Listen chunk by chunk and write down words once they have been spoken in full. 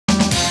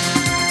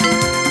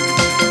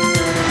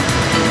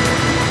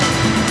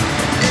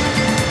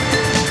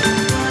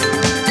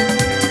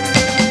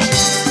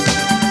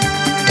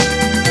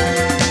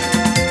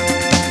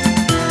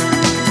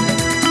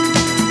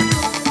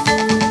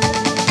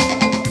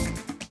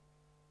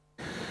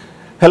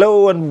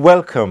Hello and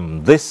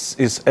welcome. This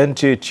is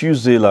NTA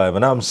Tuesday Live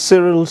and I'm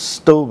Cyril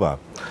Stober.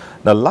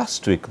 Now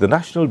last week, the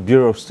National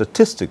Bureau of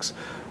Statistics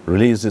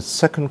released its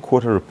second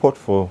quarter report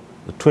for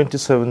the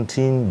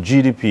 2017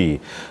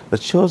 GDP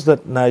that shows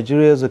that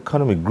Nigeria's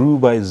economy grew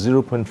by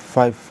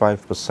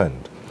 0.55%.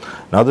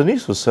 Now the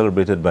news was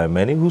celebrated by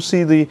many who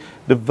see the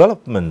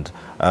development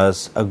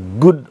as a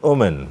good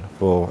omen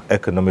for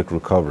economic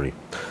recovery.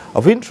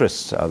 Of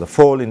interest are the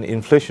fall in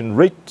inflation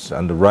rates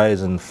and the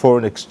rise in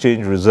foreign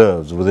exchange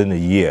reserves within a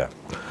year.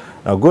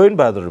 Now, going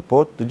by the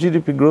report, the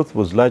GDP growth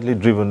was largely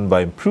driven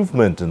by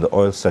improvement in the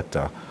oil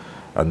sector,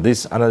 and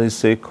this, analysts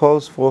say,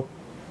 calls for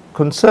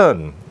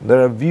concern.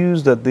 There are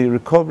views that the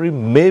recovery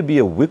may be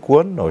a weak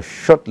one or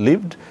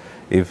short-lived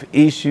if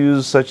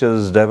issues such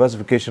as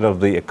diversification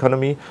of the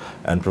economy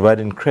and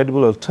providing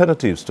credible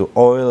alternatives to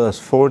oil as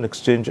foreign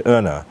exchange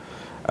earner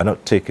are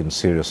not taken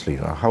seriously.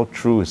 Now, how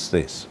true is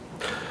this?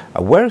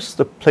 Where's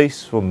the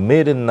place for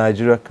Made in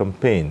Nigeria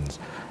campaigns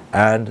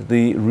and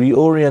the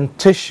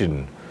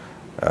reorientation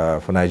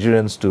for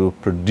Nigerians to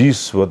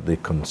produce what they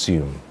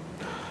consume?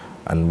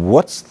 And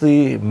what's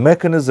the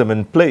mechanism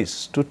in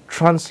place to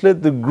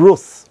translate the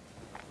growth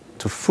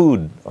to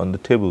food on the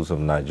tables of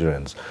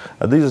Nigerians?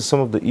 These are some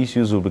of the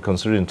issues we'll be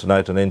considering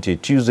tonight on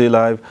NTA Tuesday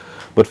Live.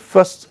 But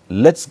first,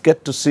 let's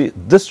get to see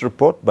this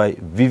report by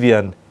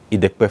Vivian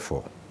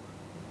Idekpefo.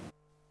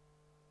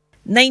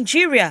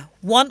 Nigeria,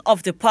 one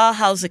of the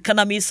powerhouse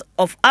economies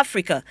of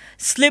Africa,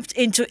 slipped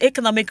into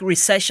economic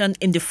recession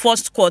in the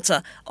first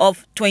quarter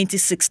of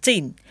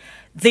 2016.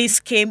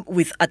 This came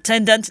with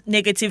attendant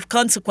negative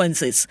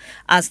consequences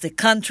as the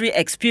country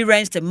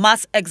experienced a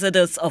mass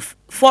exodus of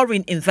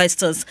foreign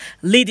investors,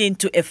 leading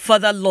to a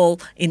further lull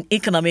in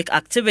economic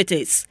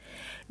activities.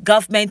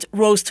 Government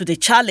rose to the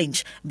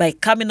challenge by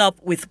coming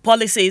up with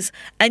policies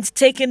and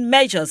taking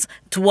measures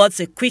towards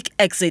a quick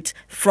exit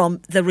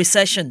from the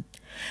recession.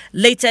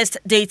 Latest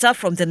data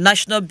from the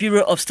National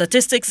Bureau of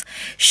Statistics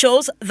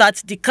shows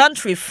that the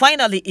country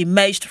finally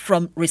emerged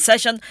from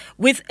recession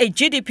with a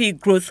GDP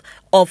growth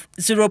of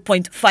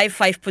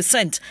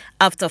 0.55%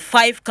 after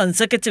 5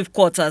 consecutive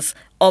quarters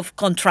of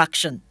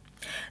contraction.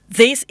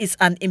 This is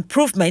an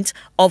improvement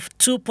of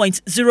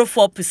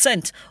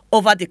 2.04%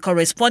 over the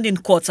corresponding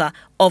quarter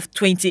of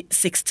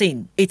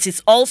 2016. It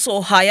is also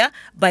higher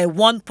by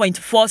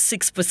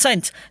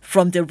 1.46%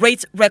 from the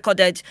rate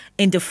recorded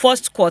in the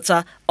first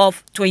quarter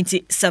of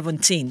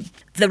 2017.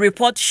 The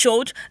report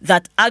showed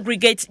that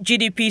aggregate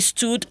GDP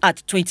stood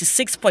at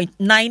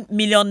 26.9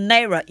 million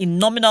naira in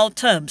nominal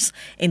terms,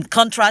 in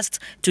contrast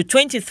to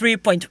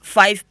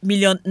 23.5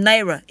 million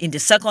naira in the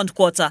second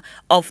quarter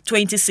of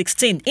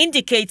 2016,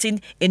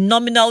 indicating a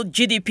nominal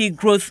GDP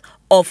growth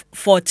of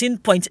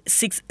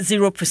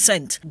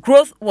 14.60%.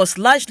 Growth was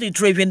largely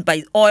driven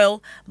by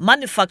oil,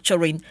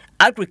 manufacturing,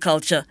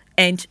 agriculture,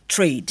 and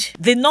trade.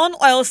 The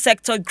non-oil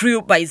sector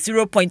grew by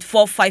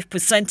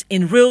 0.45%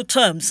 in real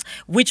terms,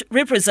 which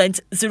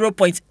represents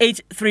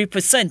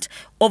 0.83%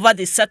 over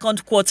the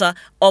second quarter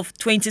of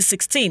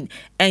 2016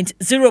 and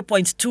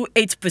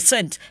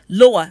 0.28%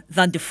 lower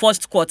than the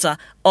first quarter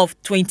of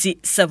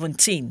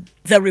 2017.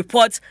 The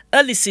report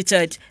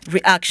elicited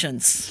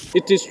reactions.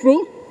 It is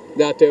true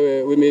that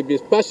we may be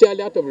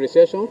partially out of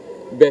recession,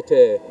 but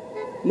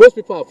most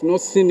people have not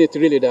seen it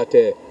really that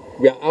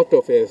we are out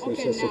of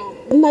recession.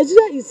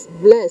 Nigeria is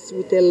blessed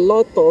with a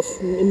lot of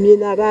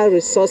mineral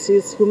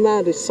resources,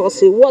 human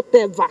resources,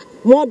 whatever,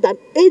 more than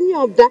any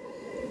other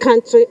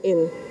country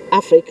in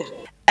Africa.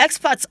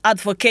 Experts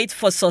advocate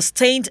for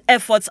sustained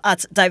efforts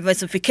at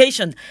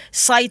diversification,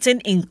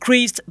 citing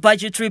increased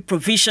budgetary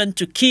provision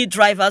to key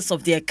drivers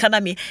of the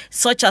economy,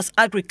 such as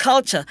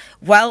agriculture,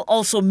 while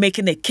also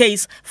making a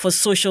case for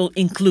social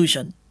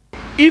inclusion.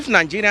 If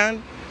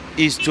Nigeria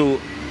is to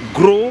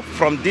grow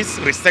from this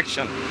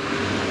recession,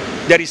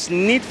 there is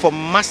need for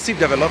massive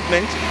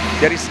development,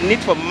 there is need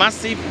for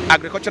massive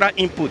agricultural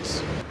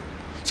inputs.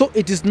 So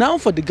it is now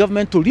for the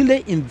government to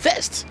really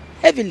invest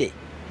heavily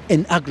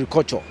in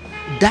agriculture.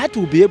 That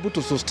will be able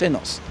to sustain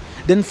us.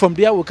 Then from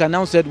there we can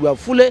now say we are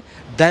fully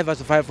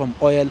diversified from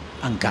oil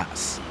and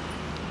gas.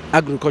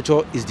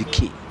 Agriculture is the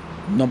key,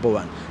 number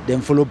one,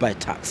 then followed by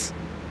tax.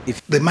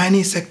 If the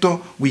mining sector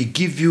will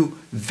give you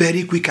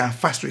very quick and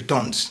fast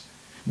returns,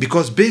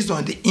 because based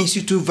on the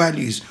in-situ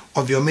values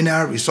of your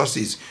mineral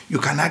resources, you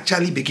can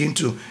actually begin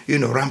to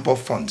ramp up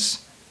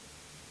funds.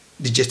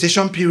 The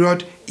gestation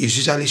period is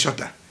usually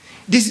shorter.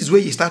 This is where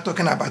you start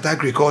talking about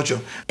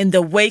agriculture. In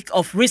the wake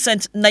of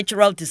recent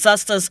natural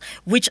disasters,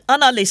 which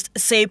analysts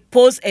say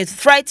pose a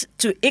threat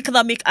to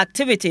economic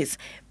activities,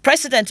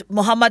 President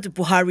Muhammadu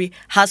Buhari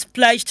has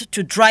pledged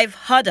to drive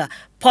harder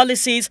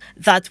policies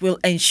that will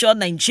ensure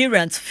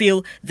Nigerians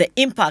feel the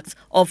impact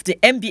of the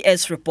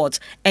MBS report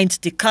and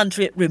the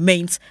country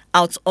remains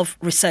out of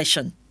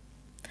recession.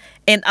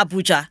 In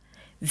Abuja,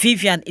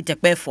 Vivian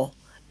Idekpefo,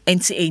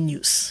 NTA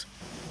News.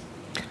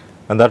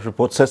 And that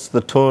report sets the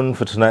tone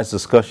for tonight's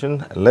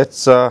discussion.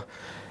 Let's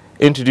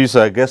introduce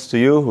our guest to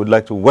you. We'd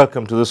like to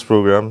welcome to this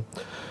program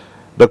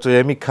Dr.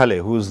 Yemi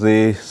Kale, who is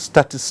the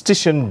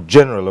Statistician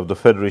General of the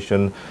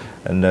Federation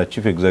and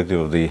Chief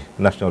Executive of the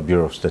National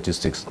Bureau of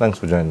Statistics. Thanks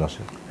for joining us.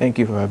 Thank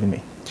you for having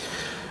me.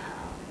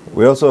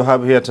 We also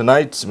have here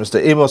tonight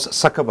Mr. Amos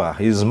Sakaba.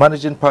 He is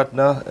Managing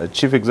Partner,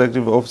 Chief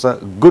Executive Officer,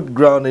 Good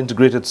Ground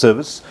Integrated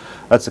Service.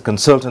 That's a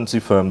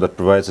consultancy firm that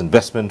provides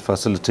investment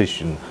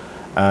facilitation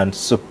and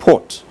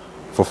support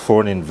for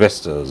foreign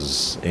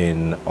investors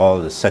in all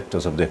the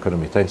sectors of the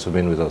economy. Thanks for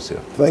being with us here.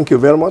 Thank you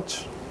very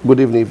much. Good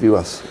evening,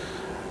 viewers.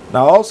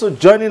 Now, also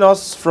joining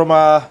us from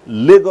our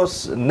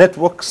Lagos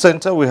Network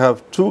Center, we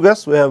have two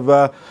guests. We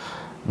have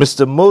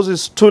Mr.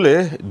 Moses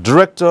Tule,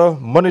 Director,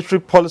 Monetary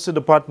Policy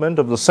Department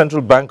of the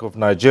Central Bank of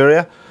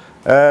Nigeria.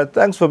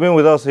 Thanks for being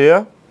with us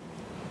here.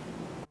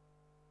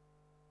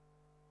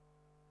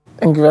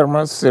 Thank you very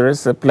much, Cyril.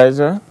 It's a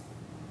pleasure.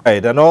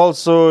 Right, and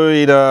also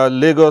in our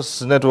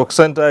Lagos Network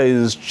Center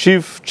is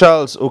Chief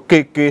Charles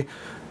Okeke.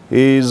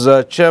 He's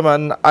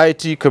Chairman,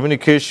 IT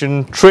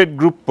Communication Trade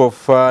Group of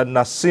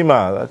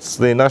NASIMA. That's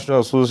the National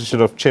Association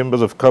of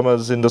Chambers of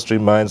Commerce, Industry,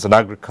 Mines and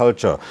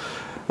Agriculture.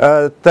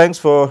 Thanks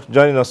for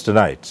joining us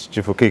tonight,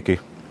 Chief Okeke.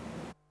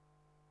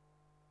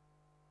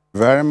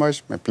 Very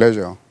much, my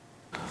pleasure.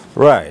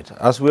 Right,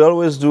 as we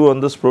always do on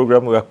this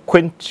program, we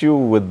acquaint you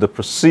with the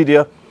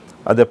procedure.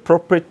 At the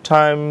appropriate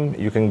time,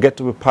 you can get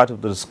to be part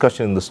of the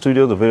discussion in the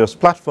studio. The various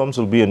platforms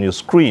will be on your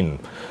screen.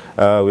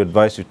 We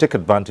advise you take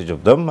advantage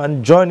of them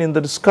and join in the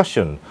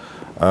discussion.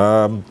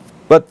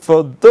 But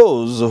for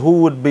those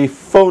who would be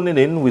phoning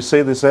in, we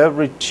say this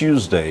every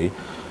Tuesday,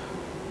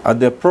 at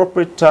the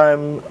appropriate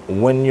time,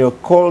 when your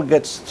call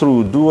gets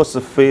through, do us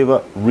a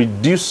favor,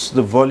 reduce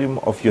the volume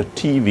of your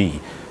TV.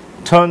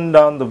 Turn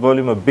down the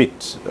volume a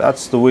bit.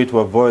 That's the way to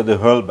avoid the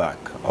hurlback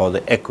or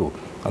the echo.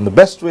 And the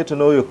best way to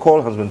know your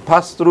call has been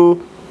passed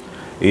through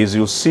is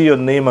you'll see your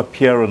name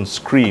appear on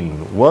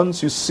screen.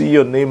 Once you see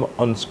your name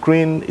on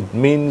screen, it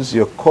means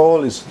your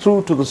call is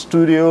through to the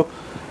studio,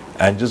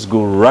 and just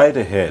go right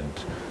ahead.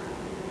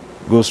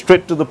 Go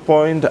straight to the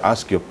point,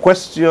 ask your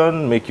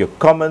question, make your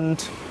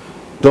comment.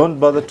 Don't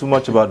bother too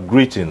much about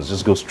greetings,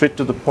 just go straight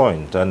to the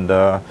point. And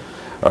our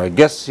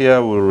guests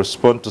here will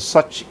respond to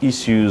such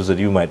issues that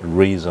you might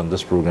raise on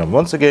this program.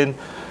 Once again,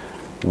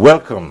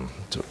 welcome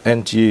to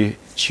NTA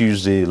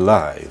Tuesday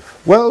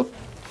Live. Well,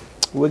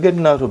 we're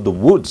getting out of the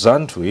woods,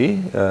 aren't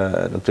we,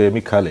 Dr.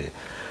 Yemi Kale?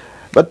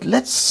 But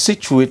let's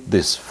situate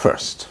this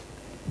first.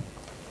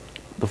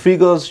 The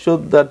figures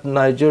showed that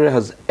Nigeria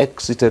has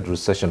exited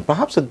recession.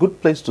 Perhaps a good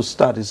place to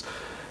start is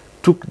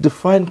to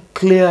define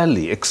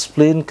clearly,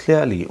 explain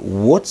clearly,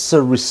 what's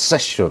a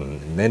recession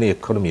in any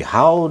economy?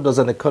 How does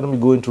an economy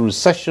go into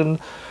recession,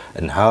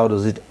 and how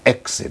does it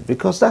exit?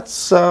 Because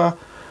that's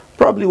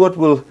probably what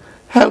will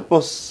help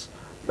us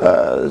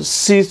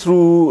see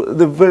through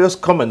the various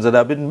comments that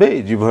have been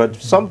made. You've heard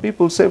some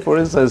people say, for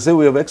instance, say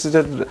we have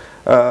exited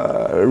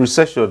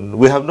recession.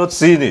 We have not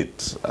seen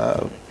it.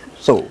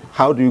 So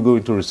how do you go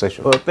into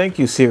recession? Well, thank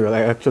you, Cyril.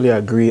 I actually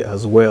agree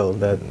as well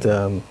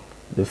that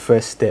the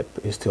first step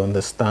is to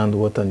understand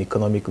what an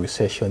economic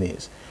recession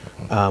is.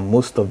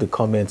 Most of the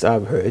comments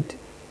I've heard,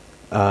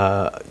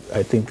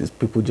 I think it's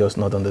people just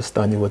not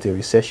understanding what a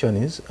recession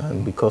is,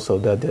 and because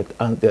of that,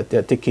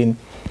 they're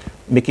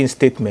making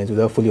statements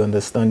without fully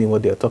understanding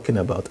what they're talking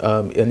about.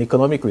 An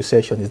economic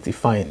recession is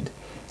defined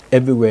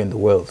everywhere in the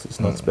world. It's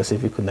not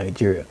specific to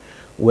Nigeria.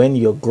 When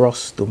your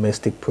gross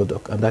domestic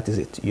product, and that is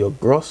it, your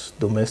gross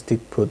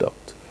domestic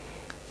product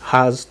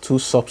has two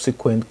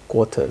subsequent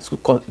quarters, two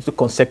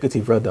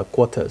consecutive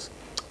quarters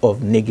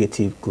of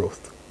negative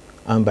growth.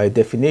 And by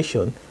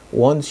definition,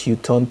 once you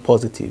turn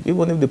positive,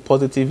 even if the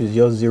positive is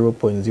just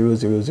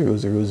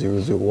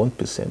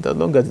 0.0000001%, as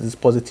long as it is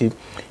positive,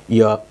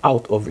 you are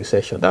out of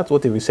recession. That's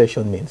what a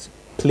recession means,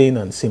 plain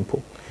and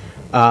simple.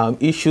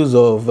 Issues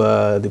of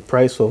the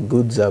price of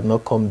goods have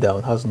not come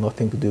down has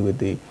nothing to do with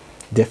the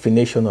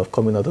definition of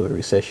coming out of a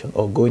recession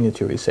or going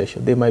into a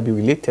recession. They might be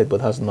related, but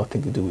has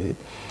nothing to do with it.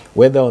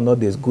 Whether or not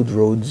there's good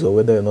roads, or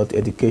whether or not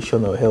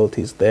education or health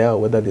is there,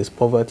 or whether there's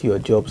poverty or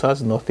jobs,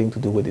 has nothing to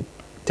do with the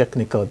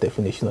technical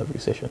definition of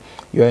recession.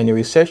 You are in a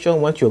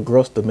recession once your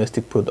gross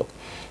domestic product,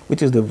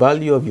 which is the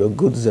value of your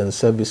goods and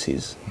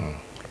services,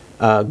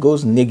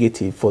 goes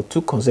negative for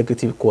two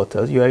consecutive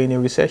quarters. You are in a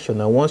recession,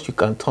 and once you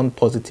can turn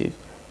positive,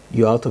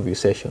 you're out of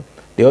recession.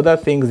 The other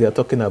things they are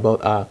talking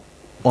about are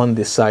on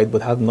the side,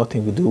 but have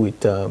nothing to do with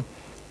the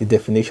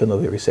definition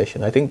of a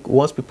recession. I think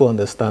once people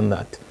understand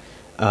that,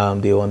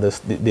 they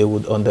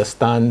would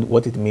understand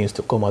what it means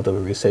to come out of a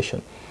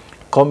recession.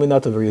 Coming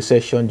out of a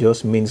recession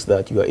just means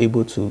that you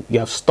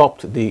have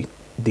stopped the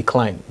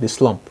decline, the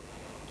slump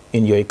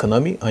in your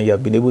economy, and you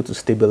have been able to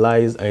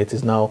stabilize, and it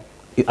is now,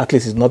 at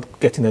least it's not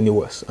getting any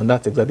worse. And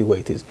that's exactly what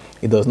it is.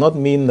 It does not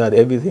mean that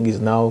everything is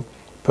now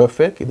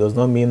perfect. It does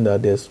not mean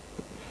that there's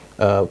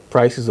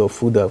prices of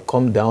food have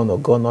come down or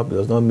gone up. It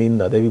does not mean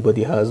that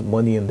everybody has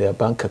money in their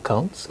bank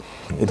accounts.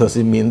 It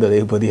doesn't mean that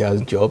everybody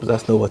has jobs.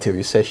 That's not what a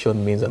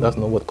recession means, and that's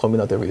not what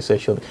coming out of a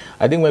recession.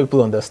 I think when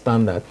people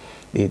understand that,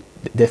 the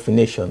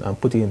definition, and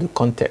put it into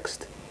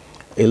context,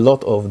 a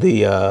lot of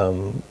the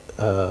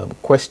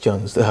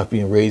questions that have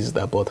been raised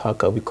about how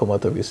can we come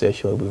out of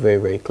recession will be very,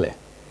 very clear.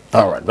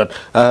 All right, but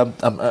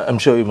I'm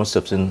sure you must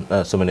have seen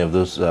so many of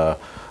those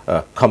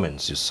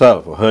comments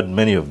yourself, or heard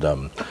many of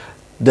them.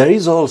 There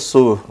is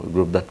also a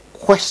group that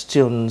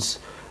questions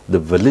the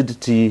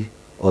validity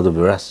or the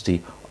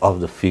veracity of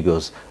the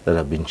figures that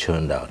have been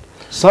churned out.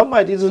 Some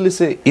might easily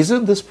say,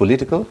 isn't this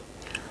political?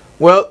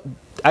 Well,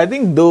 I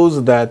think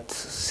those that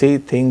say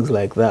things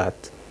like that,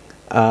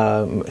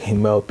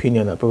 in my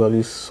opinion, are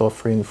probably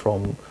suffering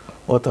from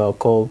what I'll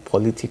call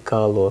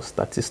political or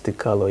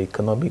statistical or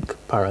economic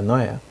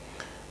paranoia.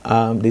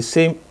 The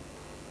same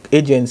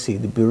agency,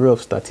 the Bureau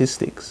of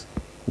Statistics,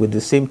 with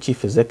the same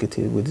chief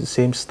executive, with the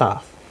same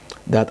staff,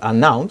 that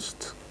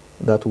announced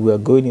that we are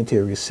going into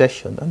a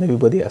recession, and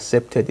everybody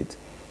accepted it.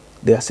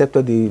 They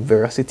accepted the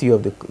veracity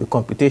of the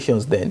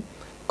computations then,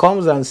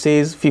 comes and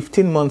says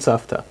 15 months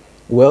after,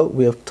 well,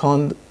 we have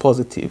turned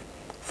positive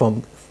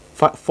from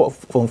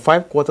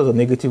 5 quarters of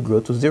negative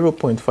growth to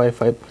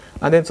 0.55,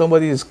 and then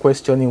somebody is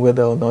questioning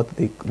whether or not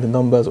the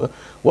numbers were.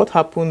 What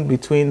happened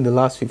between the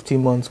last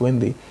 15 months when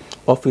the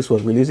office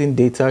was releasing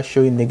data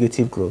showing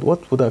negative growth?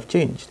 What would have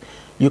changed?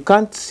 You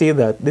can't say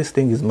that this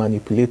thing is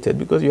manipulated,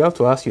 because you have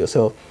to ask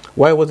yourself,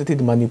 why wasn't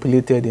it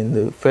manipulated in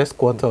the first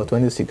quarter of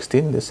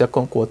 2016, the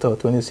second quarter of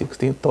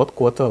 2016, third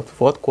quarter,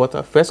 fourth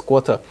quarter, first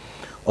quarter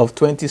of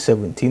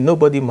 2017?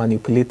 Nobody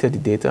manipulated the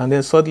data, and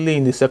then suddenly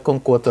in the second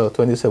quarter of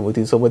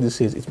 2017, somebody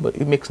says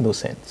it makes no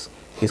sense.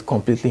 It's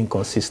completely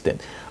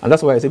inconsistent. And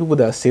that's why I say people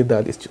that say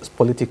that it's just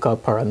political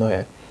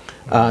paranoia.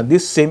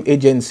 This same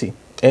agency,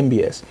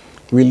 MBS,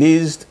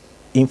 released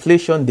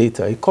inflation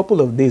data a couple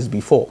of days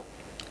before,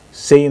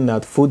 saying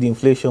that food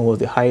inflation was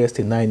the highest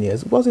in 9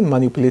 years. It wasn't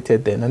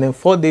manipulated then. And then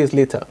 4 days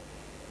later,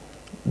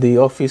 the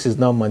office is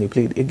now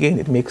manipulated. Again,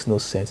 it makes no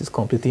sense. It's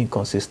completely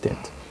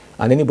inconsistent.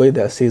 And anybody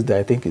that says that,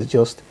 I think, is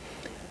just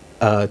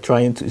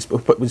it's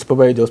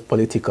probably just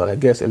political. I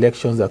guess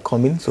elections are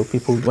coming, so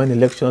people, when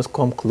elections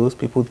come close,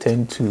 people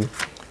tend to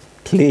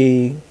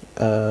play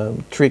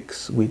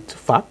tricks with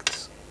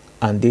facts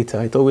and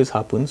data. It always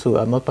happens, so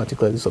I'm not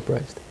particularly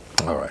surprised.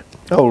 All right.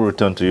 I will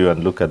return to you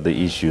and look at the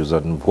issues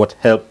and what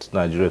helped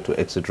Nigeria to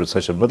exit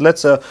recession. But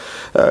let's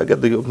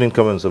get the opening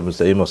comments of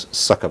Mr. Amos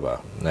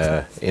Sakaba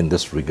in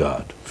this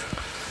regard.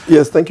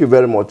 Yes, thank you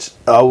very much.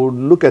 I would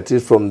look at it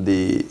from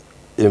the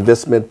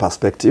investment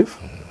perspective,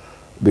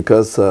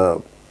 because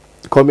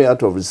coming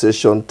out of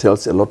recession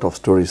tells a lot of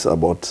stories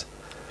about,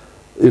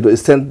 it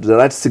sends the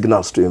right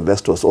signals to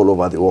investors all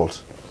over the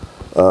world.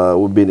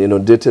 We've been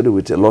inundated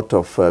with a lot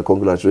of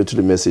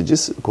congratulatory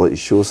messages, because it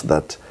shows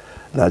that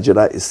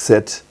Nigeria is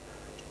set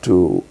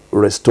to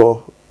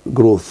restore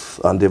growth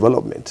and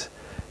development.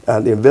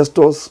 And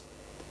investors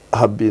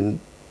have been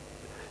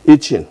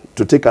itching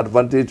to take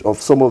advantage of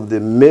some of the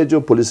major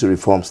policy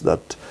reforms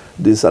that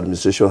this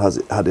administration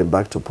had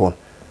embarked upon,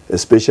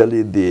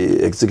 especially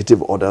the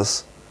executive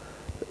orders,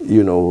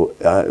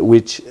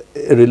 which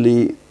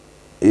really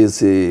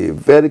is a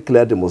very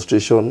clear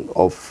demonstration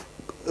of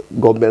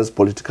government's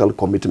political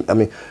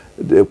commitment,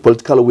 the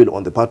political will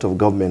on the part of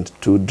government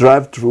to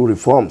drive through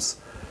reforms,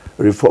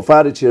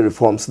 far-reaching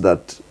reforms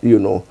that,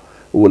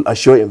 will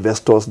assure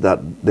investors that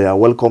they are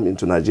welcome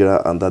into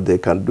Nigeria and that they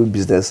can do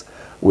business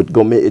with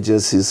government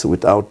agencies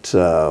without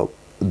the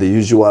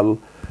usual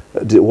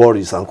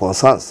worries and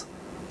concerns.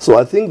 So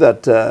I think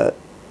that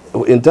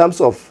in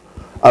terms of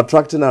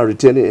attracting and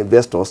retaining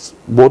investors,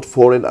 both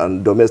foreign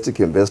and domestic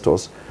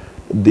investors,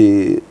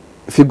 the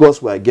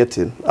figures we are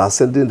getting are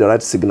sending the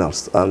right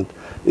signals, and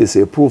it's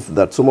a proof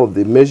that some of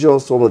the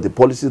measures, some of the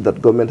policies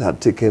that government had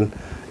taken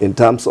in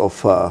terms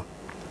of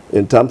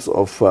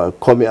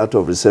coming out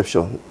of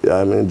recession,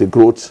 the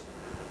growth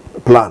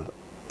plan,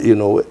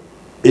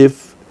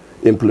 if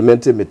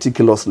implemented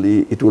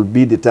meticulously, it will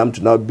be the time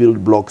to now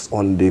build blocks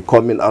on the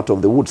coming out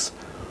of the woods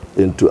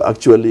into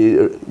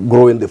actually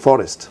growing the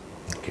forest.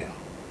 Okay,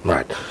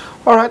 right.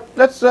 All right,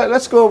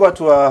 let's go over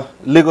to our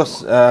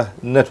Lagos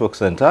Network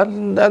Center,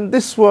 and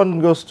this one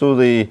goes to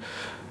the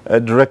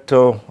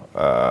Director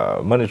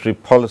Monetary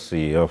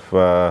Policy of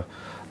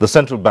the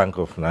Central Bank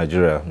of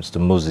Nigeria, Mr.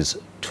 Moses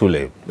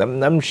Tule.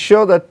 I'm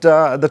sure that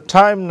at the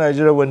time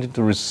Nigeria went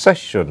into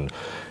recession,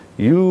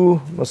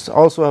 you must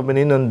also have been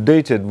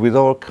inundated with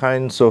all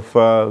kinds of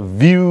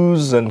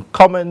views and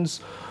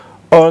comments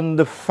on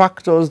the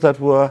factors that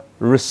were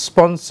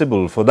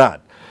responsible for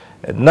that.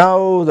 And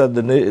now that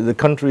the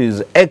country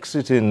is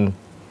exiting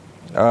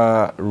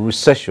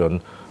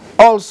recession,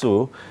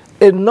 also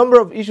a number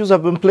of issues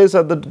have been placed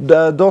at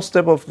the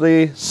doorstep of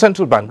the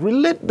central bank.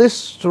 Relate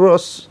this to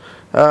us,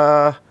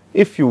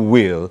 if you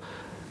will,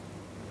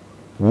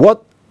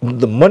 what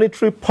the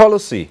monetary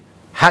policy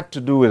had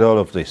to do with all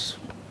of this.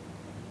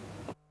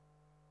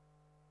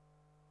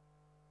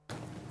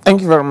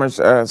 Thank you very much,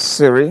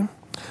 Cyril.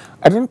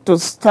 I think to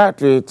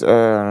start with,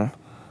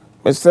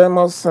 Mr.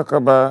 Amos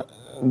Sakaba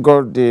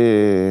got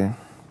the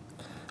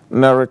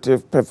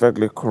narrative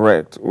perfectly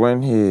correct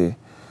when he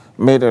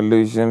made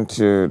allusion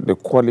to the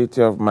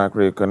quality of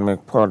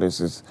macroeconomic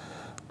policies.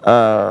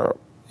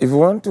 If you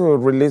want to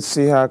really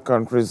see how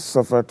countries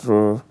suffer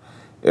through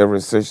a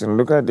recession.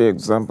 Look at the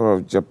example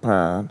of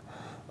Japan,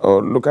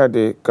 or look at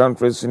the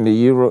countries in the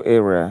Euro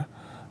area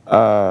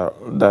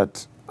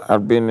that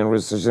have been in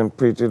recession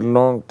pretty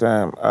long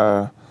time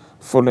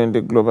following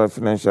the global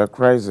financial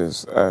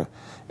crisis.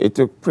 It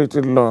took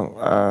pretty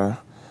long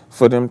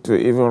for them to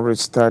even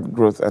restart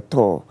growth at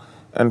all.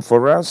 And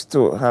for us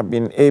to have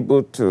been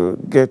able to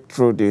get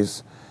through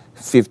this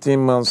 15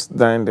 months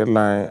down the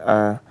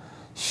line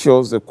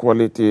shows the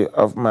quality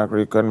of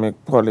macroeconomic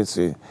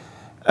policy.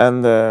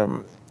 And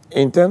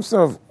in terms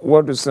of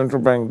what the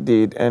central bank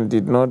did and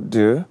did not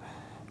do,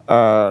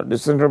 the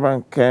central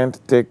bank can't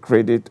take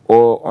credit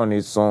all on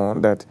its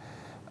own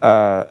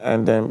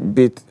and then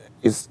beat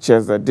its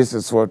chest that this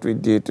is what we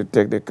did to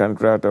take the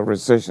country out of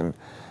recession.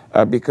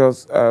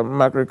 Because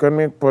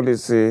macroeconomic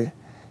policy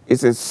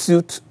is a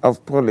suite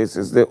of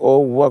policies. They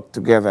all work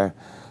together.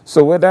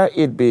 So whether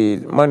it be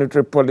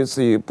monetary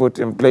policy you put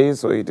in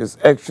place, or it is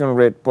action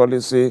rate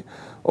policy,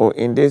 or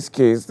in this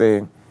case,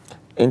 the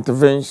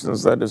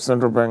interventions that the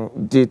central bank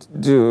did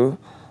do,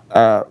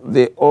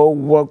 they all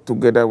work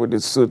together with the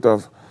suite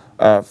of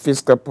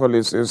fiscal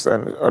policies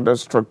and other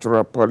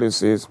structural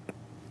policies,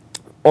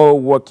 all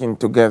working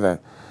together.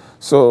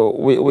 So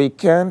we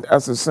can't,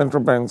 as a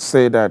central bank,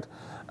 say that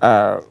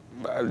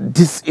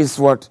this is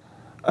what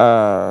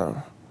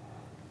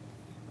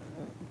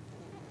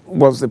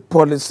was the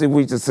policy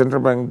which the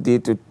central bank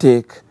did to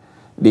take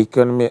the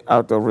economy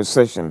out of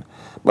recession.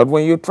 But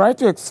when you try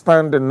to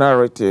expand the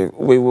narrative,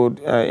 we would,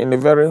 in a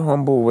very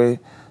humble way,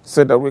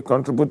 say that we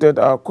contributed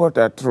our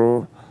quota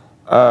through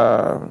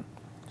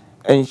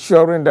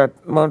ensuring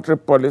that monetary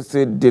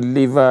policy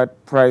delivered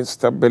price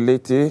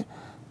stability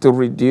to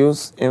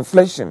reduce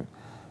inflation.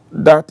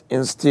 That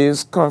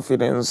instills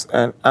confidence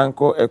and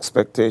anchor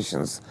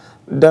expectations.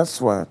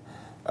 That's what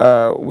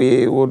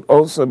we would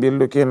also be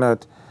looking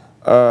at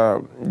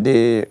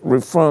the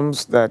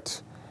reforms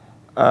that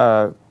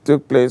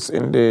took place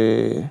in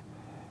the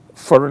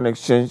foreign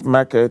exchange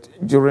market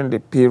during the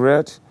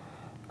period.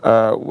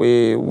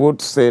 We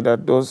would say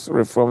that those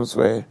reforms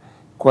were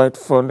quite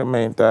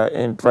fundamental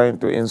in trying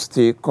to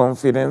instill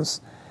confidence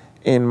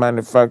in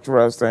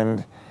manufacturers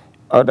and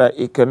other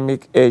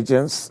economic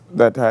agents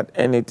that had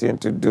anything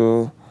to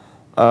do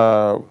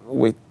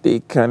with the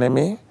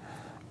economy.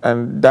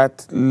 And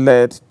that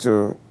led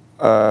to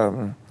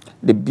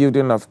the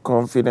building of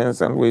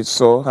confidence, and we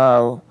saw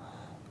how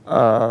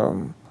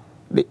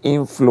the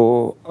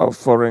inflow of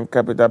foreign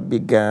capital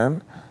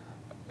began.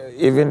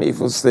 Even if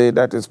you say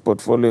that is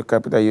portfolio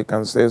capital, you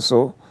can say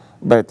so.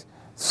 But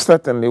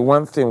certainly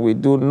one thing we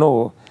do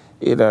know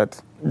is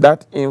that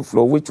that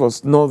inflow, which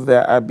was not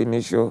there ab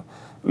initio,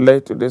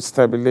 led to the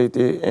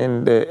stability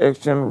in the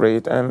exchange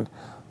rate, and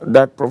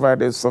that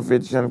provided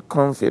sufficient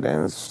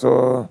confidence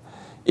for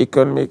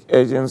economic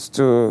agents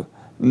to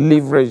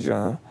leverage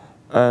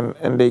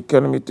and the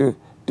economy to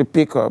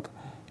pick up.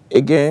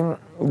 Again,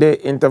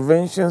 the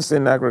interventions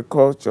in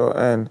agriculture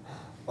and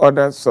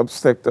other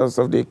subsectors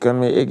of the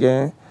economy,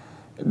 again,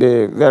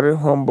 the very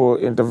humble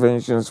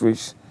interventions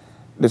which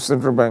the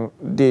central bank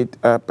did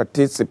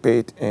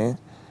participate in,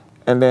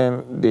 and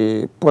then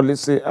the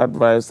policy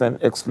advice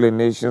and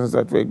explanations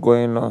that were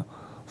going on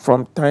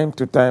from time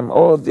to time,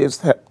 all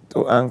this helped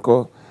to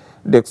anchor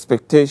the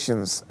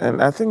expectations.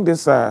 And I think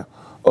these are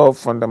all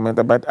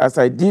fundamental. But as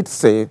I did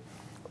say,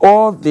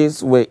 all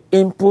these were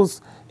inputs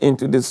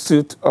into the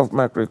suite of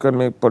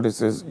macroeconomic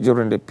policies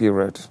during the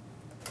period.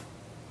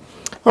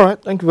 All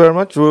right, thank you very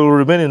much. We'll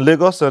remain in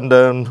Lagos and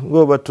go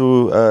over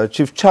to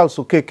Chief Charles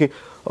Okeke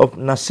of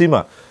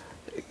NASIMA.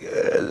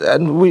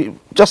 And we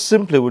just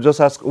simply will just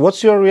ask,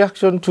 what's your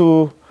reaction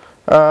to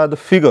the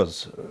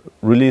figures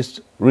released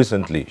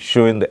recently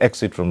showing the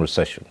exit from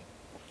recession?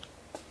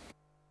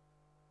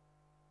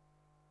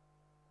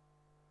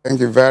 Thank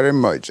you very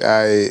much.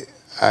 I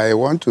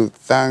want to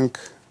thank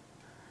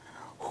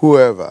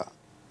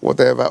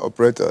whatever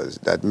operators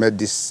that made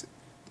this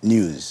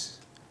news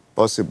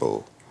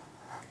possible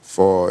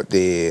for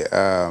the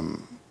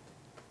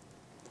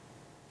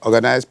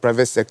organized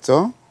private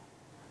sector.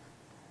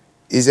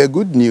 Is a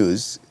good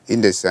news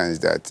in the sense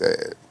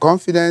that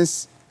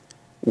confidence,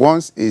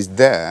 once is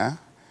there,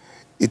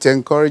 it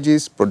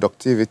encourages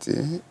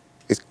productivity,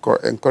 it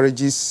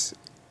encourages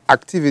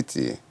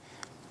activity.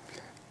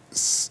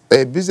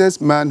 A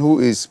businessman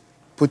who is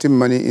putting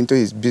money into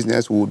his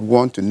business would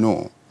want to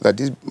know that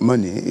this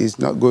money is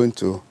not going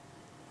to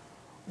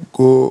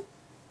go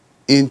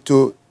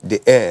into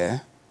the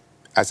air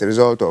as a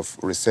result of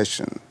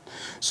recession.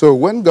 So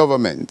when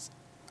government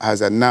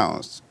has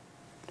announced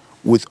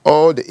with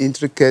all the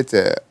intricate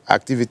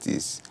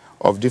activities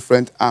of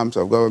different arms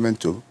of government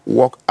to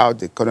work out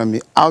the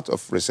economy out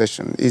of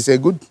recession, is a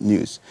good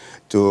news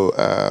to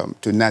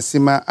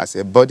NASIMA as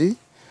a body.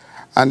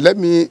 And let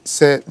me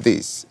say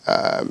this,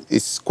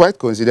 it's quite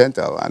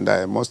coincidental, and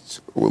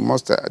we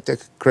must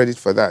take credit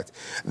for that,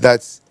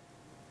 that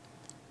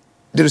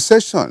the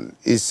recession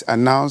is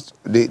announced,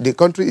 the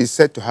country is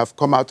said to have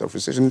come out of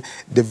recession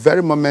the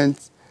very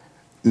moment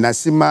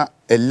NASIMA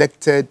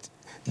elected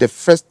the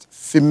first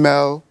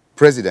female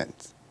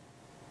president.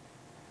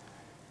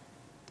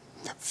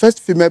 first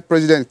female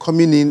president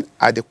coming in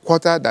at the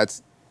quarter that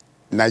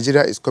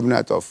Nigeria is coming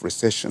out of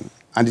recession.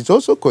 And it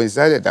also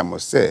coincided, I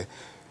must say,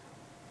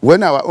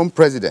 when our own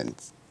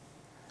president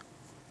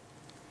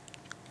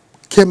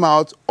came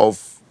out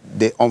of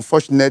the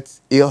unfortunate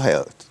ill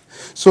health.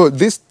 So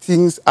these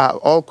things are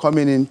all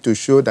coming in to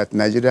show that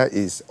Nigeria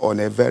is on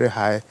a very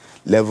high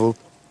level,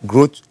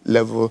 growth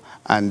level,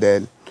 and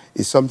then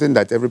it's something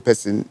that every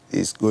person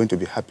is going to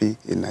be happy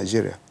in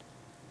Nigeria.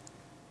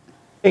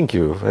 Thank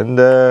you. And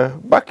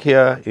back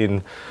here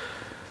in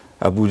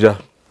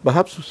Abuja,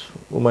 perhaps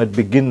we might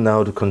begin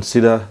now to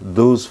consider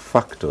those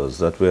factors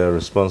that were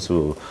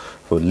responsible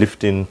for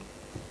lifting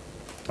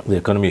the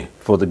economy,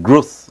 for the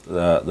growth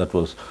that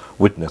was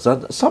witnessed.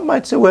 And some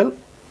might say, well,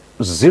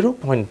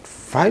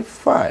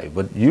 0.55,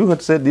 but you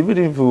had said even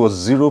if it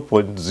was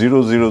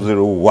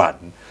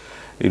 0.0001,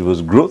 it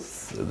was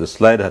growth. The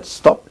slide had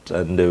stopped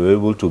and they were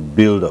able to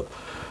build up.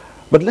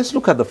 But let's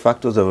look at the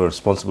factors that were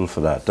responsible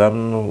for that.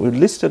 We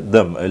listed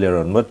them earlier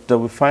on, but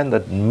we find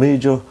that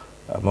major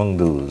among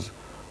those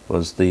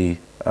was the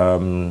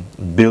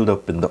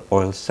build-up in the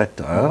oil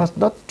sector.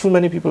 Not too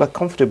many people are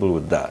comfortable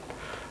with that.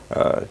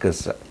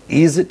 Because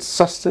is it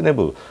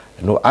sustainable?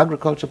 You know,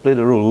 agriculture played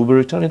a role. We'll be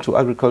returning to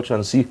agriculture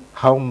and see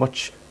how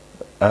much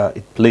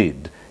it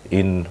played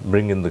in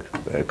bringing the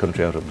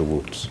country out of the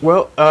woods.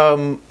 Well,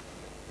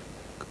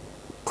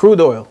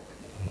 crude oil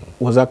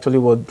was actually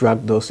what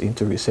dragged us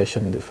into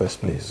recession in the first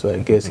place. So I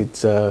guess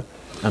it's,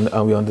 and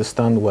we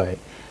understand why.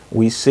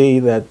 We say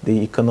that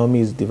the economy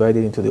is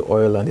divided into the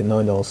oil and the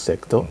non-oil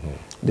sector.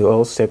 The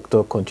oil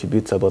sector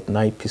contributes about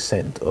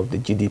 9% of the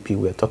GDP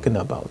we're talking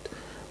about,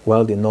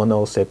 while the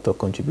non-oil sector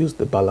contributes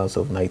the balance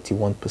of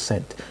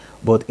 91%.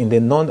 But in the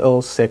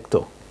non-oil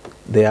sector,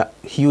 there are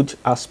huge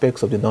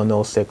aspects of the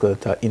non-oil sector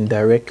that are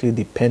indirectly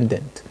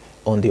dependent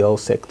on the oil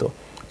sector.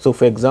 So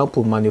for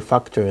example,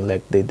 manufacturing,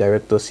 like the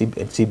director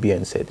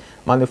CBN said,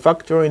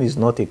 manufacturing is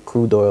not a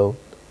crude oil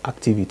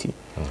activity,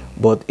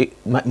 but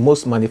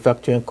most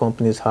manufacturing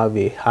companies have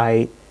a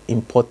high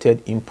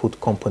imported input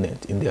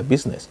component in their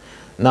business.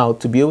 Now,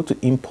 to be able to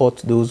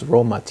import those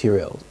raw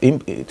materials,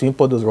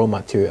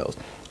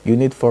 you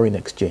need foreign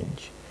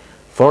exchange.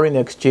 Foreign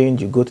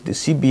exchange, you go to the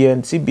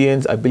CBN.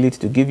 CBN's ability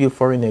to give you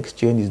foreign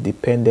exchange is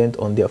dependent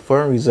on their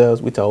foreign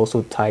reserves, which are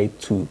also tied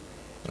to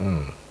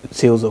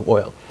sales of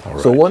oil.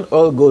 So when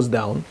oil goes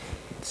down,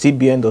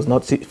 CBN does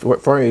not see,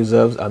 foreign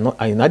reserves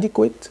are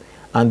inadequate,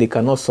 and they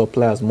cannot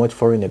supply as much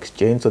foreign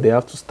exchange, so they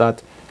have to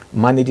start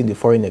managing the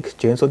foreign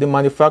exchange. So the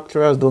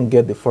manufacturers don't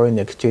get the foreign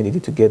exchange, they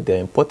need to get their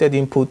imported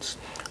inputs.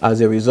 As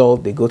a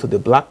result, they go to the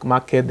black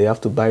market, they have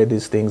to buy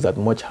these things at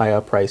much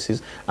higher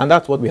prices, and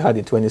that's what we had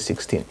in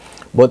 2016.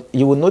 But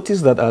you will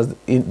notice that as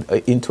in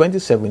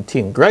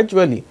 2017,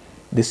 gradually,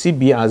 the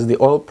CBN, as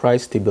the oil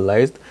price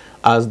stabilized,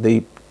 as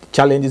the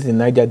challenges in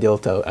Niger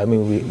Delta, I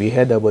mean, we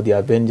heard about the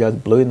Avengers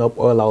blowing up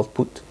oil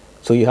output.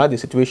 So you had a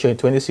situation in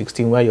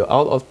 2016 where your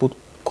oil output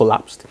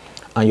collapsed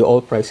and your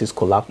oil prices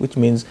collapsed, which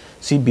means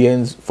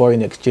CBN's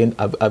foreign exchange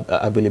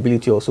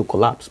availability also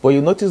collapsed. But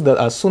you notice that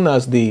as soon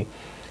as the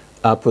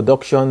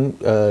production,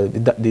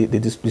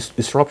 the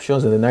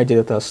disruptions in the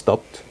Niger Delta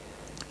stopped,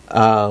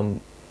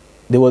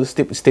 there was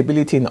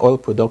stability in oil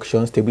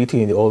production,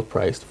 stability in the oil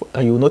price.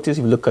 And you notice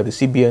if you look at the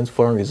CBN's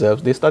foreign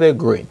reserves, they started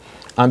growing.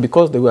 And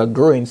because they were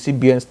growing,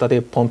 CBN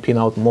started pumping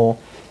out more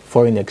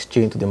foreign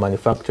exchange to the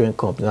manufacturing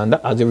companies. And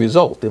that, as a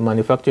result, the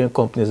manufacturing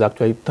companies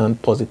actually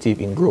turned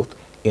positive in growth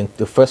in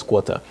the first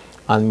quarter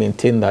and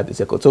maintained that.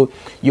 So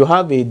you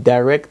have a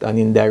direct and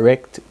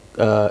indirect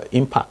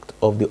impact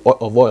of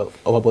oil.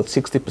 Of about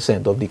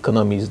 60% of the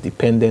economy is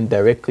dependent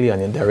directly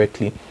and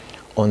indirectly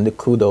on the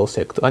crude oil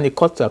sector, and it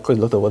cuts across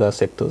a lot of other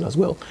sectors as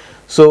well.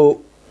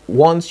 So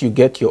once you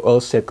get your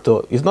oil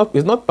sector, it's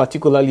not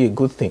particularly a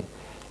good thing.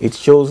 It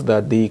shows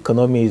that the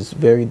economy is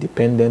very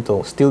dependent,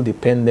 or still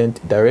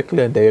dependent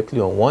directly and indirectly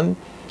on one.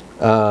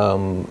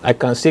 I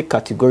can say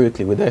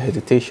categorically without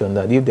hesitation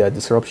that if there are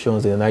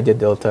disruptions in the Niger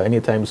Delta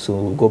anytime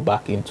soon, we'll go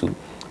back into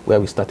where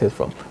we started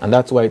from. And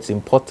that's why it's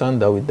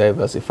important that we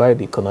diversify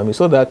the economy,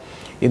 so that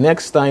the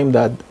next time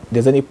that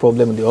there's any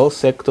problem in the oil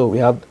sector, we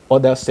have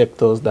other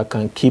sectors that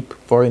can keep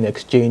foreign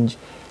exchange,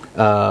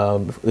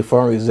 the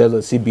foreign reserves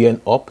of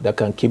CBN up, that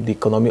can keep the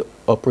economy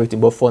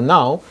operating. But for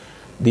now,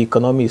 the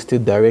economy is still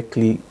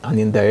directly and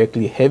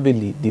indirectly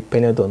heavily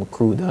dependent on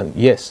crude. And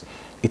yes,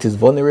 it is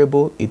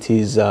vulnerable, it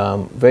is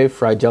very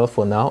fragile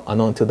for now, and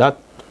until that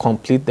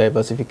complete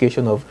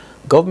diversification of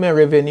government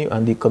revenue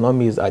and the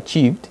economy is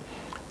achieved,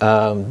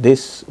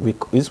 this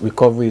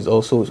recovery is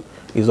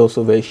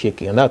also very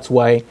shaky. And that's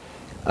why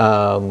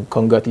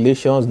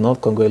congratulations,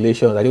 not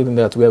congratulations, I don't think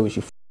that's where we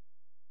should.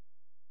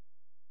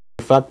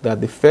 The fact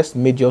that the first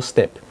major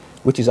step,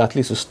 which is at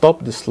least to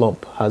stop the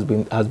slump, has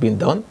been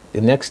done.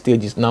 The next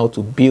stage is now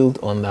to build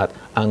on that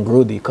and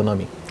grow the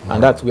economy.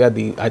 And that's where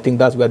I think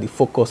that's where the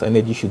focus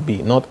energy should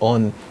be, not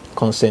on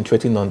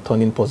concentrating on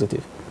turning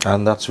positive.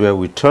 And that's where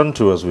we turn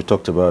to, as we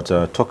talk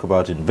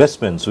about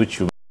investments, which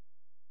you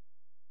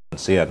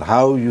say, and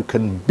how you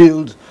can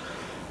build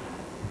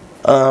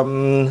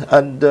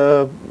and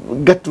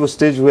get to a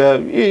stage where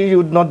you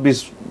would not be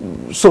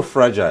so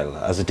fragile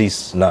as it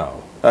is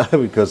now.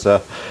 Because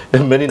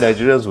many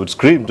Nigerians would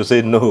scream to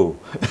say, no,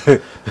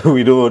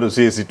 we don't want to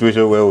see a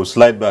situation where we'll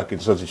slide back in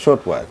such a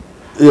short while.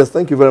 Yes,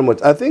 thank you very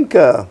much. I think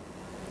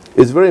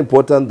it's very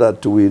important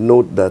that we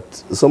note that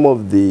some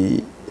of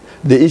the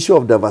issue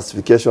of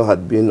diversification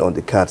had been on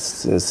the cards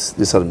since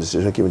this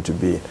administration came into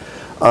being.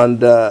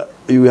 And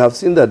you have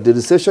seen that the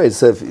recession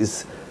itself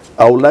is,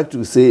 I would like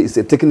to say, it's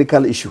a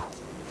technical issue.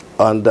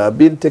 And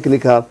being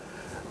technical,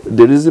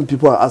 the reason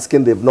people are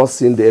asking they've not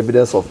seen the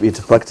evidence of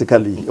it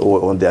practically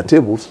or on their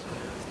tables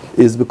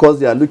is because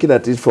they are looking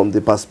at it from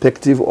the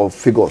perspective of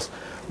figures.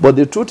 But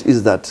the truth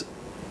is that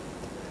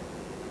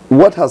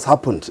what has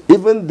happened,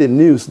 even the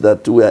news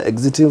that we are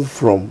exiting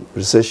from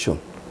recession,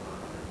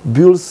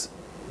 builds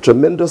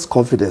tremendous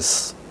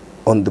confidence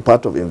on the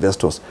part of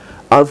investors.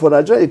 And for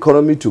the Nigerian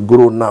economy to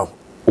grow now,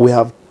 we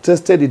have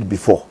tested it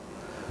before.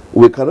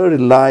 We cannot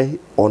rely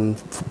on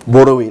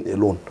borrowing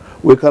alone.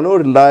 We cannot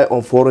rely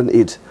on foreign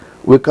aid.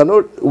 We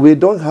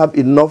don't have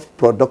enough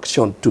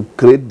production to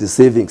create the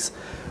savings.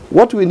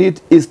 What we need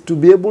is to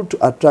be able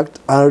to attract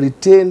and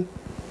retain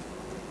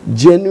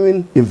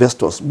genuine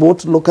investors,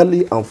 both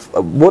locally and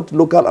both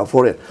local and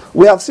foreign.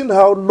 We have seen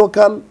how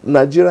local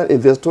Nigerian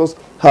investors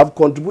have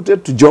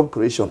contributed to job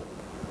creation,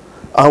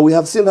 and we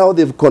have seen how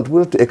they've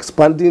contributed to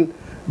expanding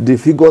the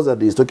figures that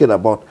he's talking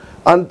about.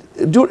 And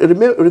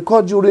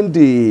recall during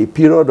the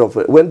period of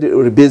when the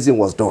rebasing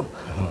was done,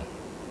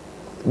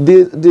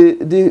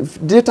 the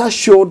data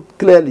showed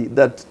clearly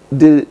that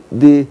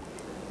the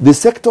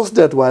sectors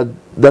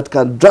that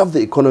can drive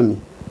the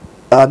economy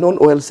are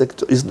non-oil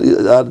sector,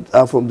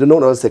 are from the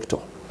non-oil sector.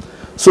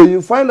 So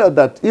you find out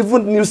that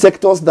even new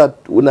sectors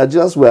that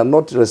Nigerians were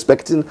not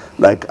respecting,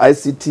 like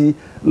ICT,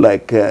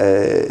 like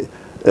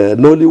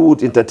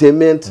Nollywood,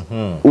 entertainment,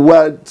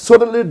 were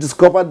suddenly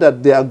discovered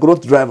that they are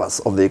growth drivers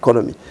of the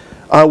economy.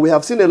 And we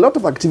have seen a lot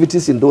of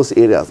activities in those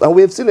areas. And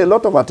we have seen a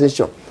lot of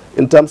attention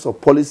in terms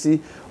of policy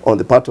on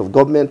the part of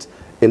government,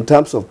 in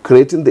terms of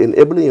creating the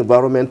enabling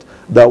environment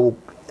that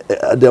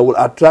will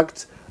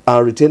attract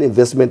and retain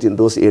investment in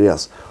those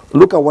areas.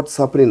 Look at what's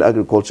happening in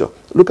agriculture.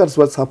 Look at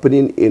what's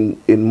happening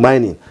in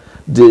mining.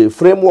 The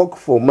framework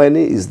for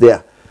mining is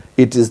there.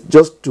 It is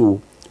just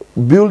to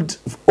build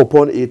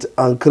upon it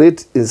and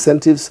create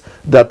incentives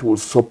that will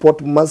support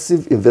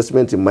massive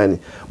investment in mining.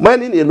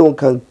 Mining alone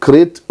can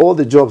create all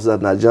the jobs that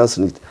Nigerians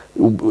need.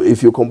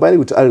 If you combine it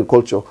with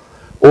agriculture,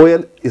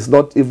 oil is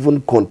not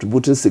even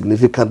contributing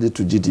significantly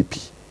to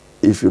GDP,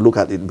 if you look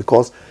at it,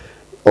 because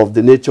of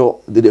the nature,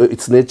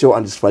 its nature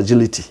and its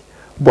fragility.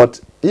 But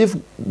if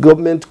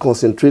government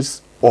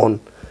concentrates on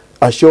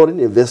assuring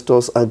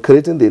investors and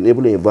creating the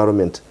enabling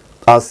environment,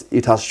 as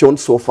it has shown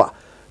so far,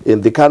 in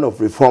the kind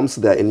of reforms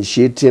they are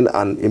initiating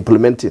and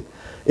implementing,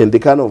 in the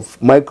kind of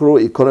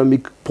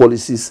microeconomic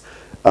policies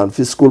and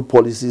fiscal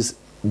policies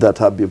that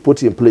have been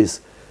put in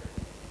place,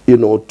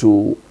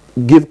 to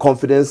give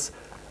confidence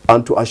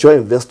and to assure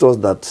investors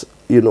that,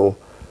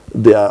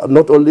 they are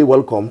not only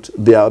welcomed,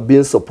 they are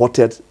being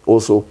supported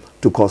also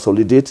to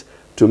consolidate,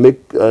 to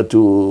make,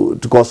 to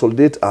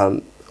consolidate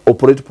and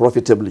operate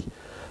profitably.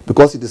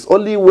 Because it is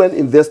only when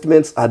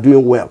investments are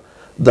doing well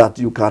that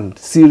you can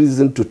see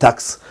reason to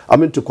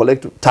to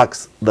collect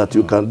tax, that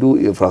you can do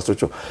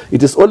infrastructure.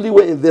 It is only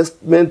when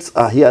investments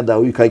are here that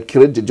we can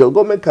create the job.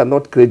 Government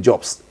cannot create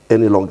jobs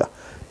any longer.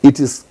 It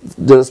is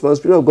the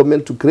responsibility of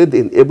government to create the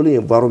enabling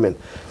environment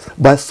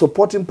by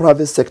supporting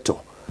private sector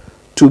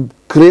to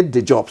create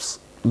the jobs.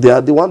 They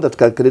are the one that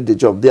can create the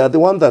job. They are the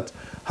one that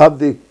have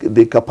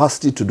the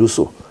capacity to do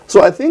so.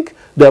 So I think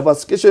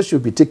diversification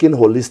should be taken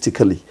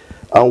holistically,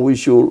 and we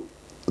should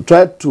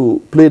try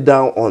to play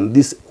down on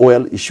this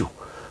oil issue,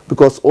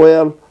 because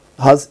oil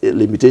has a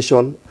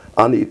limitation,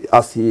 and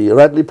as he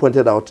rightly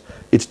pointed out,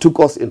 it took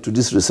us into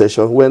this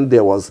recession when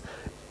there was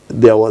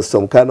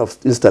some kind of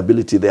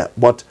instability there.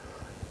 But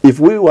if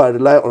we were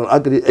relying on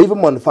agri,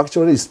 even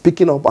manufacturing is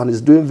picking up and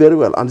is doing very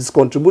well and is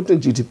contributing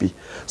GDP.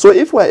 So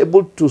if we are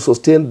able to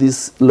sustain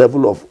this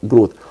level of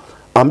growth,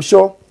 I'm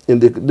sure in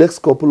the next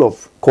couple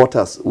of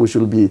quarters we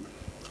should be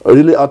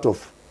really out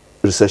of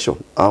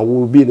recession, and we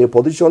will be in a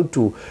position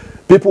to,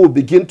 people will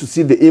begin to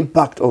see the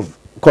impact of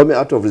coming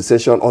out of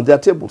recession on their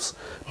tables.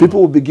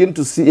 People will begin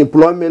to see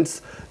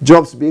employment,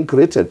 jobs being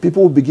created.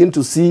 People will begin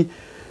to see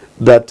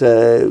that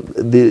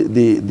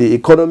the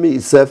economy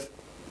itself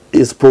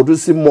is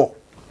producing more.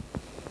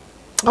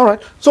 All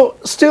right. So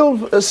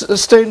still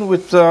staying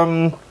with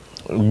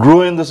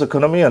growing this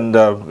economy and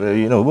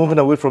moving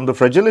away from the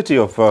fragility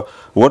of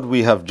what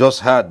we have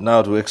just had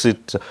now to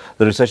exit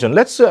the recession,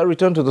 let's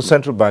return to the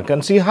central bank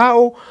and see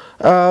how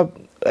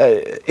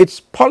its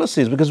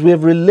policies, because we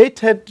have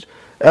related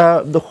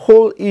the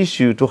whole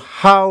issue to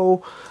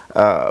how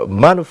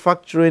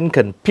manufacturing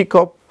can pick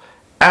up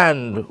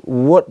and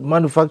what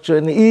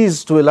manufacturing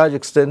is to a large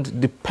extent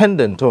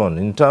dependent on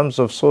in terms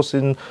of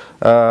sourcing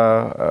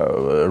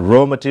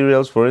raw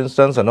materials, for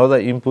instance, and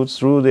other inputs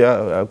through the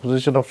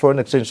acquisition of foreign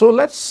exchange. So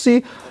let's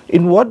see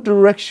in what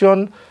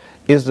direction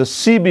is the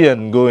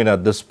CBN going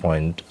at this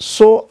point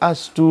so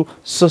as to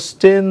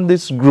sustain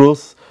this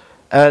growth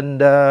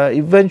and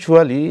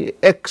eventually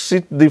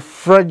exit the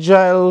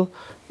fragile,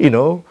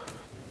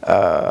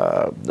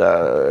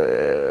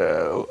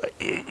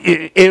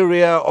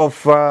 area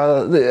of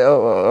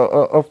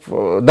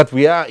that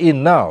we are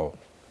in now?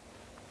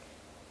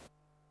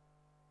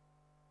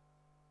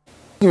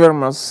 Thank you very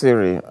much,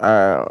 Cyril.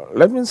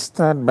 Let me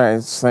start by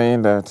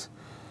saying that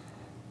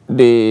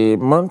the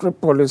Monetary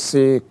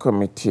Policy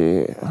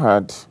Committee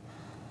had,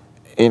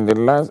 in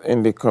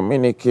the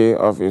communique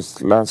of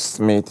its last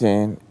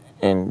meeting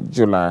in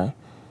July,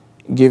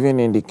 given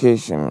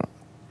indication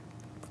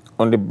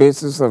on the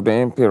basis of the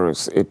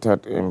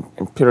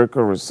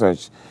empirical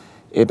research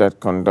it had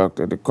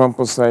conducted, the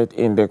composite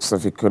index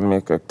of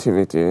economic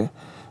activity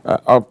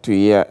up to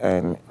year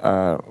end,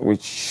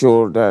 which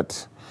showed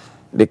that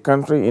the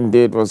country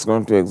indeed was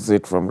going to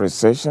exit from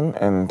recession,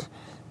 and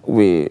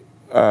we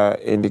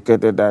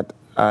indicated that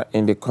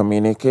in the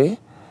communique,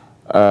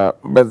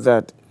 but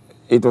that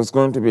it was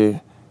going to be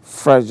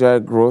fragile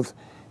growth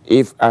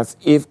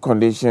if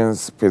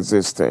conditions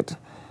persisted.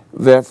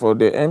 Therefore,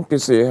 the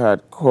MPC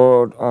had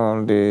called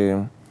on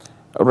the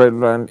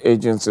relevant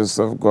agencies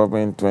of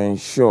government to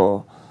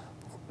ensure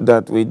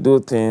that we do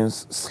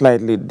things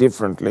slightly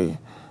differently,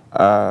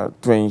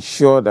 to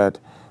ensure that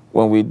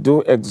when we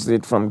do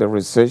exit from the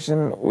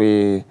recession,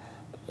 we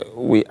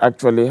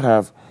actually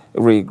have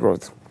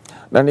regrowth.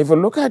 And if you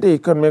look at the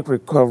economic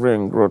recovery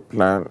and growth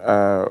plan,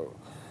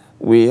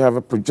 we have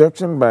a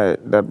projection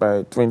that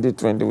by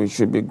 2020 we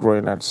should be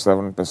growing at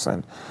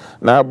 7%.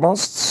 Now, I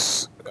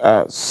must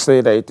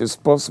say that it is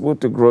possible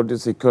to grow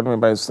this economy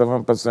by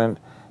 7%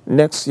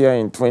 next year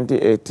in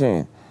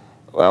 2018.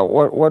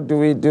 What do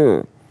we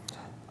do?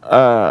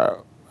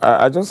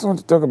 I just want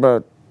to talk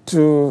about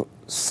two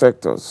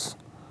sectors.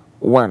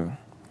 One,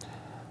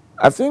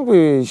 I think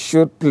we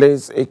should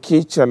place a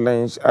key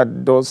challenge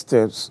at those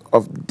steps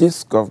of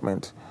this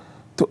government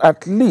to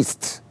at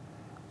least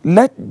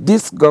let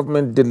this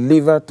government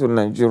deliver to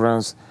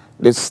Nigerians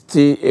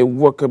a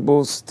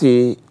workable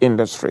steel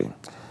industry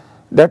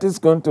that is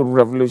going to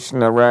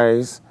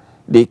revolutionize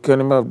the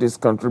economy of this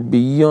country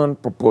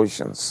beyond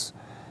proportions.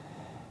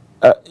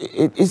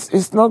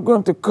 It's not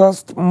going to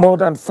cost more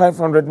than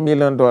 $500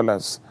 million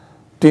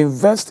to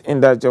invest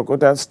in the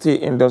Jakarta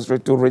steel industry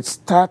to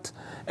restart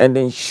and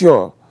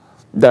ensure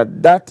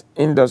that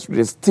industry,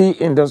 the steel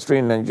industry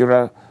in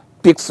Nigeria,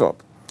 picks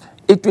up.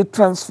 It will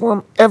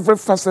transform every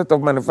facet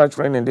of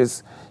manufacturing in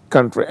this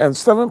country, and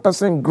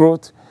 7%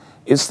 growth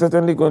is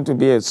certainly going to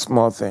be a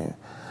small thing.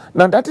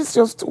 Now, that is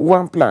just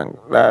one plank.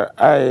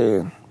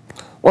 I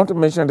want to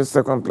mention the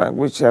second plank,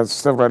 which has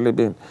severally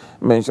been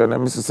mentioned,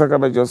 and Mr.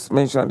 Sakaba just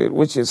mentioned it,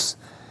 which is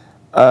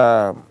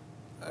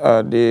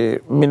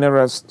the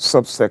minerals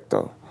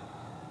subsector.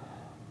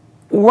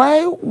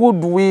 Why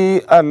would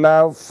we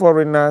allow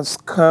foreigners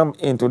come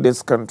into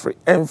this country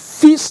and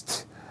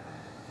feast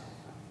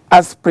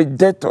as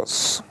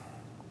predators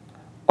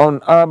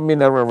on our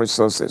mineral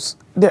resources?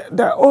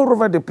 They're all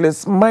over the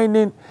place,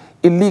 mining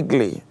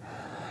illegally.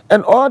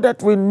 And all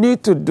that we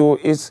need to do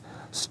is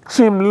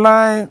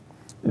streamline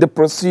the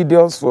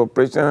procedures for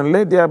operation and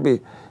let there be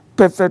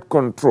perfect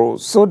control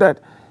so that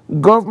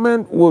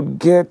government would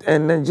get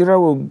and Nigeria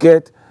will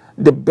get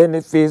the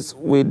benefits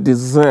we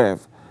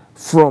deserve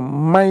from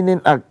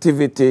mining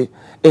activity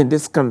in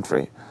this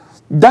country.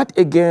 That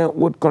again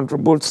would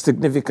contribute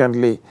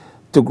significantly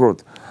to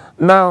growth.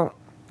 Now,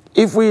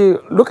 if we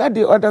look at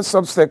the other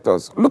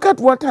subsectors, look at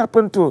what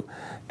happened to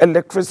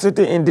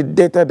electricity in the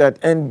data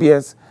that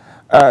NBS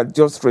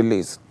just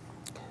released.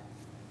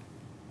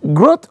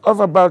 Growth of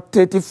about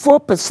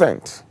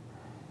 34%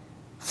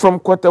 from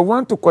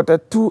Q1 to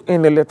Q2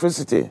 in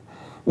electricity.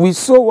 We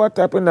saw what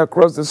happened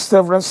across the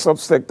several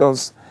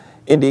subsectors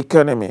in the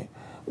economy,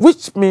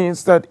 which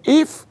means that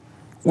if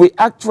we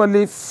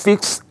actually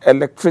fix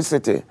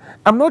electricity,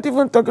 I'm not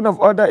even talking of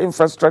other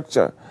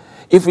infrastructure,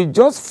 if we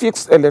just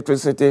fix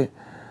electricity,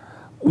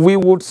 we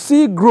would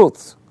see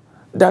growth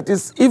that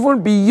is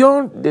even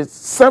beyond the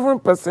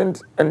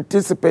 7%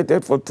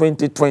 anticipated for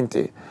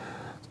 2020.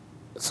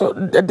 So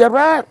there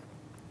are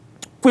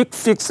quick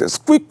fixes,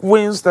 quick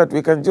wins that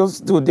we can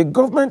just do. The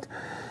government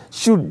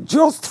should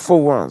just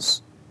for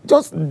once,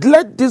 just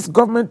let this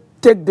government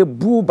take the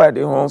bull by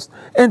the horns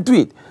and do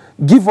it.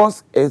 Give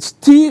us a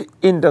steel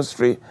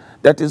industry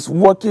that is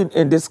working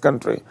in this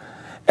country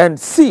and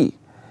see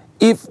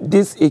if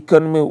this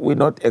economy will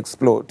not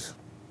explode.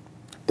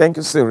 Thank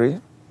you,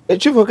 Cyril.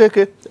 Chief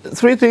Okeke,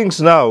 three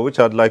things now which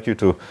I'd like you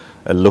to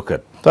look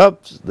at.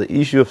 Perhaps the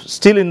issue of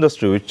steel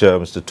industry, which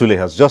Mr. Tule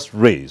has just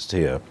raised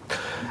here.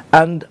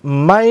 And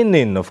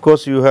mining, of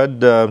course, you heard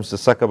Mr.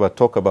 Sakaba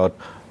talk about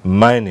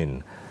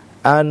mining.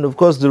 And, of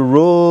course, the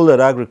role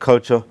that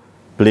agriculture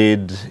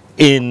played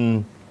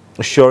in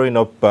shoring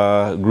up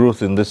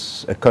growth in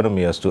this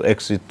economy as to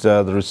exit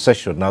the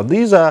recession. Now,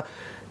 these are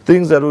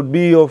things that would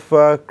be of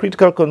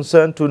critical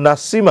concern to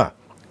NASIMA.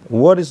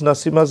 What is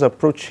NASIMA's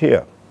approach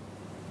here?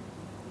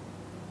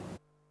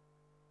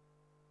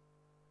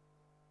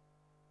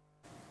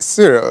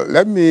 Cyril,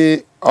 let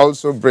me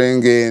also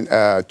bring in,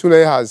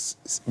 Tule has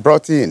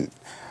brought in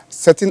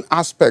certain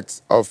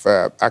aspects of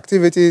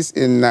activities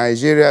in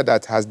Nigeria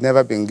that has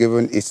never been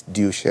given its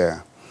due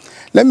share.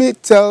 Let me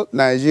tell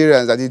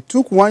Nigerians that it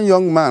took one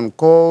young man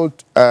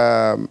called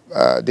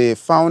the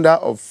founder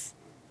of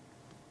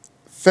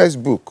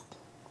Facebook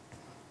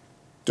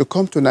to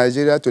come to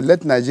Nigeria to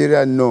let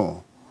Nigeria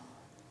know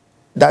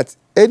that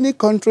any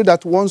country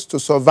that wants to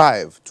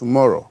survive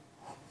tomorrow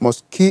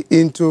must key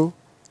into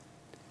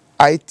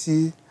IT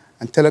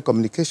and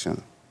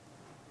telecommunication.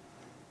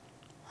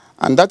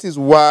 And that is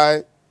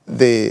why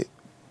the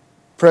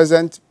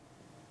present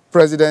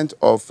president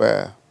of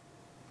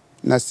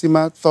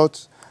Nasima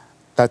thought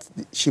that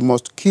she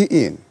must key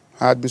in,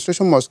 her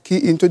administration must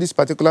key into this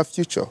particular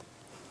future.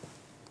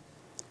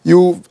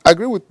 You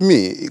agree with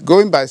me,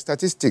 going by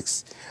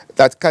statistics,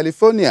 that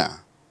California,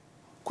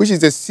 which is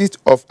the seat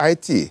of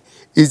IT,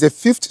 is the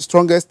 5th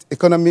strongest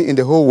economy in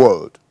the whole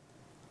world.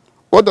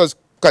 What does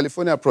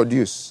California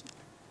produce?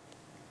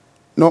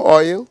 No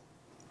oil.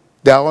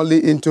 They are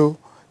only into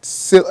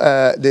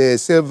the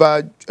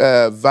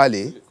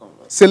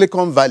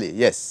Silicon Valley,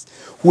 yes,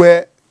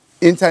 where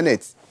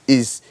internet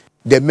is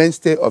the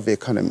mainstay of the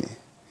economy.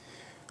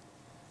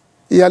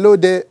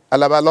 Iyalode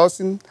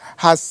Alaba-Lawson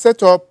has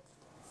set up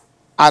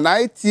an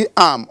IT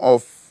arm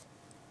of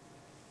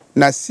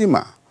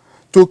Nasima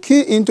to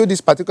key into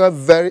this particular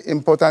very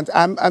important.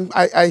 I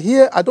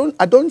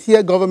don't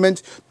hear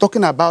government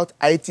talking about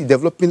IT,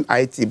 developing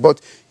IT,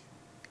 but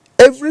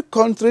every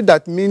country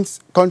that means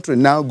country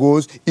now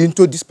goes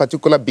into this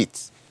particular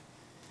bit.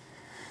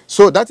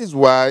 So that is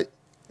why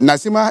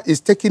Nasima is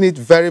taking it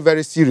very,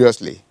 very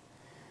seriously.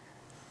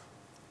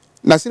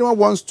 Nasima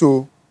wants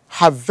to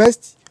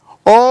harvest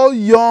all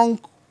young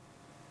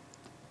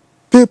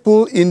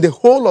people in the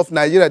whole of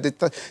Nigeria,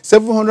 the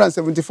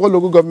 774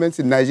 local governments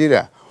in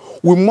Nigeria.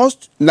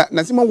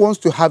 Nasima wants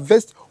to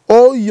harvest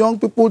all young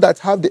people that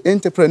have the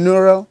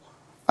entrepreneurial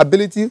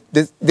ability,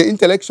 the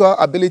intellectual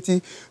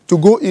ability to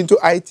go into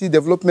IT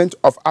development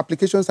of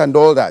applications and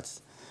all that.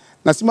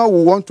 Nasima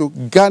will want to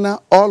garner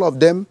all of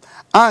them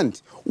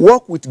and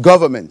work with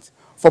government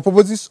for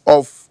purposes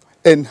of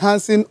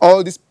enhancing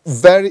all this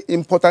very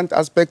important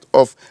aspect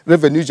of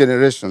revenue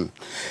generation.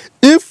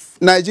 If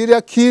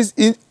Nigeria keys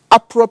in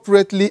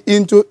appropriately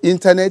into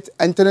internet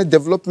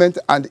development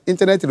and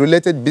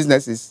internet-related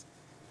businesses,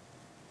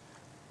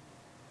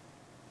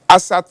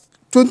 as at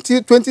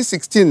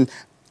 2016,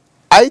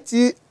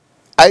 IT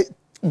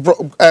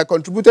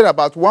contributed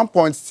about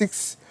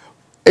 1.6,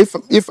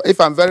 if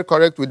I'm very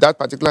correct with that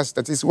particular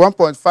statistic,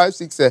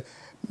 1.56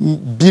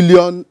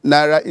 billion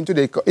naira into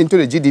the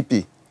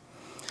GDP.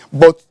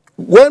 But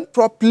when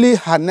properly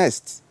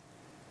harnessed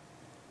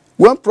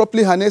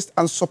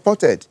and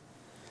supported,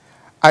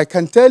 I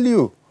can tell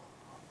you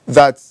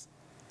that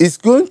it's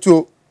going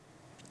to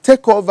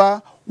take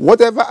over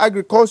whatever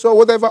agriculture,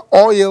 whatever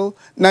oil.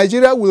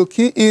 Nigeria will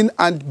key in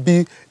and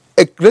be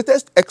a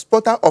greatest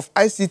exporter of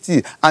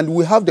ICT, and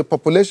we have the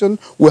population,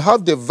 we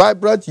have the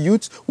vibrant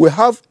youth, we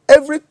have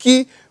every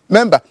key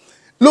member.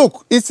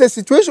 Look, it's a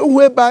situation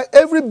whereby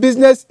every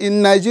business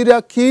in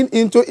Nigeria keying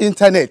into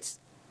internet.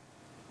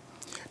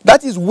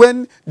 That is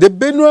when the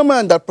Benue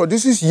man that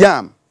produces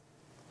yam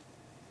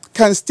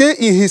can stay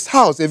in his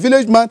house, a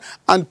village man,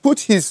 and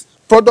put his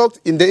product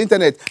in the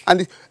internet,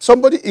 and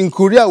somebody in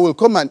Korea will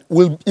come and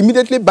will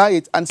immediately buy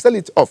it and sell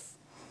it off.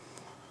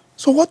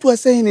 So what we're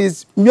saying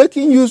is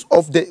making use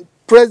of the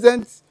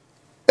present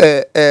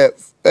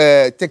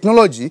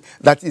technology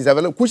that is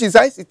available, which is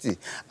ICT.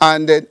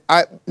 And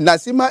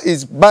Nasima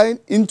is buying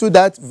into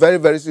that very,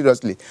 very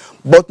seriously.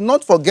 But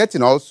not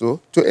forgetting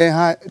also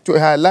to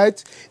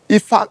highlight the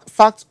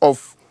facts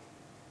of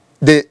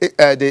the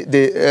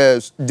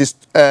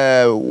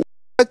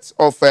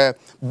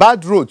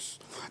bad roads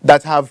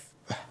that have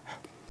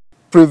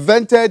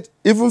prevented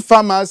even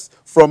farmers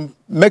from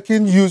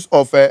making use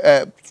of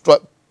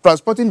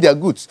transporting their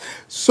goods.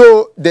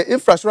 So the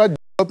infrastructure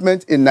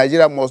development in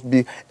Nigeria must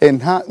be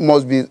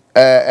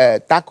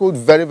tackled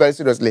very, very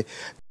seriously.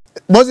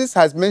 Moses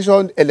has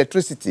mentioned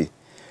electricity.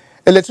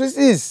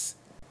 Electricity is,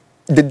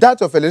 the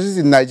dearth of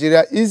electricity in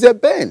Nigeria is a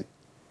bane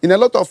in a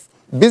lot of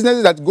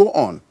businesses that go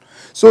on.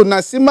 So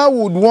Nasima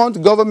would want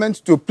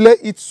government to play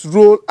its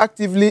role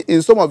actively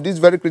in some of these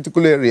very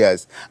critical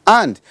areas.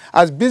 And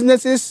as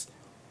businesses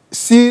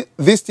see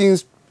these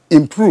things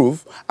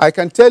improve, I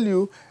can tell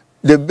you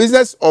the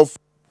business of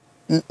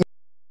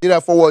Nigeria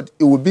forward,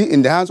 it will be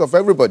in the hands of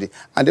everybody,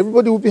 and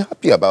everybody will be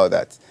happy about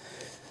that.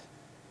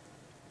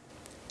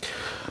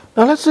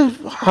 Now let's see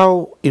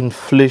how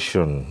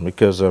inflation,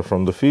 because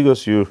from the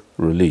figures you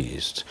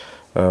released,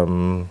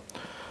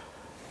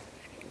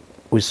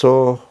 we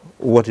saw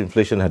what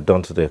inflation had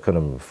done to the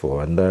economy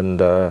before, and then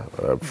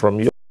from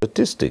your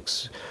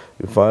statistics,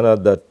 you find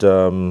out that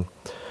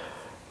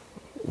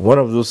one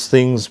of those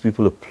things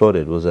people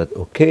applauded was that,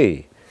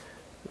 okay,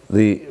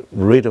 the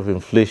rate of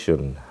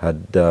inflation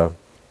had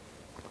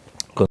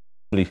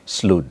considerably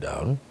slowed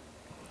down,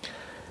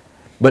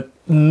 but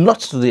not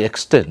to the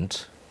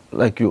extent,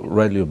 like you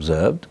rightly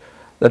observed,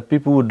 that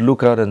people would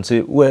look out and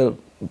say, well,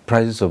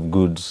 prices of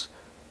goods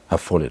have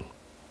fallen.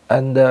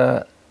 And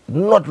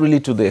not really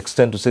to the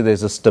extent to say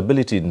there's a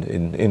stability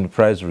in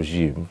price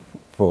regime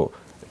for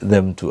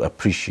them to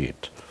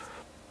appreciate.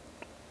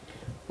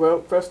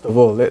 Well, first of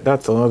all,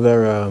 that's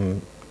another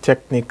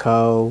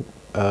technical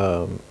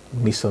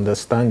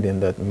misunderstanding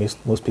that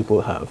most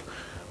people have.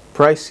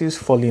 Prices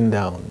falling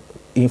down.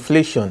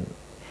 Inflation,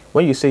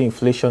 when you say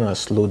inflation has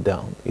slowed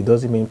down, it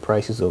doesn't mean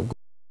prices of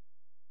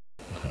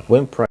goods.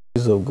 When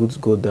prices of goods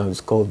go down,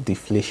 it's called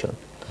deflation.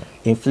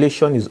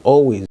 Inflation is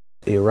always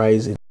a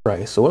rise in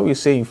price. So when we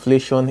say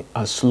inflation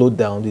has slowed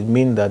down, it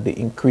means that the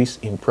increase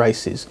in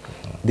prices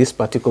this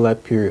particular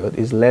period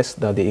is less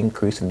than the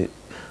increase in the...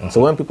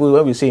 So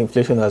when we say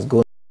inflation has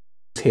gone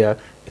here,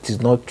 it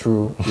is not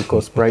true,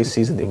 because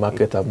prices in the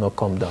market have not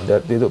come down.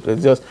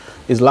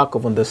 It's lack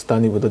of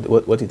understanding with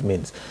what it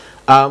means.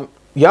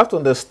 You have to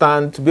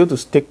understand, to be able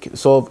to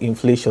solve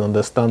inflation,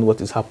 understand what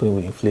is happening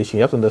with inflation.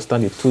 You have to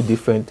understand the two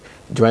different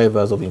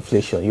drivers of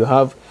inflation. You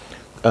have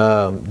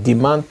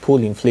demand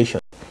pull inflation,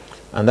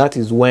 and that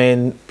is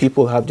when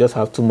people just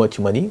have too much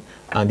money,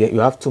 and you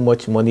have too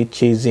much money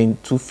chasing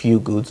too few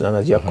goods, and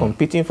as you are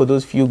competing for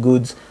those few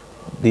goods,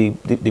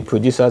 the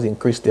producers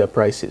increase their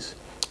prices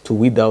to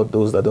weed out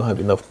those that don't have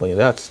enough money.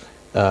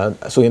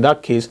 So in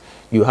that case,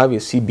 you have a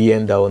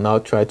CBN that will now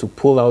try to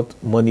pull out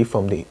money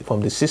from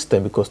the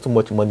system, because too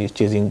much money is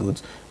chasing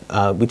goods,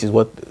 which is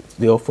what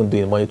they often do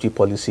in monetary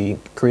policy: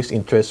 increase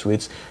interest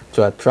rates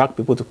to attract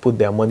people to put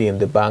their money in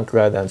the bank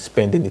rather than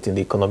spending it in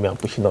the economy and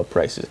pushing up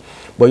prices.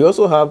 But you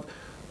also have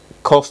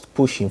cost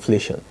push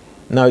inflation.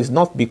 Now, it's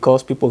not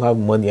because people have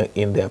money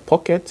in their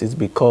pockets, it's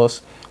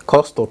because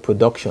cost of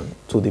production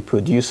to the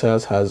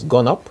producers has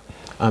gone up,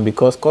 and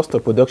because cost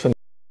of production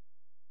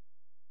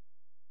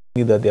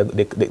that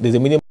there's a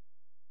minimum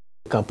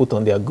they can put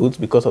on their goods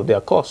because of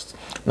their costs.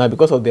 Now,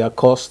 because of their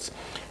costs,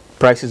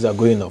 prices are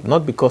going up,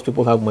 not because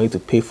people have money to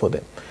pay for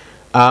them.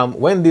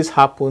 When this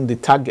happens,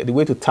 the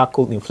way to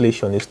tackle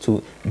inflation is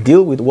to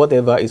deal with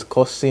whatever is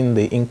causing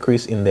the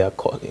increase in their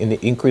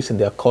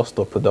cost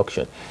of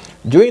production.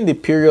 During the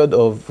period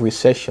of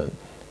recession,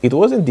 it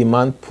wasn't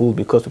demand pull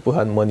because people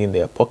had money in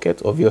their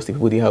pockets. Obviously,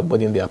 people didn't have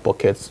money in their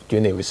pockets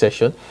during a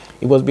recession.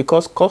 It was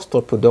because cost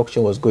of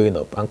production was going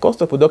up. And cost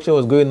of production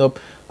was going up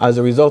as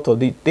a result of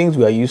the things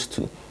we are used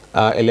to.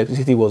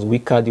 Electricity was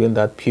weaker during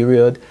that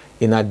period.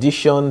 In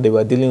addition, they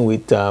were dealing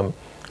with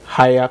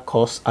higher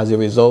costs as a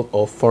result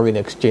of foreign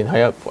exchange.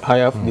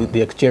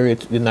 The exchange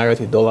rate, the naira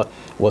to dollar,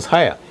 was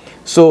higher.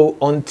 So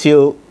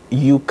until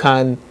you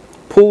can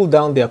pull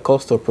down their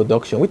cost of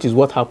production, which is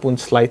what happened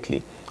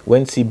slightly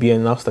when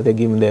CBN now started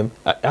giving them,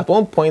 at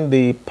one point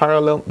the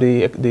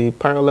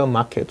parallel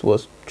market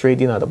was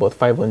trading at about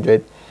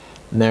 500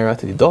 naira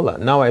to the dollar.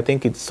 Now I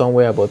think it's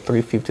somewhere about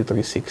 350,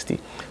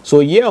 360. So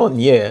year on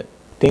year,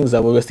 things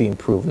have obviously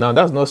improved. Now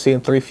that's not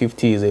saying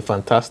 350 is a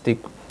fantastic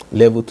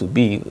level to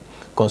be,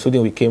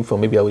 considering we came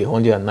from maybe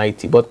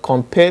 190. But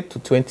compared to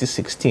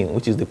 2016,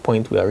 which is the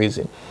point we are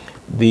raising,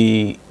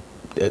 the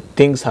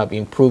things have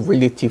improved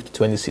relative to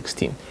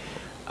 2016.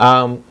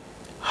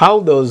 How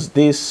does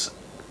this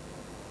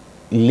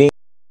link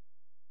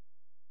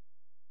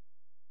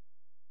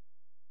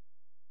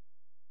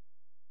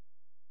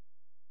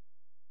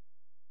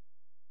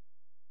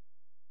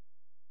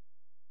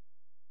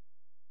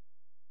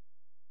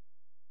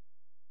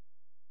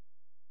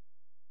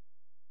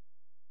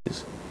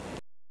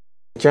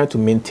trying to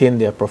maintain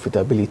their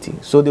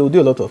profitability? So they will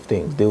do a lot of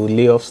things. They will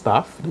lay off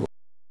staff.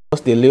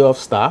 Once they lay off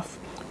staff,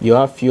 you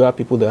have fewer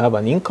people that have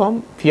an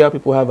income. Fewer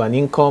people have an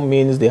income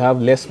means they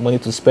have less money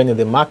to spend in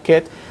the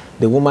market.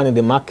 The woman in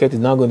the market is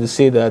now going to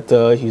say that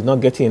she's not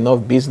getting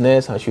enough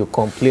business and she'll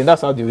complain.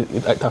 That's how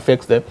it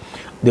affects them.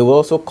 They will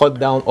also cut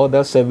down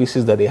other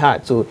services that they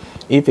had. So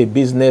if a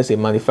business, a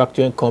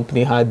manufacturing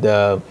company had,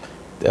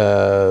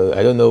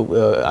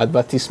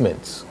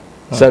 advertisements,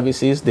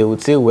 services, they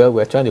would say, well,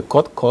 we're trying to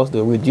cut costs.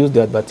 They'll reduce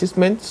the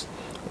advertisements.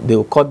 They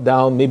will cut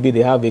down. Maybe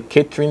they have a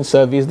catering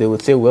service. They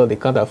would say, well, they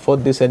can't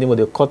afford this anymore.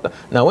 They'll cut.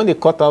 Now, when they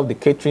cut out the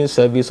catering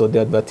service or the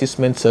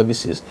advertisement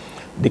services,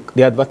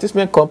 the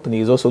advertisement company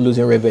is also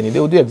losing revenue. They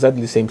will do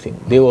exactly the same thing.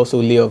 They will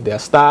also lay off their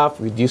staff,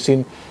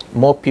 reducing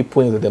more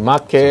people into the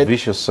market.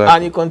 Vicious cycle.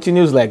 And it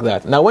continues like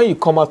that. Now, when you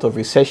come out of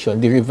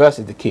recession, the reverse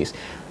is the case.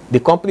 The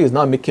company is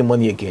now making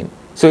money again.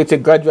 So it's a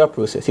gradual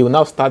process. He will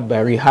now start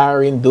by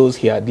rehiring those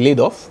he had laid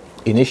off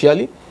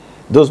initially.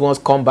 Those ones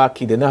come back,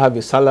 they now have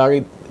a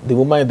salary. The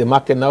woman in the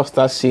market now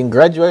starts seeing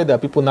gradually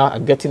that people now are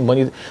getting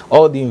money.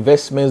 All the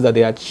investments that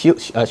they had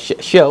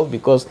shelved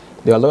because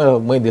they are running out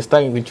of money, they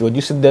start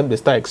introducing them, they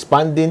start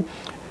expanding,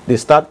 they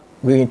start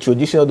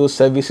reintroducing all those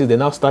services. They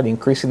now start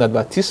increasing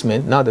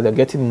advertisement. Now that they're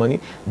getting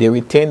money, they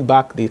retain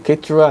back the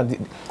caterer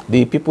and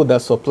the people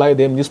that supply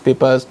them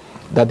newspapers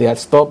that they had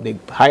stopped. They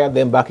hire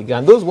them back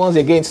again. Those ones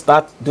again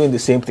start doing the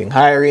same thing,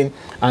 hiring,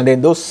 and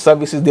then those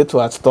services they too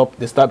had stopped,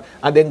 they start,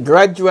 and then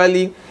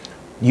gradually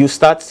you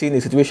start seeing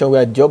a situation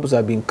where jobs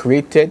are being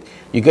created.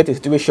 You get a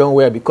situation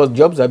where, because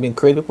jobs are being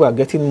created, people are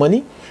getting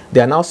money.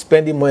 They are now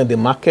spending money in the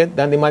market.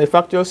 Then the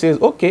manufacturer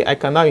says, okay, I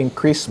can now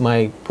increase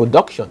my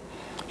production.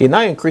 It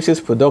now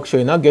increases production.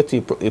 You now get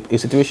to a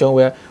situation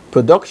where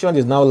production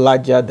is now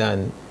larger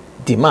than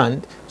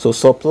demand. So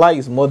supply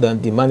is more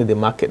than demand in the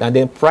market. And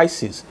then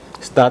prices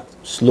start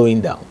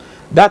slowing down.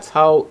 That's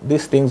how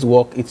these things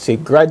work. It's a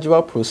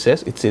gradual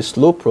process. It's a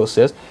slow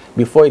process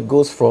before it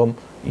goes from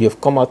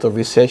you've come out of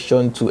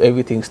recession to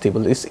everything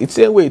stable. It's the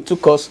same way it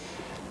took us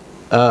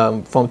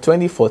from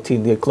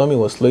 2014. The economy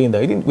was slowing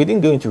down. We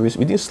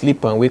didn't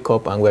sleep and wake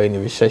up and we're in a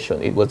recession.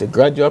 It was a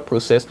gradual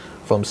process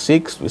from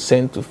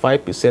 6% to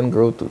 5%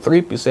 growth to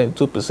 3%,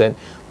 2%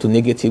 to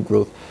negative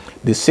growth.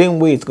 The same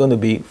way it's going to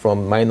be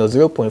from minus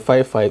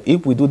 0.55.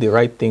 If we do the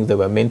right things that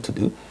we're meant to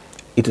do,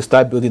 it will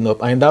start building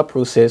up. And in that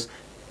process,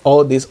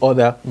 all these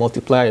other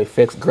multiplier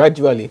effects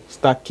gradually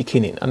start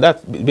kicking in. And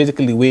that's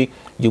basically the way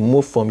you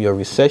move from your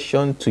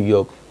recession to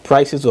your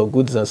prices of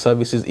goods and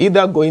services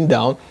either going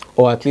down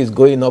or at least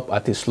going up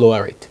at a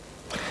slower rate.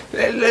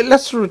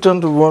 Let's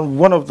return to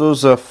one of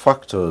those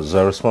factors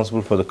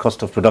responsible for the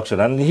cost of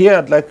production. And here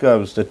I'd like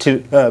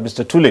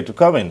Mr. Tule to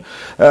come in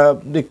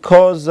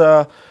because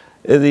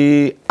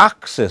the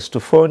access to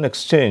foreign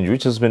exchange,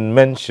 which has been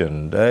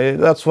mentioned,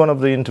 that's one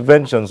of the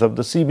interventions of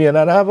the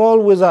CBN. And I've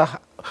always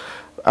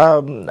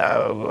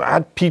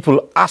had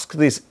people ask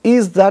this,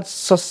 is that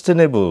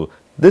sustainable,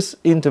 this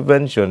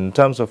intervention in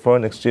terms of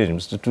foreign exchange,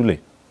 Mr. Tule?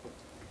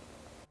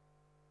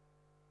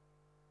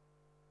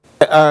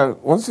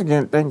 Once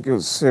again, thank you,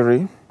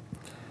 Cyril.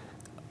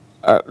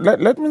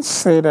 Let me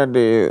say that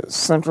the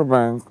central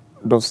bank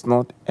does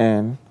not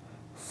earn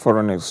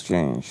foreign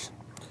exchange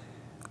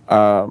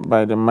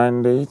by the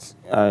mandate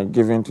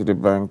given to the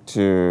bank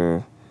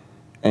to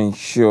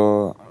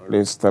ensure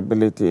the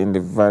stability in the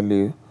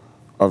value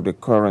of the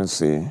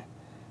currency.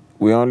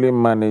 We only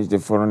manage the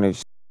foreign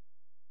exchange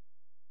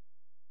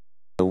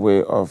by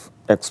way of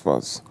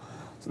exports.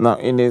 Now,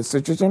 in a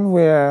situation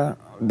where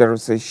there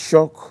is a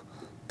shock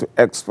to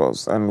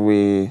exports and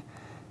we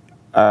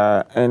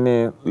are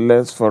any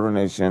less foreign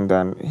exchange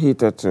than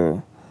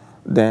hitherto,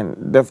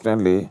 then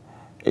definitely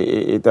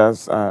it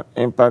has an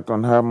impact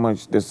on how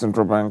much the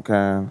central bank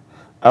can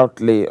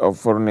outlay of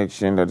foreign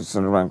exchange that the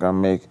central bank can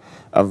make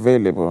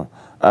available.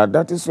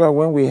 That is why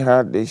when we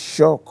had the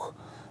shock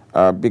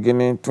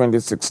beginning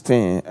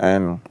 2016,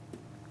 and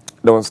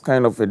there was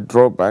kind of a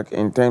drawback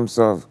in terms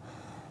of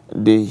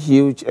the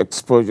huge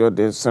exposure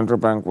the central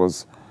bank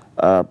was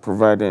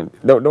providing.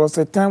 There was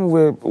a time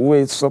where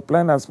we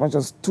supplied as much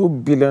as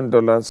 $2 billion in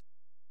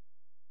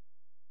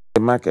the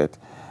market.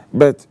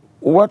 But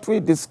what we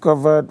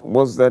discovered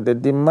was that the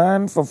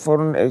demand for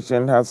foreign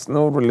exchange has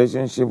no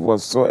relationship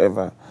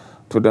whatsoever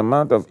to the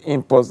amount of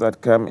imports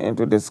that come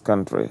into this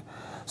country.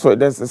 So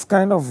there's this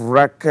kind of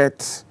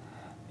racket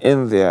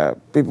in there.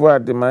 People are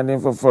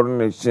demanding for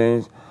foreign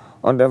exchange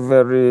under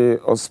very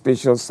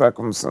auspicious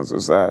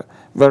circumstances,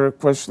 very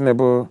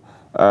questionable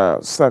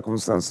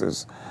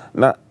circumstances.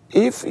 Now,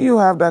 if you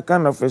have that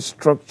kind of a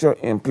structure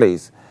in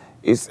place,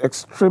 it's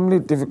extremely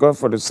difficult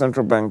for the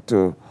central bank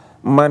to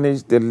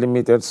manage the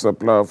limited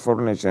supply of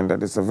foreign exchange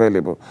that is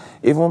available.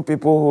 Even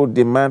people who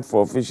demand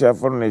for official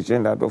foreign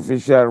exchange at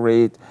official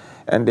rate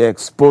and they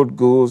export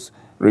goods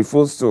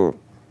refuse to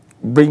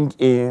bring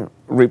in,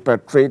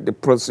 repatriate the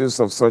process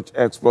of such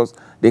exports.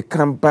 They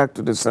come back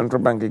to the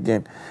central bank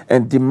again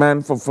and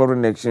demand for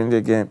foreign exchange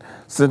again.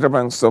 Central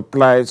bank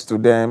supplies to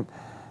them.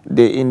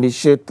 They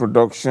initiate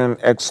production,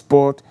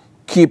 export,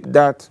 keep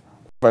that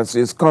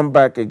overseas, come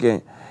back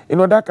again. You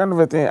know, that kind of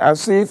a thing,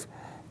 as if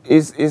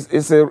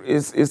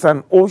it's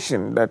an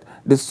ocean that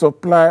the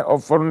supply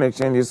of foreign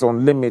exchange is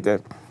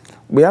unlimited.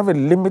 We have a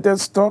limited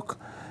stock,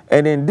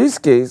 and in this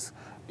case,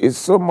 it's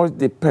so much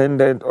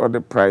dependent on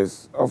the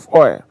price of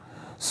oil.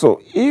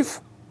 So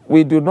if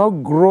we do not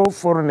grow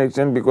foreign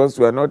exchange because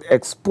we are not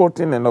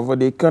exporting enough, or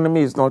the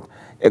economy is not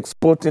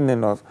exporting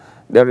enough,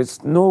 there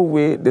is no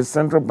way the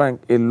central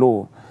bank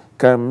alone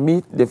can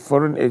meet the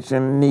foreign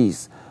exchange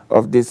needs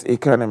of this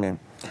economy.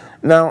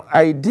 Now,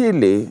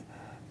 ideally,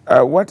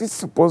 what is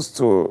supposed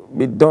to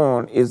be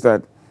done is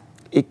that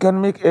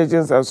economic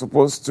agents are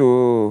supposed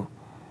to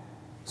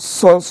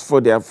source for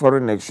their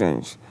foreign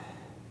exchange,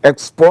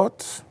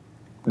 export,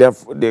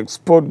 they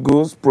export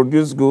goods,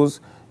 produce goods,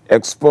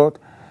 export,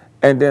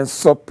 and then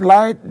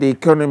supply the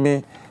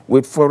economy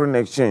with foreign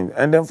exchange.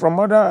 And then from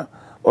other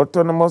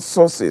autonomous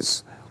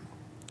sources,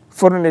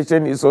 foreign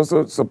exchange is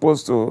also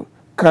supposed to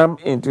come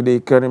into the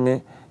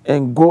economy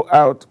and go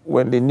out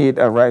when the need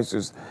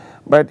arises.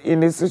 But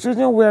in a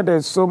situation where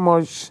there's so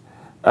much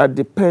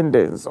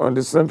dependence on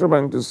the central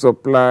bank to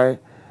supply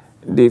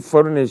the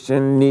foreign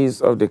exchange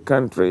needs of the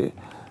country,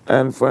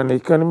 and for an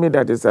economy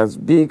that is as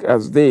big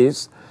as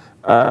this,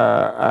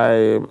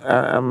 I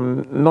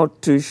am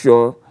not too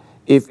sure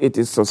if it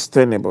is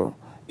sustainable.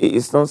 It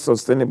is not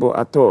sustainable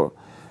at all.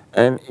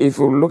 And if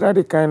you look at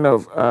the kind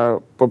of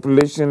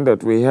population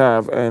that we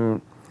have,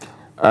 and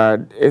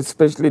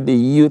especially the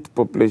youth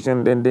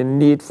population, then the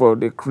need for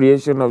the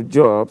creation of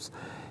jobs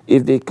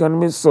if the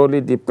economy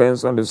solely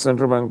depends on the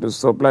central bank to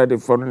supply the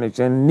foreign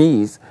exchange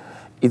needs,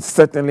 it's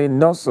certainly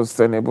not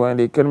sustainable, and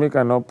the economy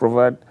cannot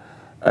provide,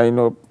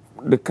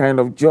 the kind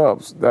of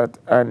jobs that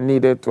are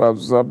needed to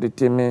absorb the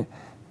teeming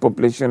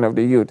population of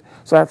the youth.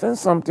 So I think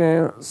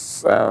something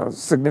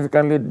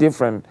significantly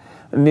different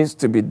needs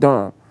to be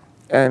done.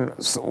 And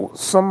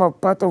so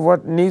part of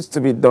what needs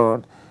to be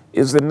done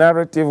is the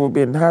narrative we've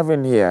been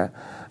having here,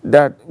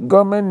 that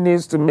government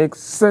needs to make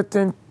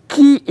certain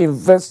key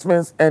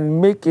investments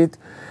and make it,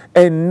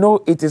 and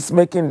know it is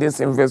making this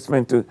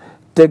investment to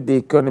take the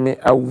economy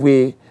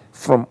away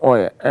from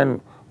oil.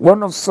 And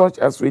one of such,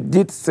 as we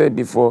did say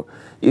before,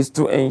 is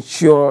to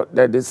ensure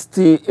that the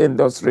steel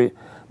industry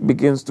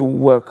begins to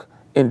work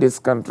in this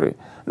country.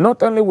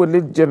 Not only will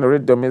it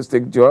generate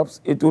domestic jobs,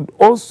 it would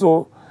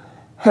also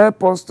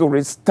help us to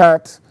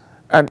restart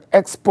an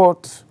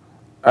export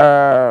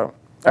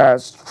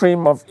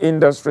stream of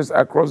industries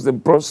across the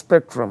broad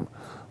spectrum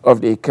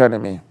of the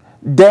economy.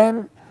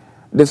 Then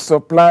the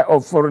supply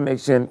of foreign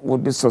exchange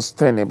would be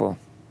sustainable.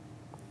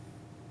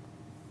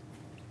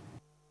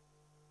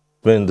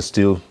 In the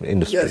steel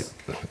industry. Yes,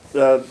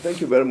 thank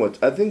you very much.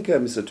 I think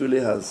Mr.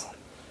 Tule has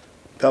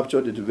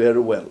captured it very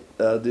well.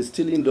 The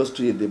steel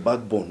industry is the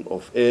backbone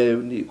of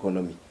any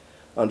economy.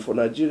 And for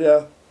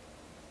Nigeria,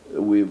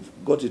 we've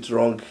got it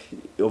wrong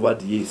over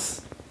the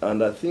years.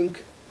 And I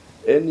think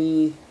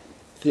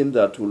anything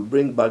that will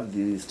bring back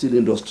the steel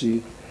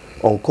industry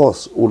on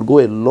course will go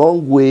a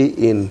long way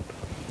in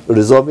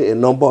resolving a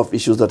number of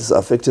issues that is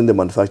affecting the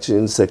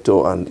manufacturing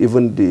sector and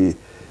even the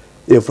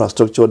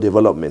infrastructure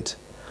development.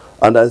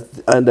 And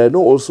I know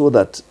also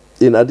that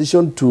in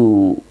addition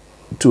to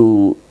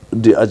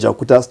the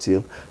Ajaokuta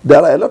steel,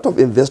 there are a lot of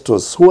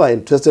investors who are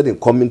interested in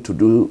coming to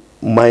do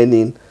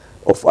mining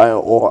of iron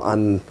ore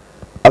and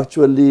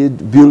actually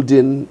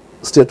building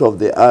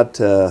state-of-the-art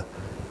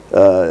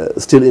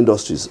steel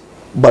industries.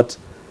 But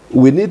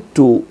we need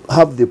to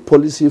have the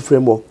policy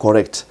framework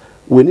correct.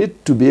 We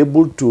need to be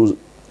able to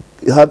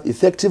have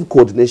effective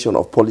coordination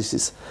of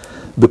policies,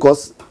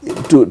 because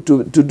to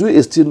do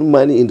a steel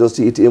mining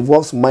industry, it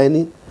involves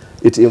mining,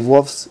 it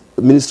involves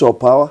Ministry of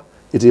Power,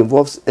 it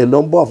involves a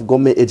number of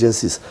government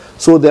agencies.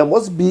 So there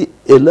must be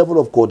a level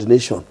of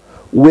coordination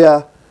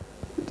where,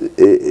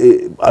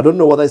 I don't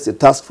know whether it's a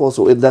task force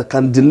or that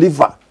can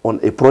deliver on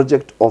a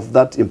project of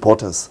that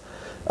importance,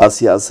 as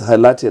he has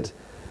highlighted.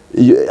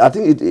 I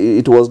think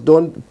it was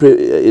done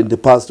in the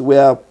past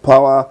where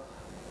power,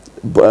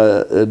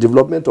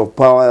 development of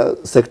power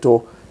sector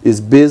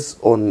is based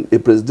on a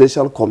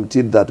presidential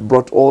committee that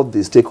brought all the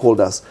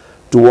stakeholders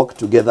to work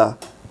together,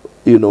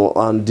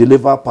 and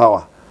deliver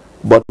power.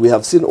 But we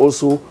have seen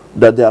also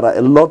that there are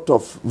a lot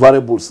of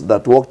variables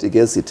that worked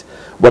against it.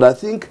 But I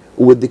think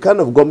with the kind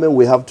of government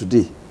we have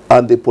today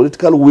and the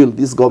political will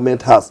this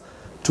government has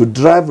to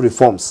drive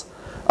reforms,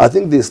 I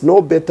think there's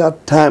no better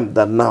time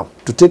than now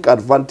to take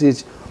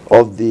advantage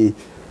of the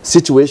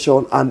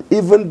situation and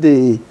even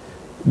the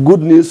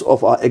good news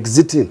of our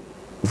exiting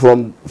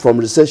from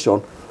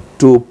recession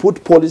to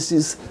put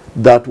policies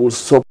that will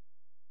support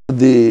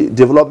the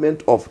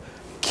development of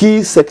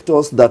key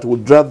sectors that will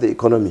drive the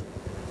economy.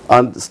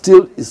 And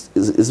steel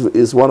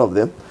is one of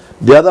them.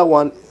 The other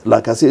one,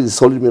 like I said, is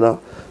solid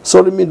mineral.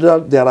 Solid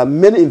mineral, there are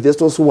many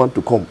investors who want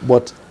to come,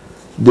 but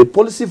the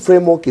policy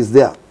framework is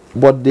there,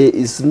 but there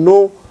is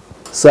no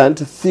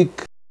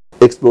scientific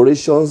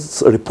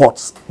explorations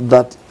reports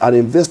that an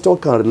investor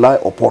can rely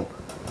upon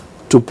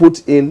to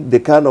put in the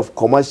kind of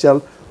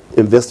commercial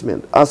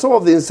investment. And some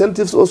of the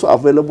incentives also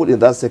available in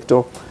that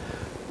sector,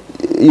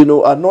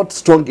 are not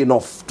strong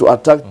enough to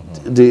attract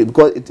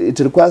because it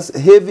requires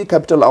heavy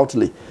capital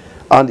outlay,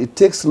 and it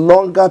takes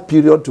longer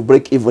period to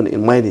break even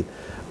in mining.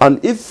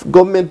 And if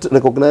government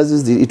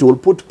recognizes it will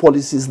put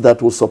policies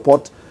that will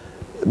support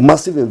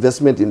massive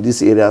investment in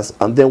these areas,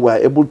 and then we are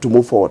able to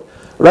move forward.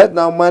 Right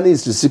now, money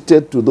is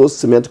restricted to those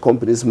cement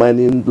companies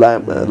mining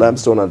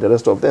limestone and the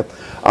rest of them.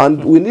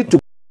 And we need to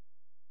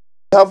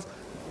have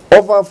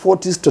over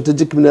 40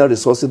 strategic mineral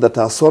resources that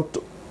are sought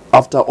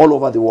after all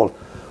over the world.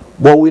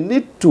 But we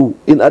need to,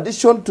 in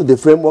addition to the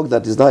framework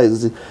that is now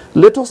existing,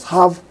 let us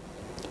have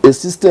a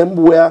system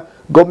where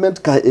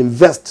government can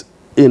invest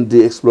in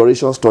the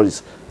exploration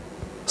stories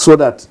so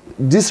that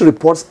these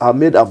reports are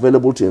made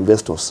available to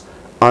investors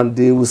and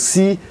they will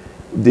see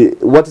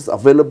what is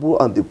available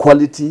and the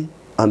quality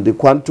and the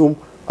quantum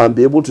and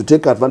be able to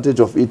take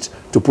advantage of it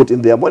to put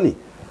in their money.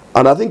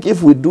 And I think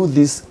if we do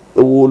this,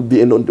 we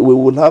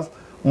will have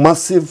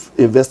massive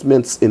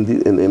investments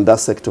in that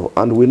sector,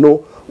 and we know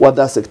what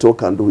that sector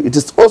can do. It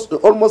is also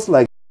almost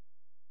like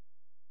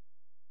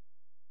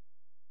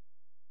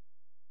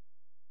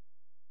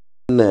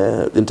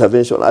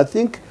intervention. I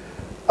think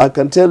I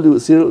can tell you,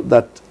 Cyril,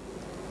 that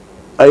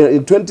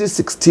in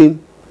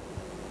 2016,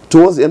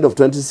 towards the end of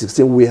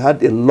 2016, we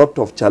had a lot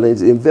of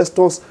challenges.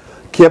 Investors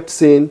kept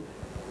saying,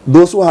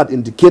 those who had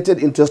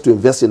indicated interest to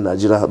invest in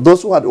Nigeria,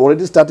 those who had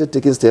already started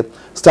taking steps,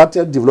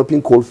 started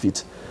developing cold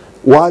feet.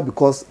 Why?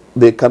 Because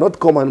they cannot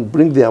come and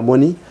bring their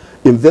money.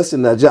 invest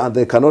in Nigeria and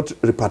they cannot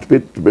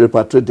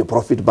repatriate the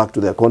profit back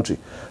to their country.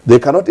 They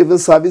cannot even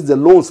service the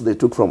loans they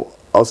took from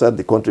outside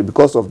the country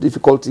because of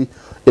difficulty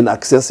in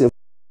accessing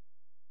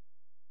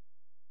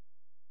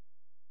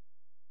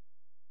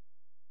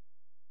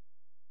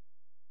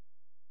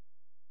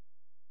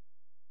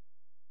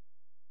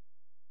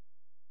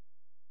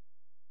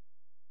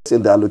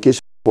in the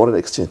allocation of foreign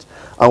exchange.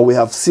 And we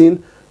have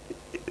seen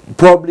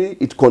probably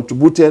it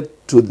contributed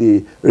to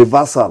the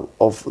reversal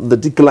of the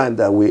decline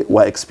that we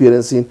were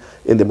experiencing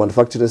in the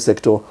manufacturing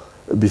sector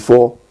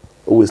before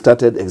we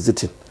started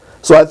exiting.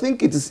 So I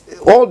think it is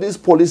all these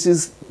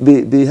policies,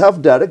 they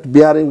have direct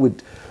bearing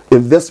with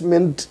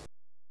investment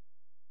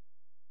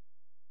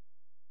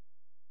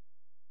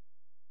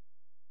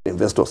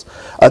investors.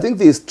 I think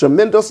there is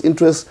tremendous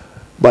interest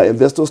by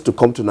investors to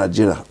come to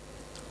Nigeria.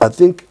 I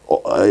think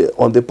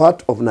on the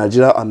part of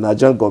Nigeria and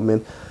Nigerian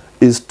government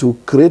is to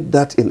create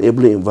that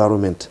enabling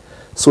environment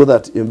so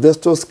that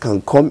investors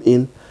can come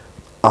in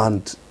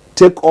and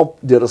take up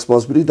the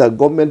responsibility that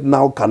government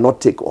now cannot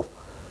take up.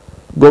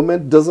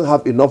 Government doesn't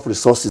have enough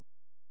resources.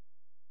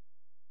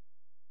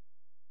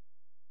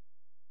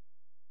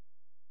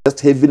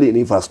 Invest heavily in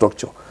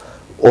infrastructure,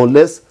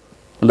 unless,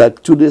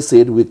 like Tuesday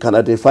said, we can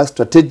identify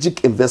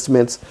strategic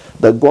investments.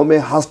 The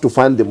government has to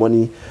find the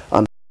money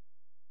and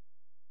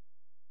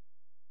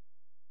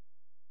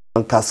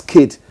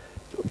cascade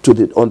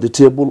to on the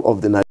table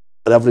of the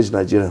average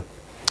Nigerian.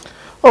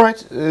 All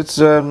right, it's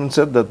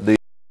said that they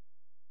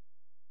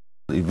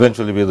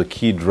eventually be the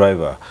key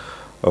driver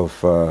of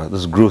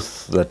this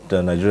growth that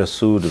Nigeria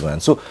so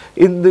demands. So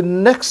in the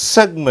next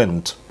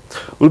segment,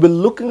 we'll be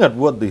looking at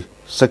what the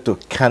sector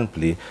can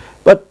play.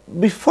 But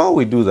before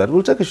we do that,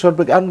 we'll take a short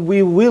break, and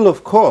we will,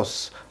 of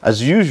course,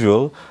 as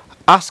usual,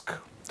 ask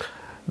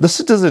the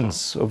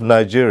citizens of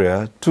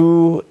Nigeria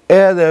to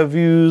air their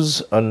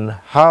views on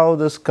how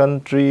this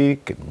country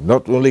can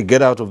not only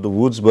get out of the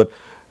woods, but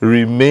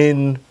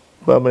remain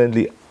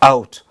permanently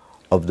out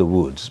of the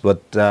woods.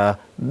 But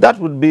that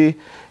would be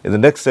in the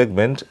next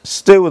segment.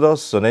 Stay with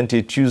us on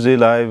NTA Tuesday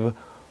Live.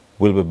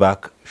 We'll be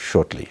back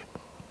shortly.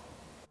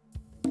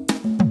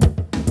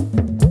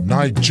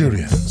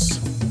 Nigerians,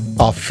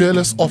 our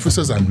fearless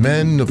officers and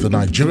men of the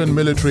Nigerian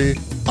military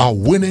are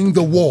winning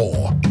the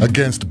war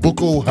against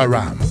Boko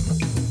Haram.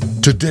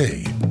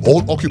 Today,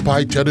 all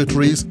occupied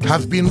territories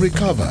have been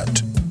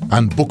recovered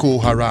and Boko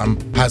Haram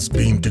has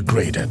been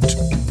degraded.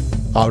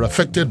 Our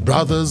affected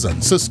brothers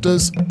and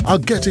sisters are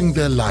getting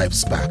their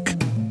lives back.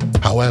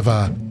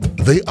 However,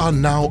 they are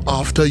now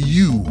after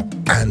you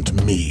and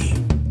me.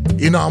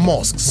 In our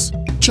mosques,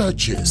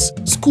 churches,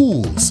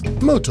 schools,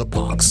 motor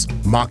parks,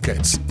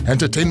 markets,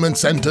 entertainment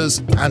centers,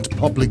 and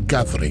public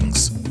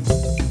gatherings.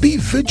 Be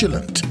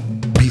vigilant.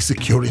 Be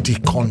security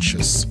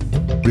conscious.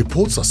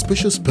 Report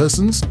suspicious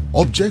persons,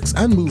 objects,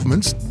 and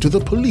movements to the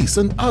police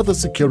and other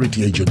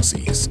security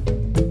agencies.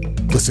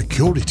 The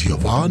security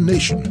of our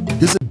nation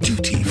is a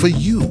duty for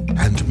you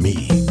and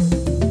me.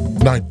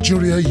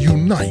 Nigeria,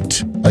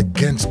 unite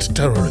against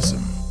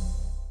terrorism.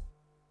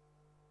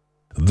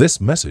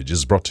 This message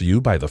is brought to you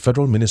by the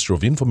Federal Ministry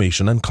of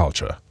Information and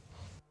Culture.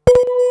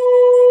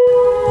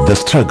 The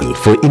struggle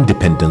for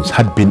independence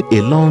had been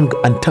a long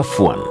and tough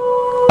one.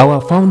 Our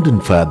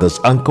founding fathers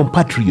and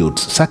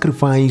compatriots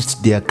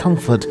sacrificed their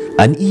comfort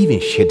and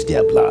even shed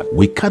their blood.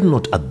 We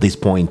cannot at this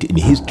point in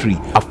history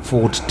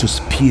afford to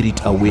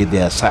spirit away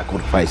their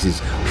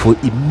sacrifices for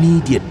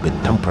immediate but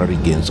temporary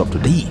gains of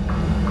today.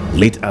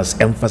 Let us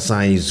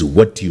emphasize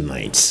what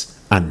unites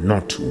and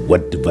not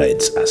what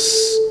divides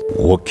us.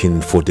 Working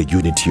for the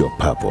unity of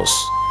purpose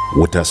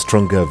with a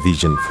stronger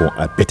vision for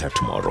a better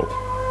tomorrow.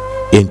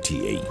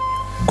 NTA,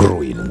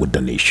 growing with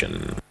the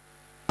nation.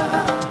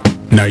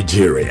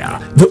 Nigeria,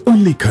 the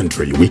only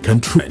country we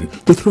can train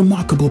with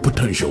remarkable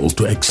potentials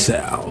to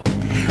excel.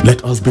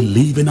 Let us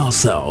believe in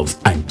ourselves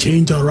and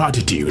change our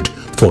attitude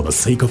for the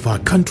sake of our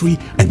country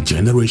and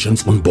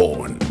generations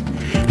unborn.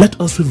 Let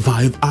us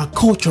revive our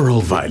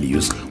cultural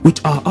values, which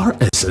are our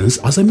essence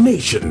as a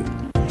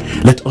nation.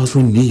 Let us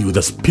renew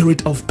the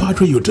spirit of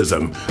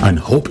patriotism and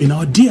hope in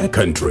our dear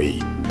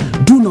country.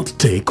 Do not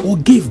take or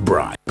give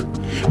bribe.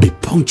 Be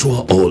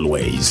punctual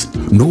always.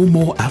 No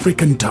more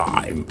African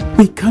time.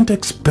 We can't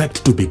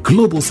expect to be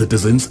global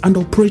citizens and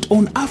operate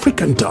on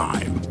African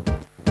time.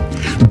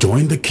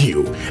 Join the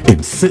queue.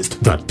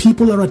 Insist that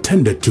people are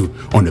attended to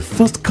on a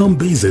first-come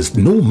basis,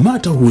 no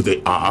matter who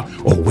they are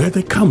or where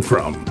they come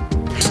from.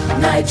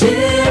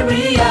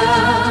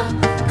 Nigeria,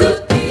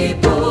 good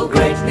people,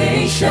 great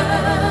nation.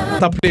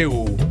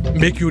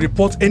 Make you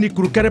report any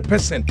crooked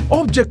person,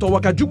 object or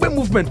wakajube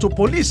movement to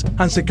police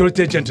and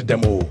security agent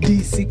demo. The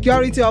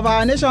security of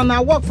our nation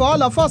now work for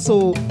all of us,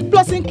 so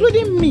plus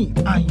including me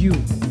and you.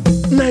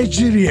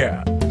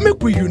 Nigeria,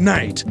 make we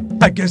unite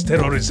against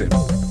terrorism.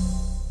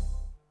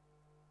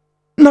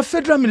 Now,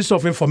 Federal Ministry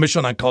of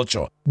Information and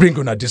Culture bring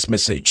on this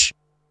message.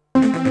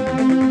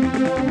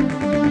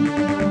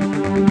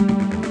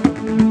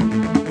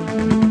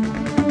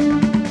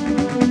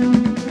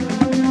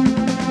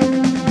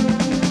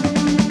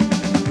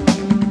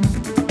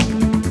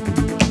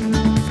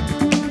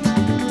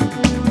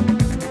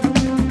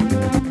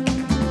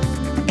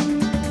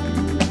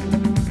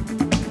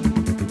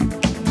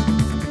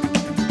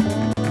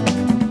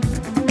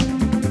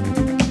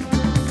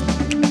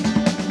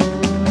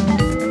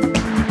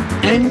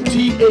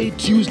 NTA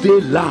Tuesday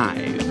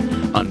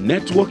Live, a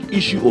network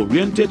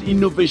issue-oriented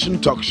innovation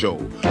talk show.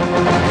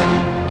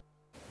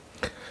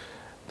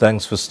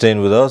 Thanks for staying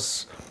with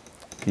us.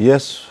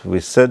 Yes, we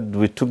said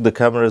we took the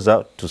cameras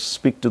out to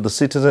speak to the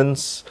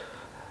citizens.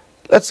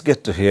 Let's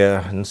get to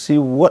hear and see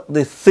what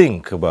they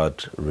think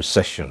about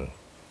recession.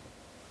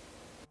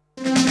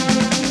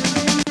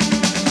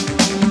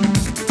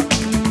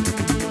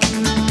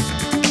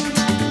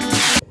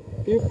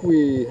 If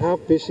we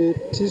have patience,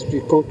 things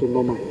will come to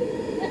normal.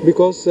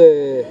 Because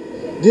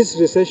this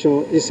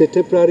recession is a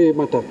temporary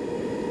matter.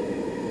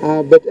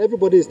 But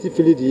everybody is still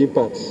feeling the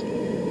impact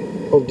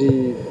of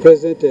the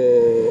present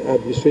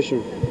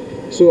administration.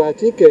 So I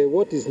think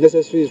what is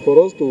necessary is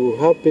for us to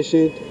have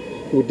patience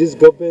with this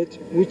government,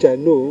 which I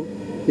know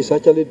is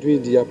actually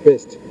doing their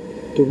best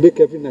to make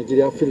every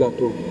Nigerian feel at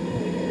home.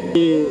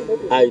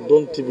 I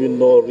don't even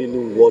know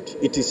really what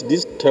it is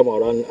this time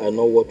around. I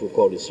know what we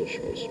call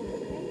recession.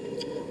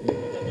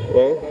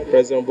 Well,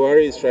 President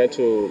Buhari is trying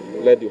to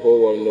let the whole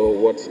world know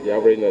what the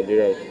average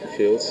Nigerian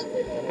feels.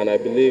 And I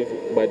believe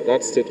by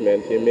that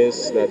statement, he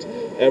means that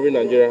every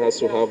Nigerian has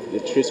to have a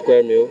 3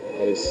 square meal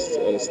on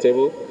his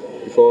table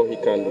before he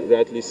can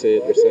rightly say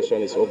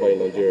recession is over in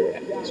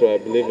Nigeria. So I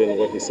believe in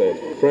what he said.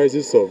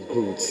 Prices of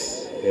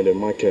goods in the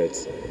market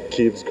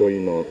keeps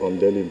going on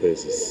daily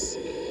basis.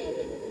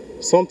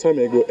 Some time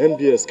ago,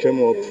 MBS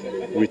came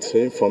up with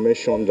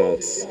information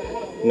that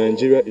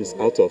Nigeria is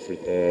out of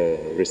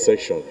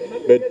recession.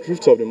 But the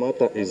truth of the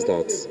matter is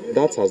that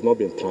that has not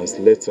been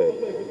translated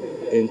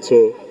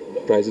into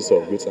prices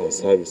of goods and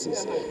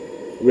services.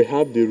 We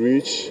have the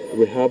rich,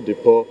 we have the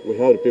poor, we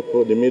have the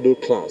people, the middle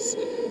class.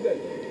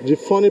 The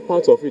funny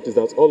part of it is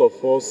that all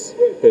of us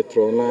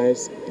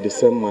patronize the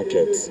same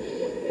markets.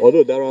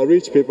 Although there are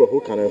rich people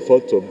who can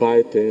afford to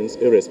buy things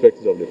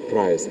irrespective of the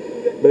price.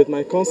 But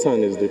my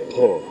concern is the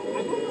poor,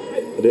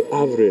 the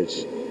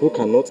average, who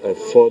cannot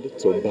afford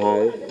to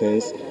buy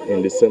things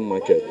in the same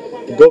market.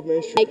 The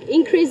government should... Like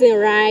increase in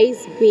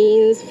rice,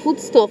 beans,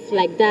 foodstuff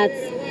like that,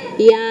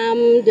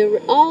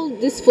 yam, all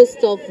this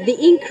foodstuff, the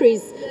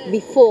increase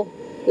before,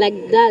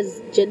 like that's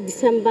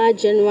December,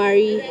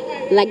 January,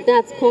 like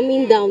that,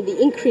 coming down, the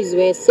increase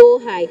were so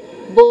high.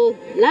 But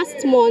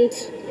last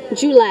month,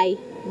 July,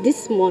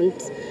 this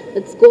month,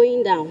 it's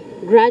going down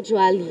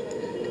gradually,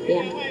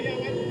 yeah.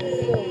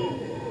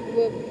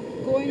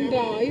 Going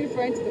down, are you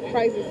referring to the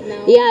prices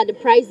now? Yeah, the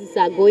prices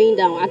are going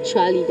down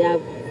actually, they are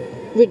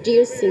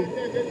reducing.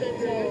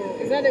 So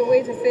is that a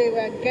way to say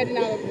we're getting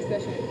out of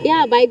recession?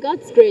 Yeah, by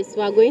God's grace,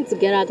 we are going to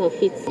get out of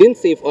it. We didn't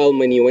save oil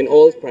money when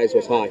oil's price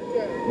was high.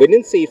 We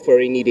didn't save for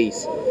rainy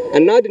days.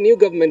 And now the new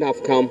government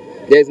have come,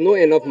 there's no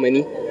enough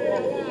money.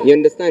 You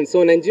understand?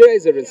 So Nigeria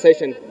is a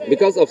recession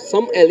because of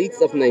some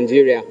elites of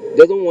Nigeria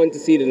doesn't want to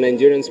see the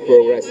Nigerians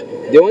progress.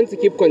 They want to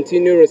keep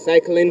continuing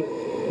recycling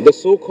the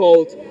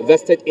so-called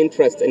vested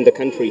interest in the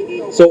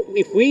country. So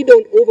if we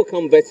don't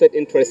overcome vested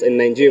interest in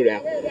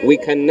Nigeria, we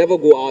can never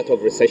go out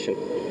of recession.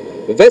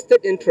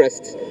 Vested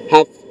interests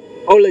have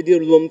already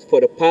loomed for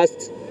the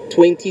past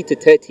 20 to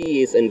 30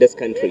 years in this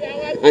country.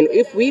 And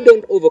if we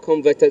don't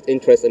overcome vested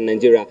interest in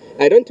Nigeria,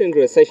 I don't think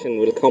recession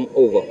will come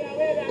over.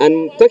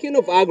 And talking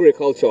of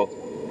agriculture,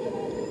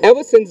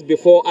 ever since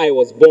before I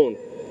was born,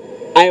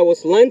 I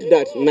was learned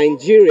that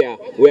Nigeria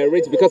were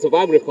rich because of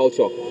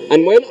agriculture.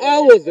 And when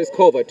oil was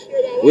discovered,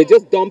 we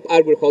just dump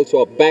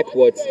agriculture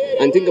backwards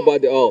and think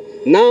about the oil.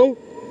 Now,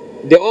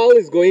 the oil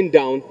is going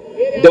down,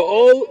 the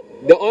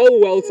oil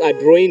wells are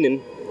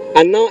draining,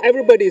 and now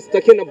everybody is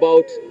talking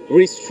about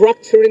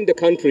restructuring the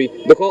country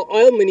because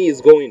oil money is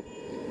going.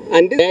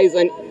 And there is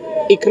an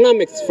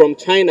economics from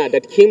China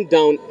that came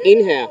down in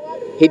here.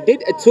 He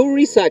did a 2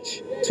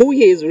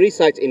 years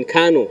research in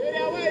Kano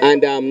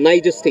and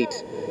Niger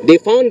State. They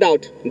found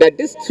out that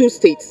these 2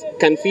 states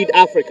can feed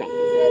Africa,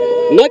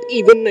 not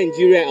even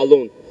Nigeria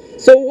alone.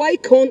 So why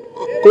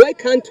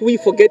can't we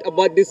forget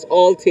about this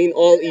oil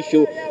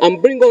issue and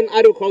bring on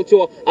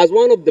agriculture as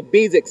one of the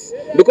basics?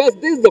 Because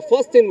this is the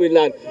first thing we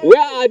learned. Where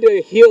are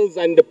the hills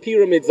and the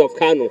pyramids of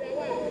Kano?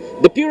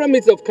 The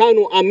pyramids of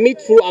Kano are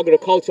made through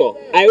agriculture.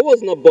 I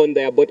was not born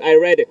there, but I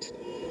read it.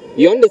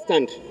 You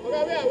understand?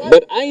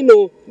 But I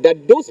know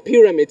that those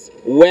pyramids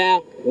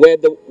were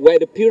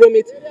the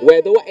pyramids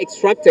where they were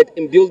extracted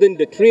in building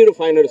the 3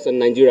 refineries in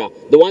Nigeria,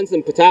 the ones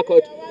in Port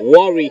Harcourt,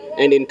 Warri,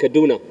 and in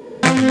Kaduna.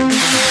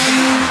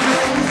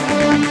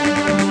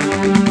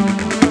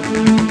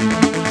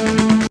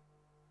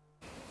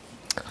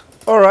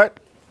 All right,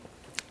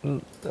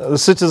 the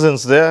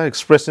citizens there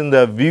expressing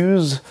their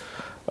views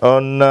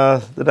on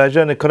the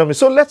Nigerian economy.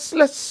 So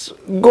let's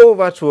go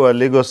over to our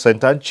Lagos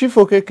Center. And Chief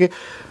Okeke,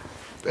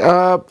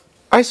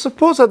 I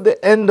suppose at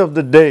the end of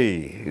the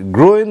day,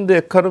 growing the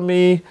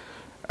economy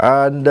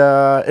and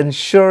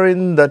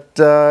ensuring that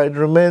it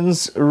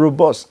remains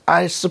robust,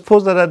 I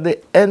suppose that at the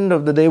end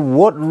of the day,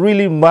 what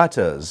really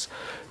matters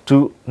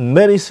to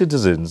many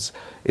citizens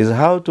is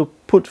how to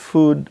put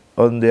food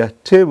on their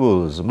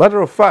tables. Matter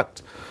of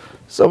fact,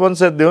 someone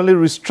said the only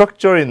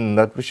restructuring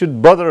that we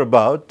should bother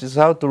about is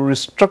how to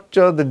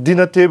restructure the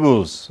dinner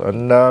tables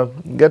and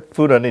get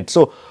food on it.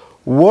 So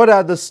What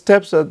are the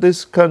steps that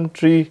this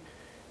country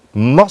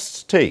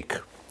must take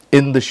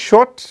in the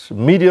short,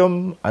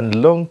 medium, and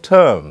long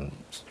term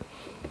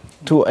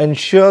to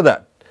ensure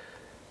that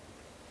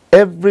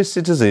every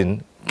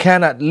citizen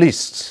can at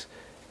least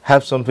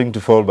have something to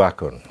fall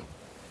back on?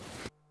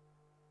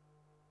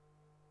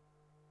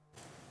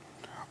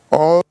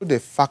 All the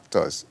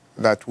factors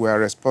that were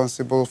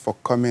responsible for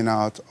coming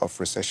out of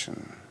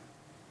recession.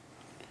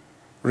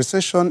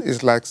 Recession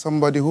is like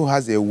somebody who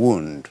has a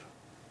wound.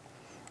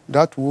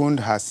 That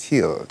wound has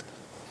healed.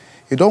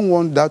 You don't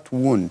want that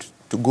wound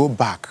to go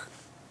back.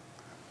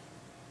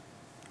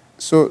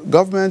 So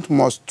government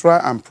must try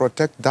and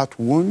protect that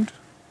wound,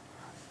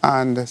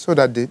 and so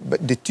that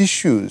the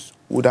tissues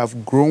would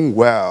have grown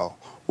well.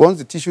 Once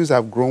the tissues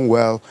have grown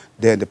well,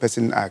 then the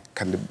person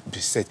can be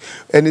set.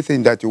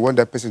 Anything that you want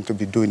that person to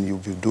be doing, you'll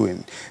be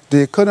doing.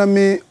 The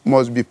economy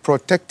must be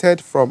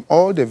protected from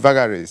all the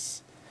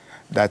vagaries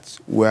that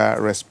were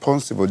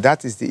responsible.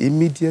 That is the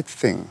immediate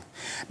thing.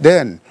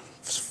 Then,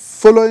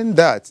 following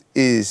that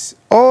is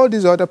all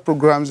these other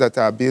programs that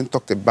are being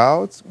talked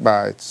about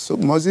by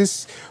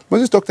Moses.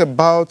 Moses talked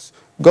about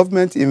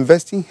government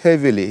investing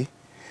heavily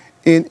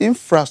in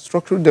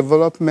infrastructural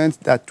development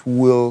that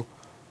will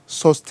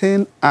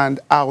sustain and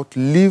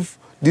outlive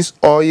this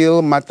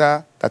oil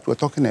matter that we're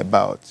talking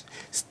about.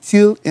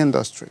 Steel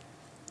industry.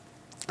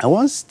 And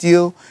once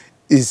steel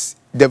is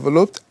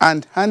developed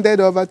and handed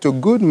over to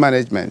good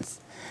management,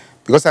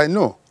 because I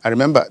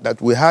remember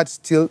that we had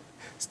steel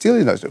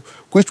industry,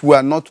 which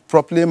were not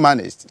properly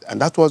managed,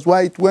 and that was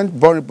why it went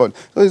moribund.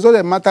 So it's not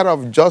a matter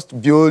of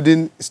just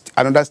building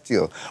another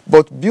steel,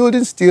 but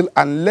building steel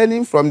and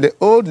learning from the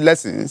old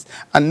lessons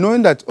and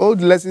knowing that old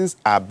lessons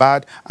are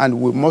bad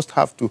and we must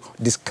have to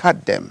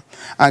discard them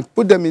and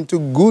put them into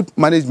good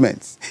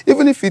management,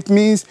 even if it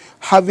means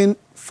having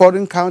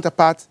foreign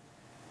counterparts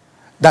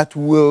that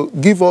will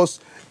give us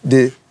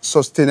the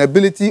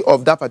sustainability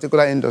of that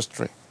particular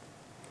industry.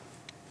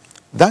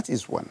 That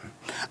is one.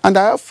 And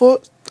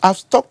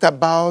I've talked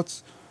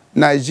about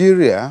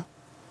Nigeria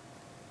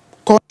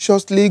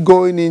consciously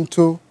going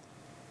into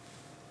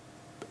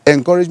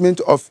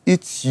encouragement of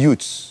its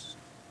youths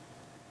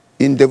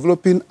in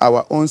developing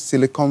our own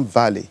Silicon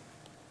Valley.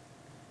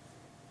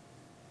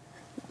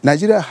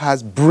 Nigeria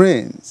has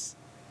brains.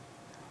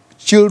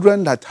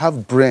 Children that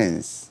have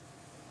brains,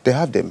 they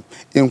have them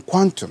in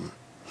quantum.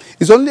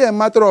 It's only a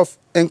matter of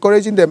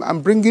encouraging them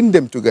and bringing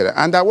them together.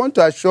 And I want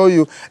to assure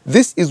you,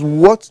 this is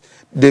what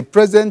the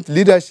present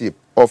leadership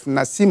of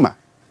NASIMA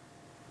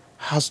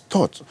has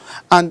taught.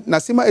 And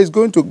NASIMA is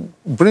going to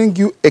bring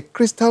you a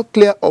crystal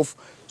clear of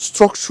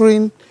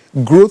structuring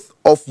growth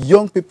of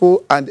young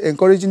people and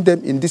encouraging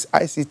them in this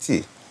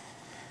ICT.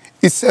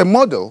 It's a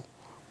model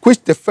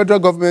which the federal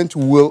government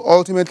will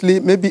ultimately,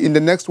 maybe in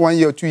the next 1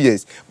 year or 2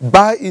 years,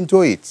 buy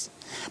into it.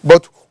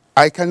 But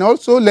I can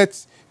also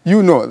let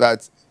you know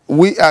that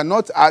we are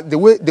not, the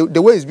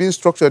way it's being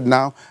structured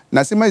now,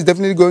 NASIMA is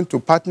definitely going to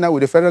partner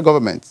with the federal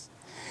government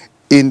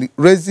in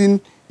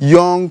raising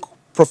young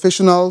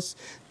professionals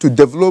to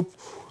develop,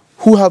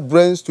 who have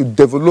brains to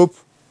develop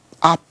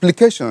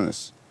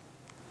applications,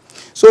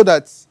 so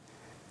that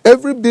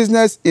every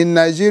business in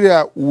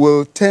Nigeria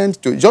will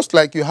tend to, just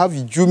like you have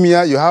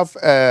Jumia, you have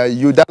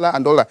Udala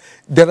and all that,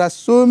 there are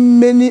so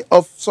many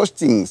of such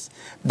things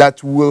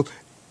that will,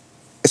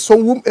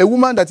 a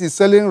woman that is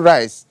selling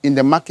rice in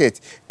the market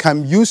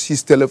can use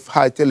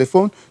her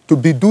telephone to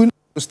be doing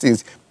those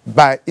things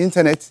by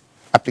internet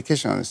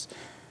applications.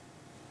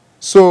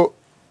 So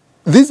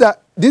these are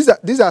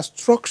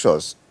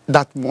structures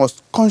that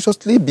must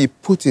consciously be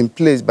put in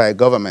place by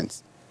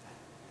government,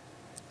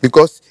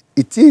 because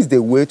it is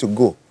the way to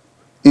go.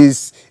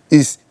 Is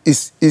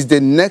the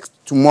next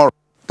tomorrow.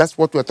 That's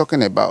what we're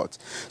talking about.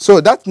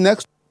 So that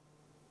next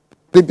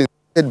been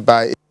said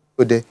by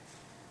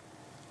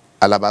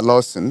Alaba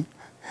Lawson,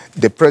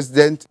 the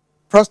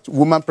first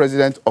woman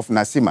president of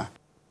NASIMA.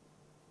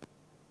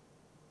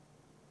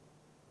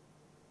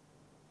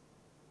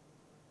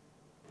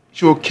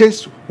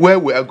 Showcase where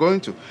we are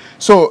going to.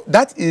 So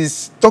that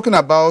is talking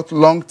about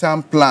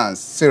long-term plans,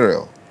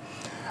 Cyril.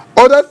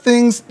 Other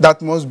things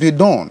that must be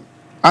done,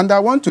 and I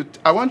want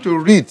to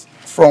read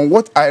from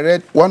what I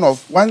read, one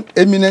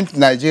eminent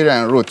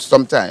Nigerian wrote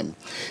sometime.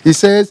 He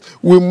says,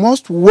 we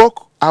must work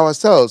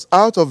ourselves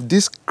out of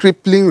this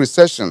crippling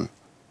recession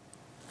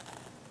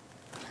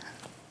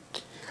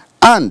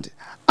and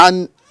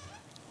an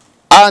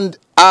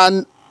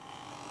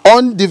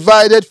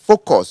undivided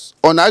focus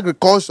on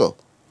agriculture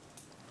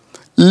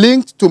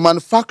linked to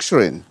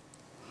manufacturing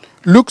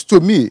looks to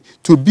me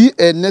to be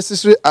a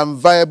necessary and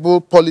viable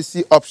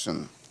policy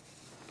option.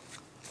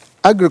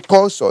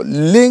 Agriculture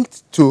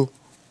linked to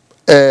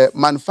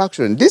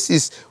manufacturing.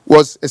 This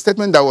was a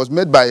statement that was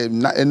made by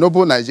a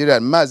noble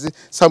Nigerian, Mazi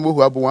Samuel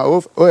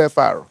Huabunwa,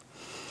 OFR.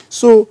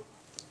 So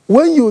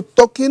when you're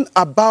talking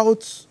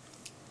about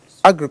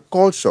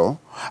agriculture,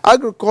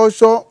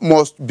 agriculture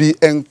must be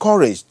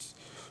encouraged,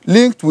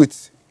 linked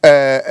with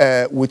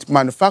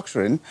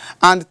manufacturing,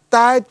 and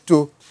tied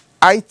to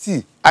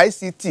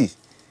ICT.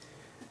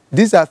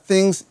 These are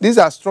things, these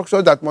are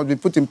structures that must be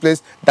put in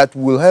place that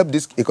will help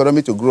this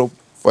economy to grow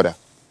further.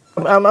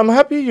 I'm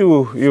happy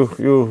you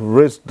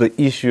raised the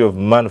issue of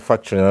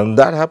manufacturing, and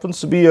that happens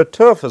to be your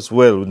turf as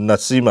well,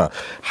 Nasima.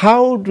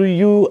 How do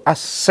you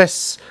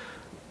assess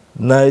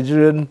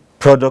Nigerian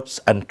products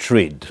and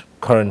trade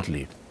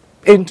currently,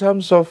 in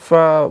terms of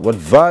what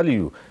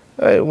value,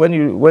 when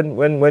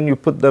you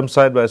put them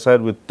side by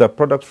side with the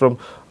products from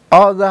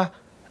other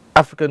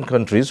African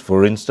countries,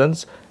 for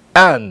instance,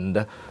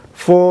 and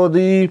for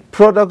the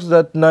products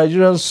that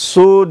Nigerians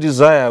so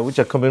desire, which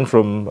are coming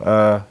from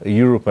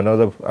Europe and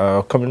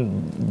other, coming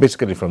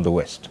basically from the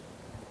West?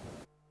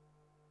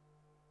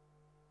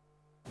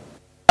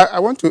 I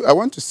want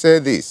to say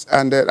this,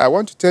 and I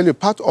want to tell you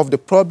part of the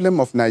problem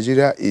of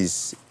Nigeria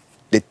is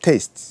the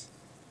taste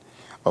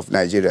of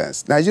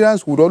Nigerians.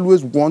 Nigerians would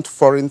always want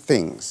foreign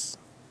things.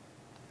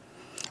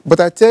 But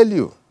I tell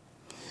you,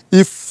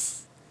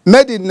 if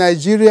made in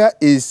Nigeria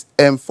is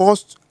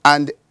enforced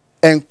and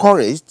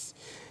encouraged,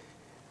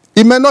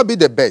 it may not be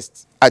the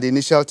best at the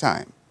initial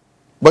time.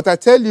 But I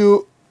tell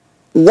you,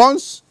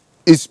 once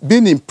it's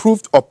been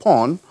improved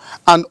upon,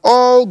 and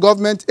all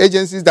government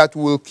agencies that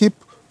will keep,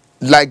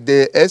 like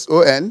the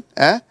SON,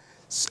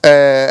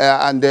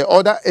 and the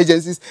other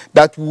agencies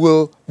that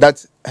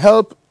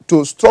help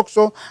to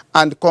structure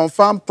and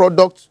confirm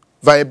product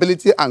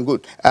viability and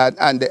good,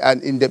 and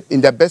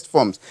in the best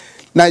forms,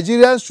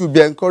 Nigerians should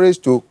be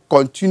encouraged to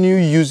continue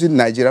using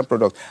Nigerian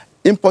products.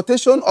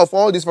 Importation of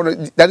all these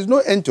products, there is no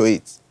end to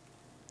it.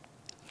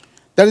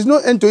 There is no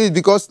end to it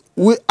because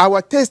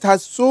our taste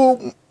has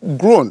so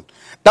grown.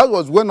 That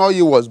was when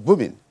oil was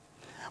booming.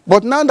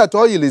 But now that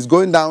oil is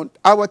going down,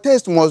 our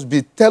taste must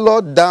be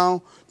tailored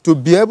down to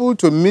be able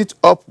to meet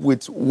up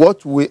with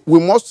what we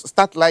must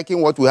start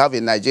liking what we have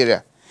in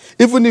Nigeria.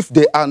 Even if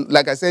they are,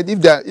 like I said, if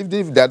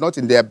they are not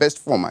in their best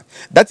format.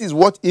 That is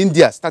what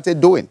India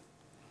started doing.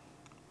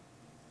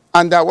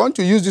 And I want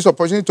to use this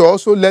opportunity to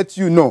also let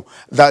you know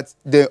that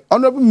the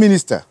Honorable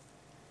Minister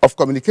of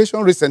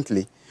Communication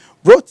recently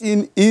brought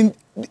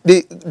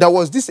there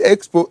was this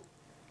expo,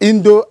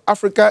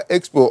 Indo-Africa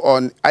Expo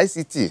on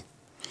ICT.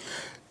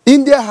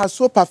 India has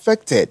so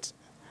perfected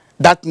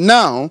that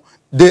now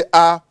they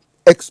are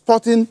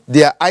exporting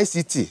their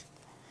ICT.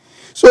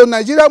 So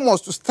Nigeria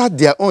must start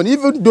their own,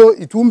 even though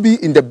it won't be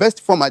in the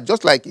best format,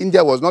 just like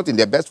India was not in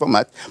the best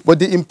format, but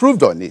they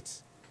improved on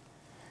it.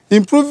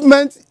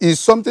 Improvement is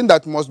something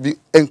that must be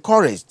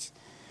encouraged.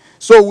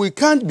 So we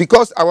can't,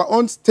 because our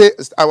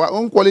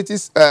own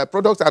qualities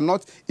products are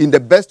not in the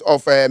best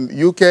of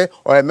UK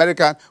or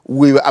America,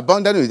 we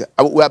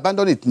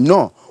abandon it.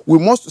 No, we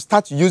must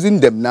start using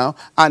them now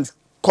and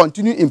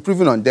continue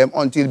improving on them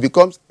until it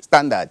becomes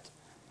standard.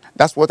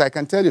 That's what I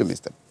can tell you,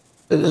 Mr.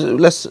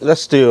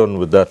 Let's stay on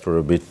with that for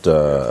a bit,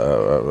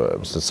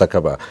 Mr.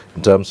 Sakaba,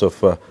 in terms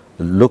of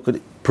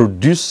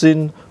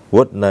producing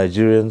what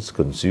Nigerians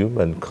consume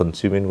and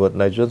consuming what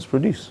Nigerians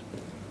produce.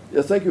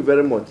 Yes, thank you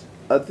very much.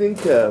 I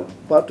think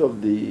part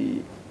of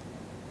the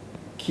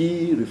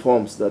key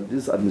reforms that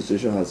this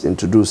administration has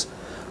introduced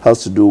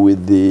has to do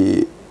with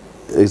the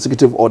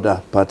executive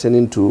order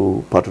pertaining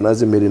to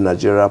patronizing made in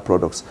Nigeria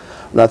products.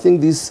 And I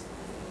think this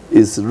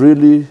is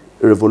really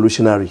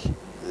revolutionary,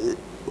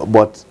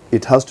 but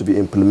it has to be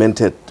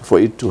implemented for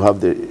it to have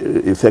the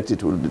effect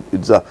it will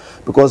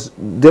deserve. Because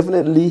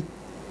definitely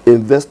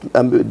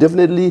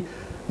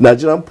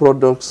Nigerian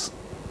products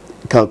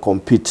can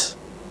compete,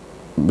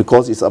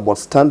 because it's about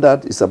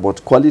standard, it's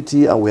about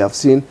quality, and we have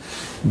seen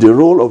the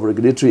role of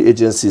regulatory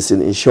agencies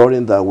in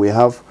ensuring that we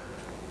have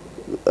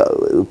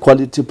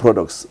quality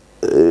products.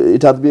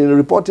 It has been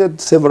reported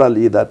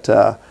severally that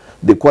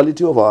the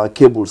quality of our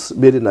cables,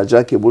 made in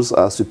Nigeria cables,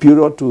 are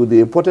superior to the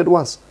imported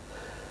ones.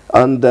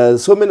 And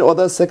so many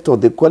other sectors,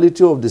 the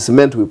quality of the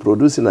cement we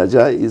produce in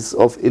Nigeria is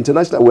of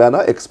international. We are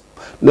now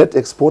net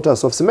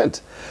exporters of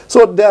cement.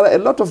 So there are a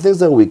lot of things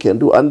that we can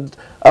do. And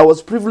I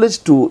was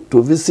privileged to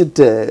visit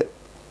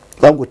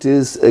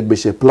Dangote's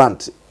Egbeshe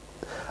plant.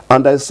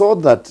 And I saw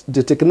that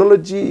the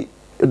technology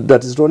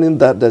that is running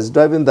that is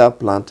driving that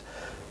plant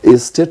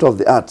is state of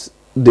the art.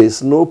 There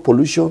is no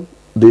pollution,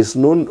 there is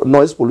no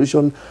noise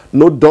pollution,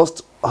 no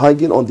dust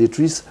hanging on the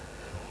trees.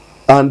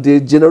 And they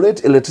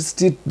generate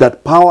electricity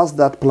that powers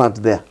that plant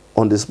there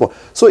on the spot.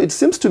 So it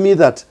seems to me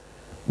that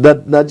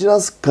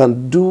Nigerians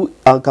can do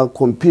and can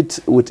compete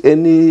with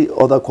any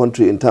other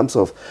country in terms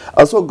of.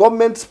 And so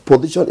government's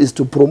position is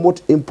to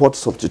promote import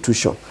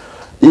substitution.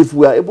 If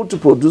we are able to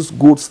produce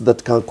goods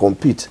that can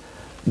compete,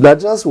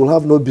 Nigerians will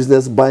have no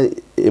business buying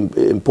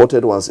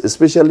imported ones,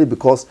 especially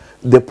because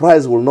the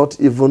price will not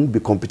even be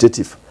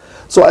competitive.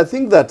 So I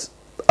think that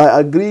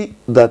I agree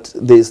that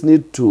there is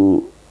need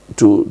to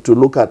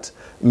look at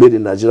Made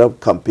in Nigeria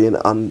campaign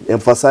and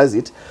emphasize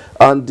it.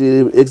 And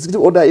the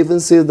executive order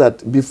even says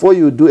that before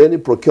you do any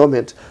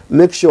procurement,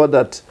 make sure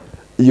that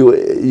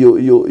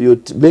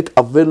you make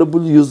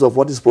available use of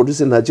what is produced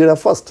in Nigeria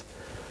first.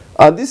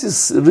 And this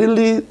is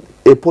really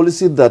a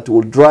policy that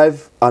will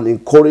drive and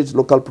encourage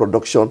local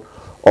production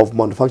of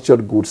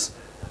manufactured goods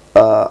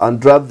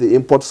and drive the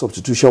import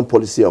substitution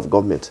policy of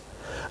government.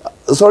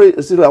 Sorry,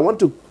 Cyril, I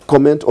want to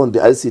comment on the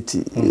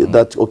ICT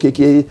that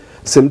Okeke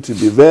seemed to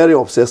be very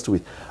obsessed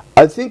with.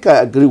 I think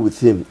I agree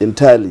with him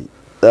entirely.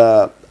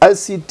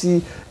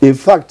 ICT, in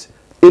fact,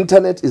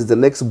 internet is the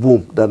next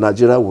boom that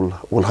Nigeria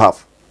will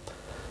have.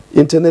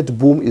 Internet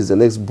boom is the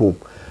next boom.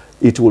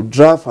 It will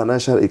drive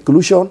financial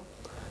inclusion,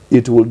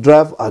 it will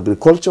drive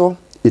agriculture,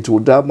 it will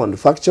drive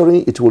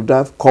manufacturing, it will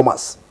drive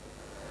commerce.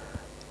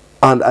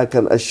 And I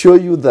can assure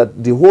you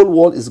that the whole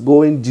world is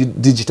going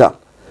digital.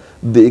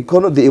 The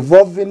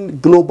evolving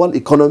global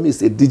economy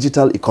is a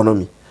digital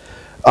economy.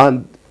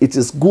 And it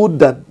is good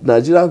that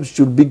Nigeria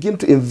should begin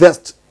to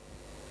invest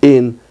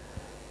in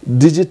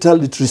digital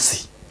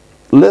literacy.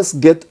 Let's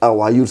get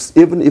our youths,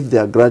 even if they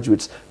are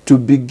graduates, to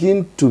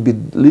begin to be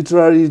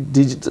literally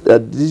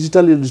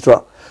digitally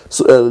literate,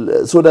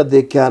 so that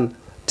they can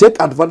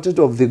take advantage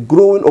of the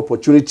growing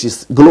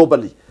opportunities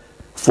globally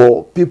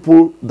for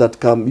people that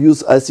can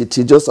use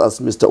ICT, just as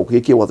Mr.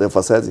 Okeke was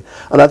emphasizing.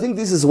 And I think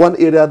this is one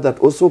area that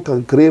also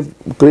can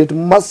create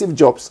massive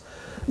jobs,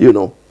 you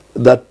know,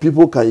 that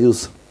people can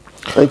use.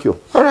 Thank you.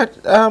 All right.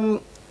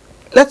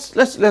 Let's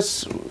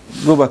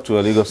go back to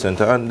our legal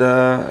center. And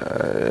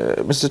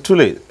Mr.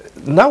 Tule,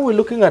 now we're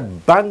looking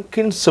at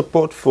banking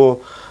support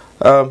for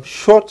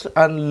short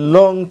and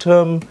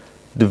long-term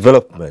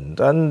development.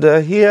 And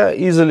here,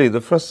 easily,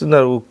 the first thing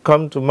that will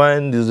come to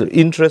mind is the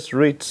interest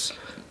rates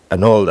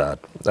and all that.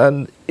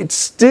 And it's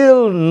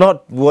still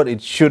not what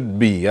it should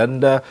be.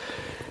 And there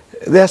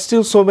are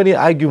still so many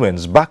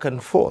arguments back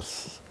and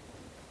forth.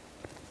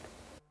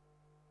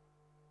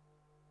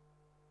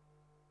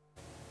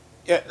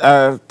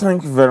 Yeah,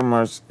 thank you very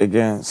much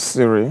again,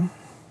 Cyril.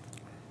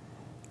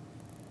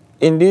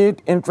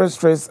 Indeed,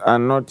 interest rates are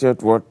not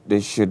yet what they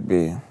should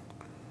be.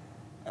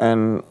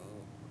 And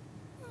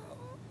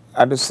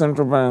at the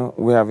central bank,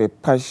 we have a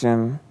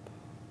passion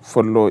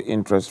for low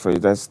interest rates.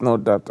 There's no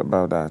doubt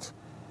about that.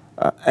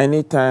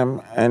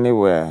 Anytime,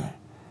 anywhere,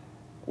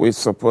 we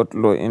support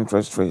low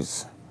interest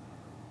rates.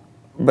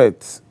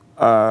 But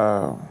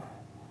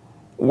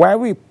why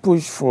we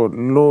push for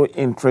low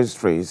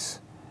interest rates,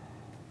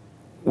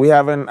 we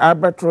have an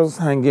albatross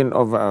hanging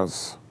over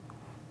us,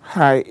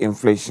 high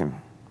inflation.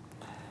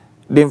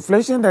 The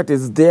inflation that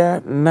is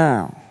there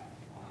now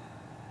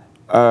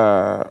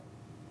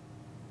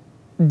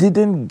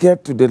didn't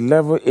get to the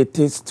level it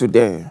is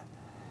today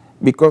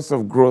because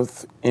of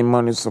growth in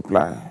money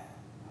supply.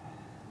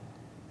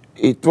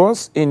 It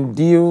was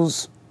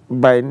induced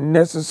by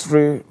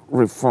necessary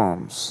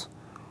reforms.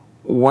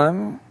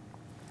 One,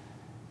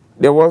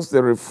 there was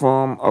the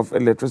reform of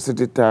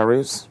electricity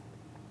tariffs.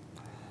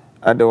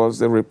 There was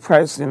the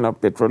repricing of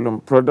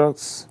petroleum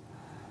products.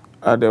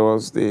 There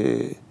was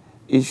the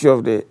issue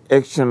of the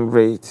exchange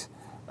rate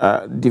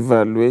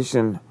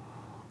devaluation.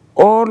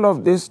 All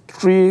of these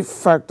three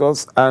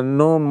factors are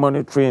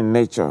non-monetary in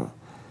nature,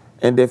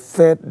 and they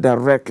fed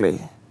directly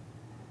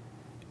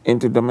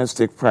into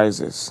domestic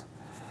prices.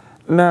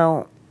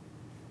 Now,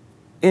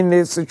 in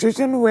a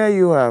situation where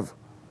you have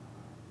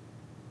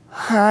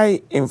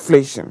high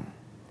inflation,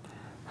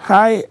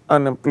 high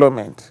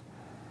unemployment,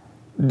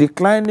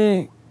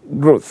 declining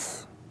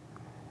growth,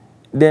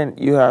 then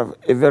you have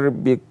a very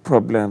big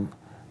problem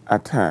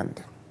at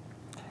hand.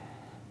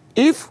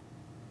 If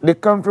the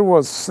country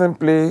was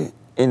simply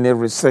in a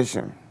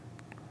recession,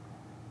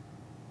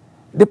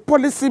 the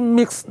policy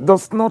mix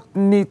does not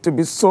need to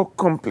be so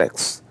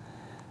complex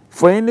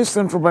for any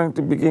central bank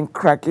to begin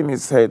cracking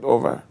its head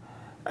over.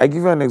 I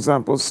give you an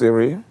example,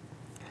 Cyril.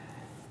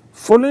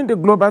 Following the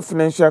global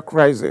financial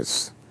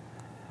crisis,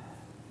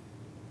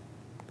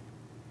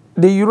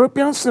 the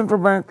European Central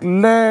Bank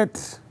led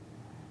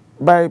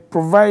by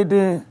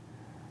providing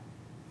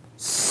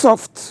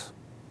soft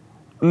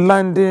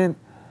landing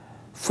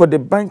for the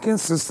banking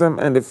system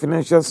and the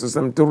financial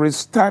system to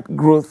restart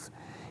growth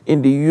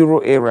in the euro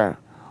area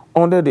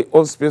under the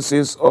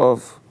auspices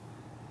of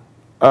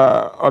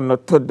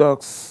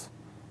unorthodox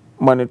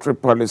monetary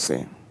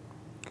policy.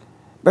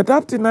 But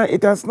up to now,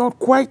 it has not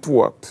quite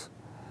worked.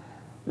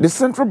 The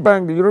central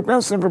bank, the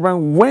European Central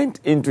Bank, went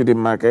into the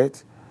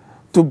market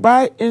to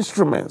buy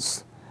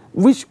instruments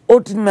which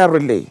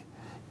ordinarily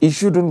it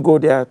shouldn't go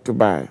there to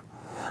buy.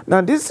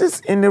 Now, this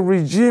is in a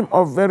regime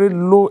of very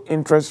low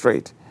interest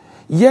rate,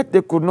 yet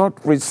they could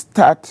not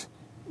restart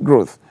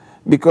growth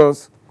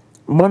because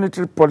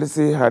monetary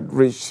policy had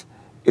reached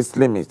its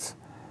limits.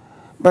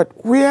 But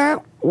where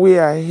we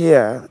are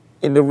here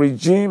in the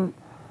regime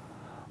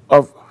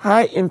of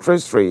high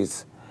interest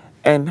rates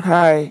and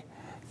high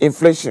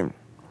inflation,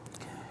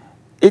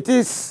 it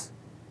is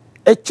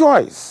a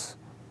choice.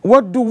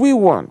 What do we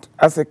want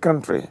as a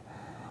country?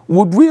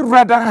 Would we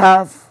rather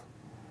have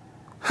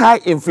high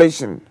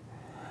inflation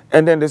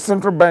and then the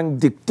central bank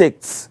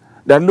dictates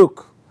that,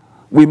 look,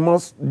 we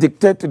must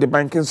dictate to the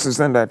banking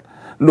system that,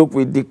 look,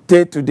 we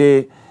dictate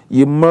today,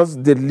 you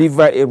must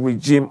deliver a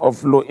regime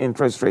of low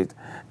interest rate.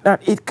 Now,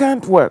 it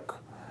can't work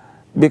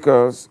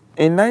because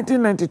in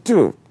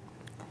 1992,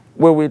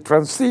 when we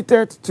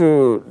transited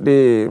to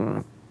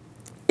the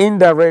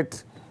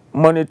indirect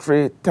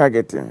monetary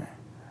targeting,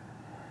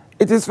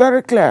 it is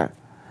very clear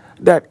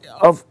that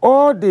of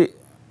all the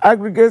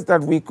aggregates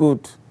that we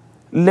could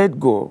let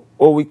go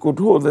or we could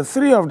hold, the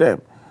three of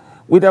them,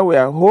 whether we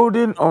are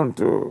holding on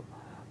to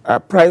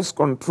price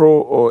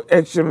control or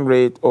exchange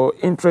rate or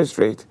interest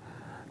rate,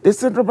 the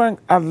central bank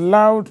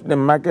allowed the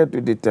market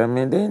to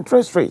determine the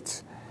interest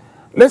rates.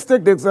 Let's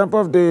take the example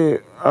of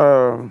the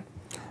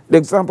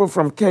example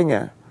from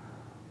Kenya,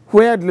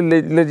 where the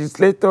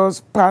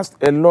legislators passed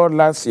a law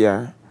last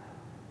year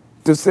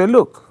to say,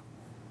 look,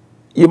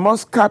 you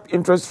must cap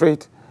interest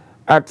rate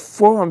at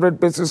 400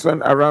 basis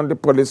points around the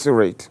policy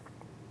rate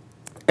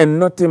and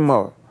nothing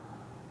more.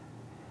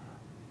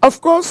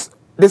 Of course,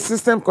 the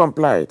system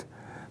complied,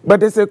 but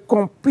there's a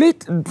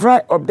complete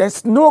dry up.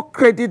 There's no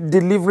credit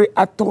delivery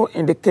at all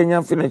in the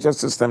Kenyan financial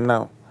system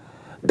now.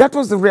 That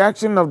was the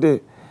reaction of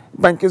the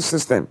banking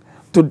system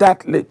to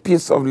that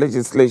piece of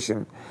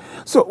legislation.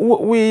 So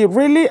we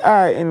really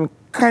are in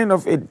kind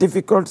of a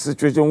difficult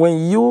situation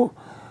when you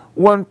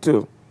want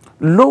to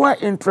lower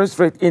interest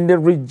rate in the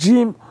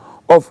regime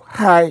of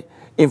high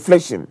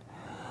inflation.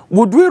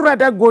 Would we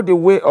rather go the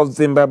way of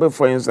Zimbabwe,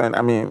 for instance?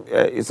 I mean,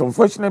 it's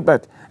unfortunate,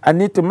 but I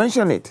need to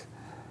mention it.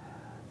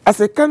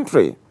 As a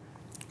country,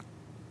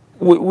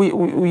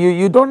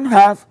 you don't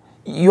have,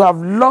 you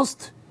have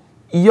lost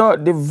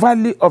the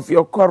value of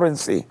your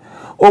currency.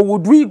 Or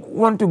would we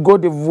want to go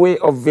the way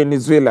of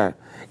Venezuela?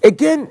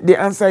 Again, the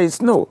answer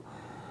is no.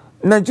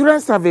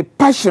 Nigerians have a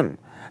passion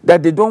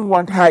that they don't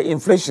want high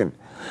inflation,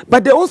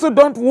 but they also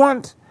don't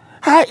want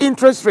high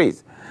interest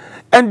rates.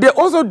 And they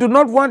also do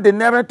not want the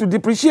naira to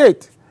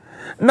depreciate.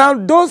 Now,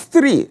 those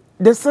three,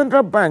 the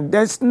central bank,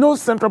 there's no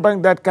central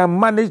bank that can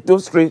manage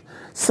those three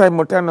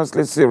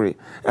simultaneously, Cyril.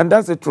 And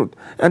that's the truth.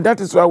 And that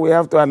is why we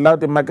have to allow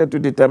the market to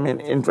determine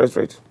interest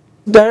rates.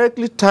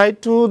 Directly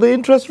tied to the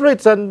interest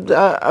rates. And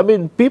I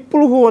mean,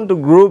 people who want to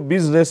grow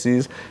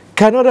businesses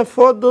cannot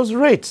afford those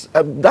rates.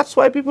 That's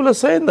why people are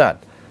saying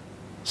that.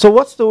 So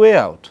what's the way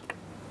out?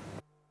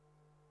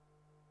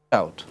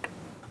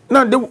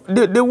 Now,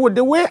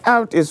 the way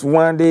out is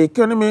one, the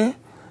economy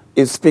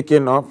is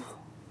picking up.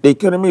 The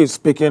economy is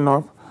picking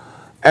up.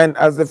 And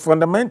as the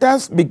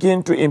fundamentals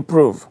begin to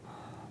improve,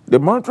 the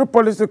Monetary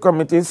Policy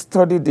Committee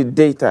study the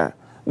data.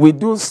 We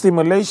do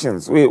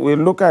simulations. We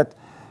look at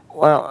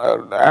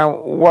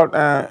what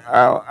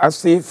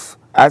as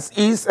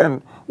is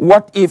and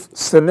what if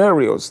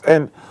scenarios.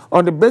 And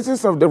on the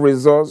basis of the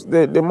results,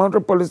 the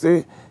Monetary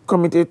Policy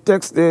Committee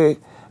takes the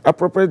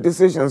appropriate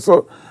decision.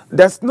 So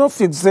there's no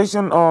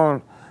fixation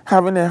on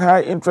having a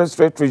high interest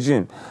rate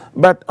regime.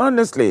 But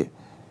honestly,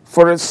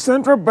 for a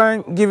central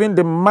bank given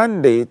the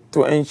mandate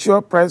to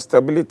ensure price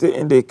stability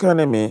in the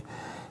economy,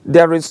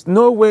 there is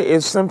no way a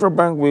central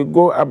bank will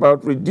go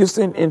about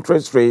reducing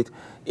interest rate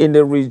in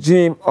the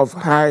regime of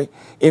high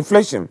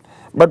inflation.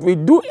 But we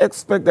do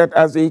expect that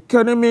as the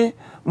economy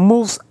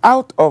moves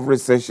out of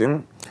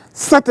recession,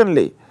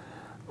 certainly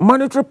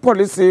monetary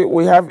policy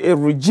will have a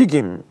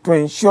rejigging to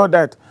ensure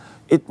that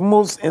it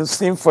moves in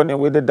symphony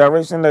with the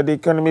direction that the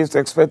economy is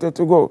expected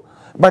to go.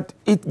 But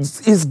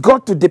it's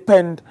got to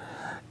depend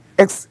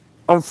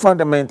on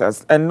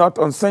fundamentals and not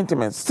on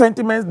sentiments.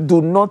 Sentiments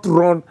do not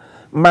run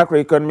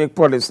macroeconomic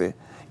policy.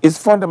 It's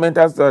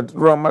fundamentals that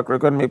run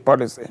macroeconomic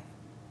policy.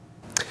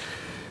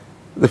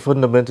 The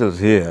fundamentals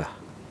here,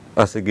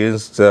 as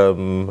against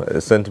a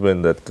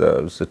sentiment that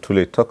Mr.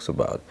 Tule talks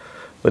about,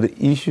 but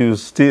the issue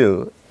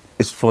still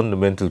is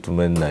fundamental to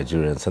many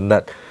Nigerians, and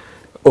that,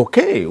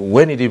 okay,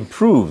 when it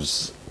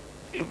improves,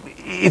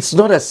 it's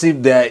not as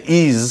if there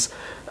is,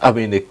 I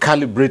mean, a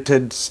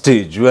calibrated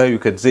stage where you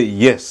can say,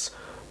 yes,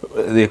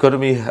 the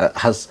economy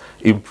has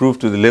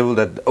improved to the level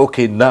that,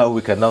 okay, now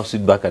we can now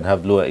sit back and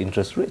have lower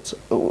interest rates.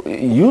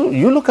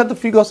 You look at the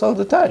figures all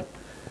the time.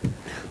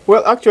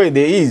 Well, actually,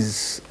 there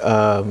is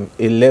a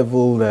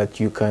level that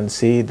you can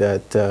say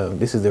that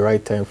this is the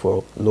right time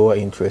for lower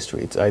interest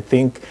rates. I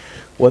think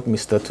what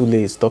Mr. Tule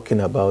is talking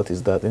about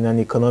is that in an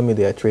economy,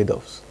 there are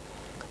trade-offs.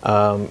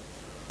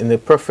 In a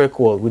perfect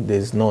world, which there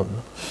is none,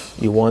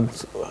 you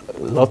want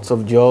lots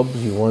of jobs,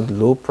 you want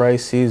low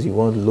prices, you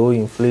want low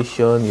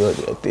inflation,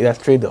 there are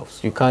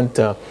trade-offs. You can't,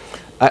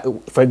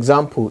 for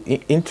example,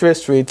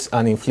 interest rates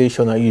and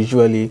inflation are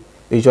usually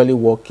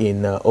work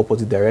in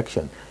opposite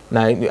direction.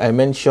 Now, I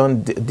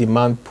mentioned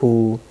demand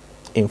pull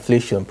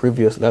inflation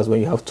previously. That's when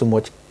you have too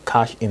much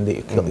cash in the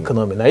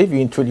economy. Now, if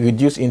you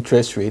reduce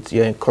interest rates,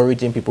 you're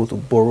encouraging people to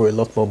borrow a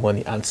lot more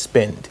money and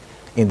spend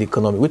in the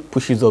economy, which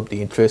pushes up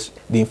the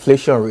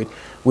inflation rate,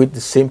 with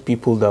the same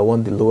people that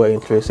want the lower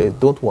interest rates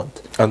don't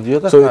want. And the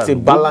other so it's a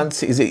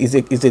balance,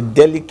 it's a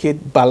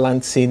delicate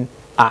balancing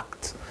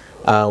act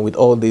with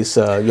all this.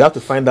 You have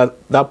to find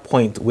that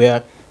point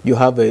where you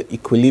have an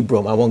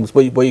equilibrium among this,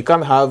 but you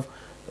can't have,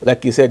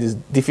 like you said, it's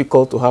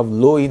difficult to have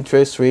low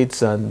interest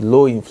rates and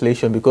low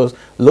inflation, because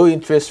low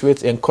interest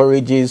rates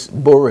encourages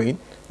borrowing,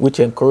 which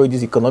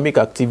encourages economic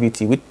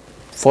activity, which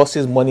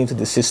forces money into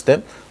the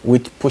system,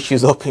 which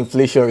pushes up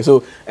inflation.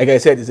 So, like I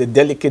said, it's a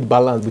delicate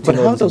balance between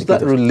all these. But how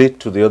does that relate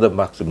to the other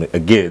maxim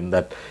again,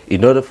 that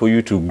in order for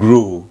you to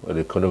grow an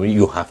economy,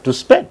 you have to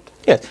spend?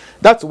 Yes,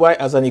 that's why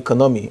as an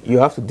economy, you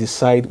have to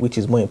decide which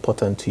is more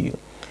important to you.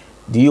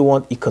 Do you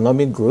want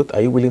economic growth?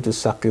 Are you willing to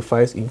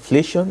sacrifice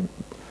inflation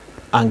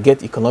and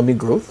get economic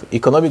growth?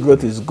 Economic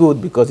growth is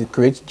good because it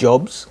creates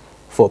jobs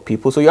for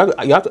people. So you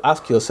have to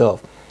ask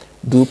yourself,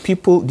 do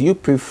you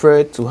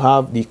prefer to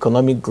have the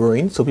economic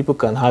growing so people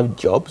can have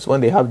jobs? When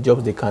they have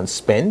jobs, they can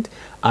spend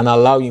and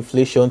allow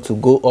inflation to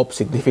go up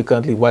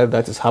significantly while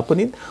that is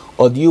happening?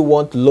 Or do you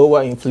want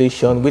lower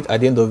inflation, which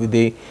at the end of the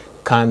day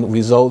can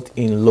result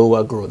in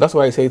lower growth? That's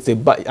why I say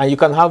and you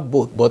can have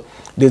both, but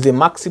there's a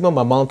maximum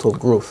amount of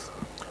growth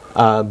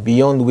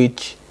beyond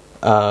which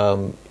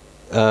there's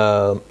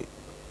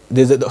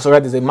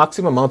a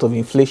maximum amount of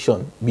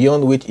inflation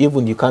beyond which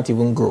even you can't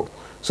even grow.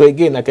 So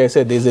again, like I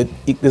said, there's an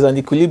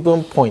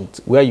equilibrium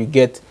point where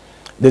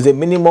there's a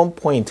minimum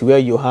point where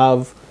you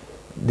have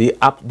the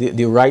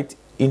right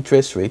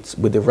interest rates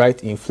with the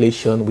right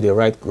inflation with the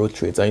right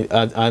growth rates,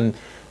 and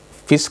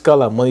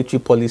fiscal and monetary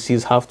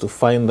policies have to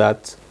find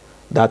that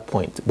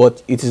point.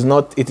 But it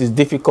is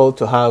difficult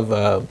to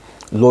have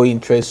low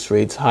interest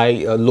rates,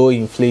 low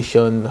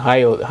inflation,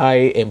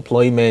 high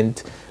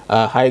employment,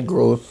 high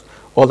growth,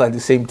 all at the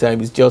same time.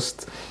 It's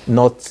just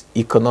not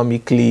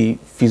economically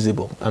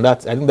feasible, and I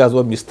think that's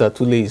what Mr.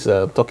 Tule is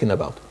talking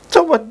about.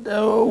 So, but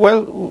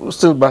well,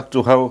 still back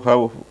to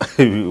how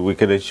we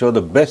can ensure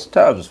the best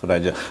terms for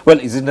Nigeria. Well,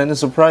 is it any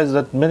surprise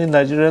that many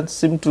Nigerians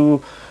seem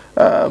to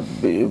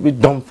be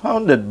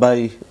dumbfounded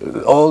by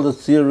all the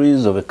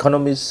theories of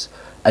economists,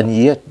 and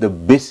yet the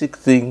basic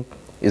thing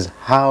is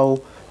how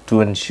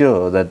to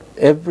ensure that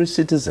every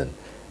citizen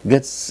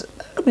gets,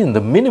 the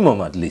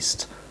minimum at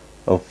least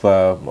of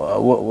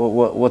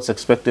what's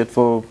expected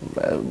for,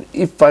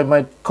 if I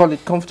might call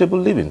it, comfortable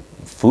living,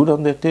 food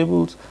on their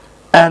tables,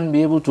 and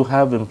be able to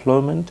have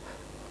employment.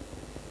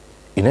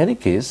 In any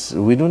case,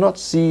 we do not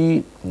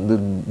see the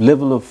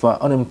level of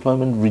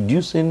unemployment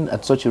reducing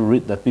at such a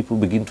rate that people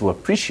begin to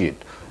appreciate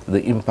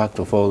the impact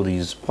of all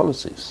these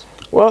policies.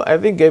 Well, I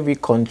think every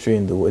country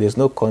in the world, there's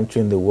no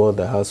country in the world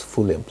that has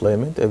full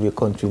employment. Every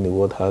country in the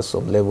world has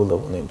some level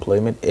of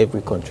unemployment.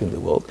 Every country in the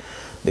world.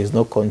 There's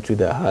no country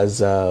that has,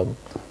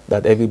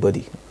 that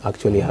everybody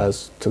actually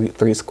has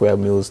three square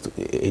meals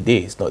a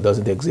day. It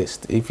doesn't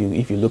exist. If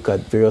you look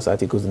at various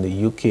articles in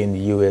the UK and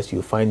the US,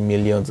 you find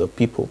millions of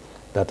people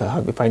that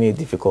are finding it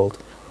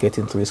difficult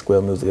getting 3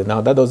 square meals a day.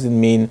 Now, that doesn't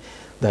mean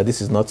that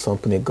this is not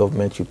something a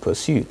government should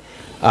pursue.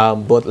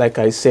 But like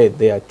I said,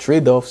 there are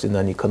trade-offs in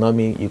an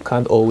economy. You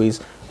can't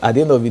always, at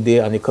the end of the day,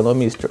 an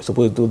economy is supposed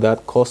to do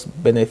that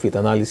cost-benefit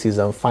analysis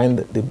and find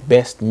the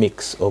best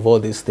mix of all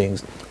these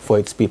things for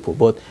its people.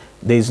 But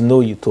there's no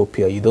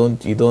utopia.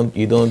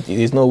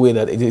 There's no way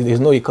that, there's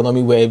no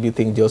economy where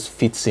everything just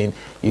fits in.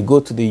 You go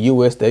to the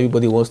US that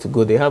everybody wants to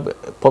go, they have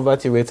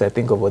poverty rates, I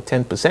think, over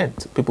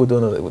 10%. People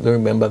don't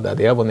remember that.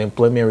 They have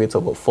unemployment rates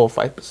of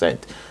 4-5%.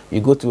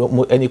 You go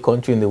to any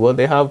country in the world,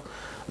 they have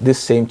these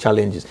same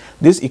challenges.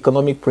 These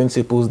economic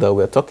principles that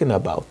we're talking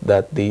about,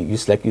 that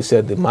like you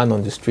said, the man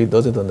on the street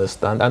doesn't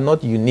understand, are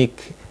not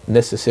unique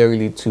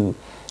necessarily to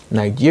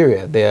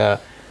Nigeria. They are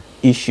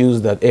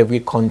issues that every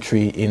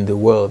country in the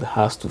world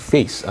has to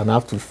face, and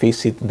have to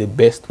face it in the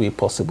best way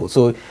possible.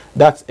 So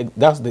that's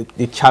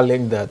the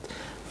challenge that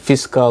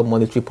fiscal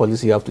monetary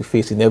policy have to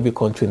face in every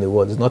country in the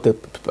world. It's not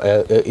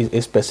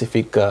a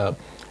specific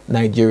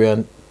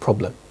Nigerian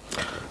problem.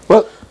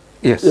 Well,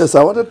 yes,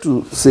 I wanted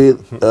to say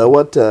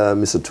what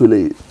Mr.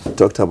 Tule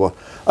talked about.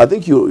 I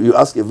think you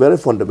asked a very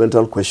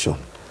fundamental question.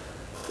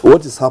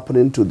 What is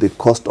happening to the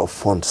cost of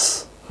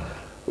funds?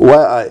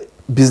 Why are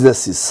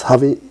businesses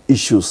having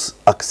issues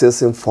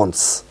accessing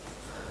funds,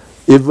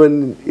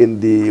 even in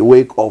the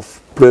wake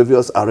of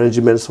previous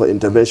arrangements for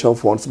intervention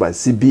funds by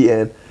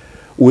CBN?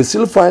 We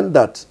still find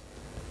that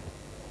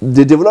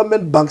the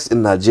development banks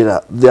in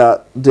Nigeria,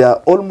 they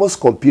are almost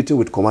competing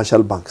with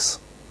commercial banks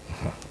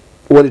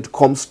when it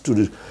comes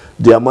to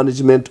their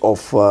management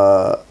of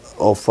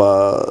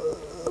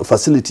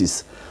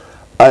facilities.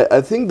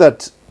 I think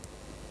that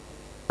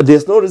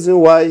there's no reason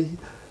why,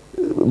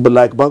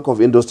 like Bank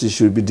of Industry,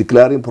 should be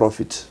declaring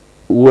profit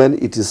when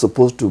it is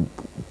supposed to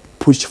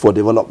push for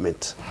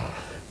development.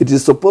 It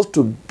is supposed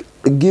to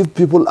give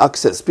people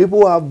access.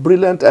 People who have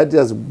brilliant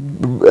ideas,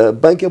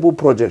 bankable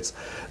projects,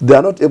 they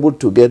are not able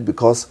to get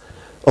because,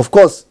 of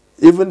course,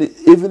 even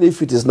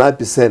if it is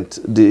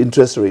 9%, the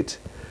interest rate,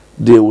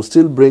 they will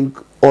still bring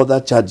other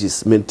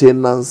charges,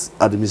 maintenance,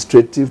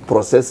 administrative,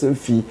 processing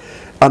fee,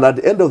 and at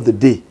the end of the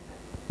day,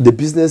 the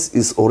business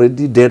is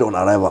already dead on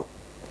arrival.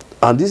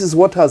 And this is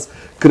what has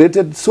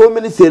created so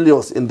many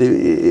failures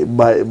in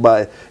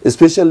by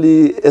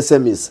especially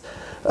SMEs.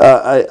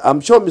 I'm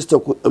sure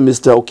Mr.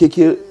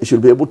 Okeke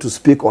should be able to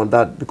speak on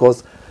that,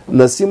 because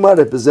Nasima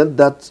represents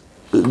that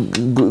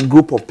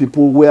group of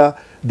people where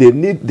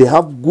they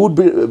have good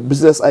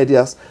business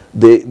ideas,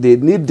 they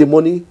need the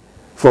money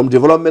from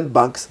development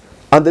banks,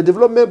 and the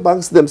development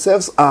banks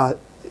themselves are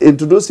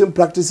introducing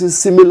practices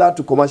similar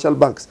to commercial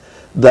banks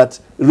that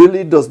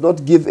really does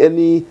not give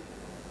any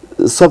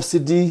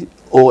subsidy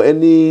or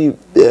any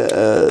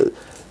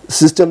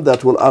system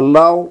that will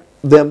allow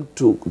them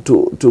to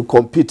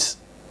compete,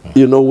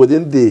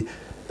 within the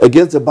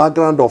against the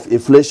background of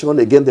inflation,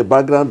 against the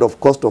background of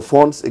cost of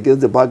funds,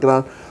 against the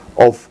background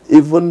of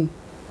even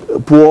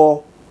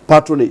poor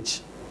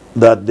patronage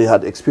that they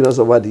had experienced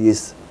over the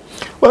years.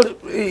 Well,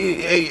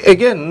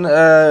 again,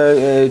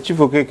 Chief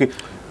Okeke,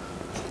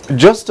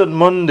 just on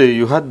Monday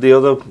you had the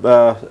other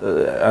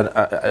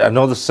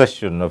another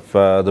session of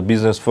the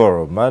Business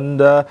Forum, and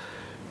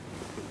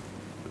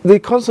the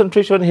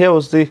concentration here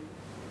was the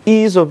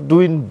ease of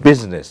doing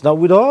business. Now,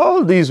 with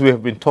all these we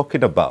have been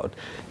talking about,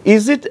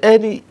 is it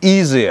any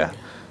easier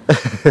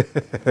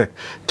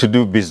to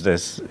do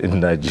business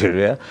in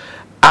Nigeria?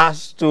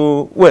 As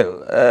to,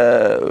 well,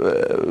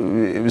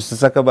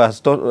 Mr. Sakaba has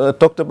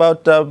talked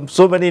about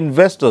so many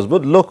investors,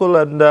 both local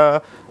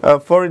and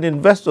foreign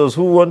investors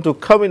who want to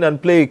come in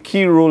and play a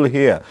key role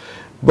here.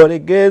 But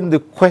again, the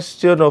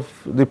question of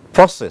the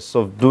process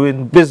of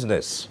doing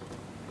business.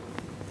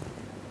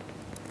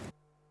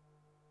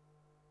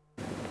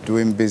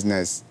 Doing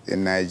business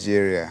in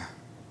Nigeria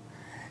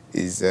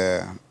is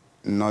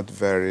not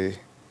very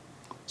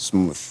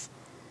smooth.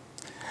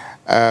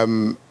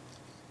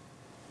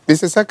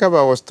 Mr.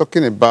 Sakaba was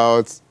talking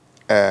about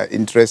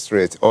interest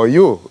rate, or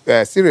you,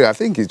 Cyril, I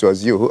think it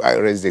was you who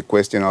raised the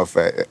question of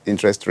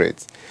interest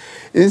rates.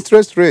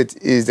 Interest rate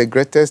is the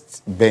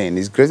greatest bane,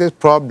 is the greatest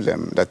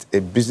problem that a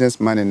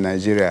businessman in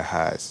Nigeria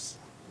has.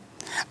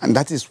 And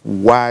that is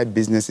why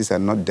businesses are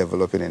not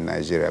developing in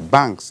Nigeria.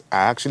 Banks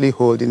are actually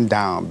holding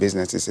down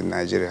businesses in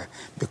Nigeria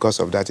because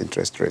of that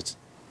interest rate.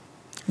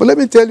 But let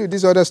me tell you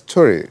this other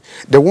story,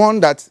 the one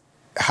that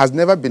has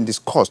never been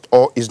discussed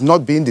or is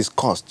not being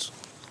discussed.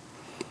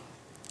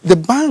 The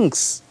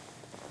banks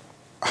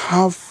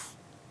have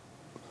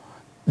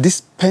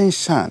this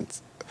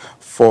penchant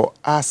for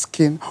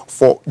asking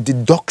for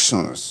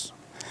deductions.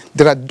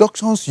 There are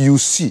deductions you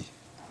see.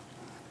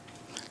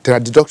 There are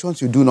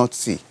deductions you do not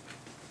see.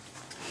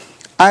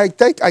 I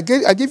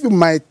give you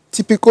my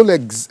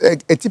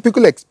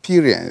typical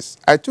experience.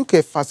 I took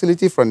a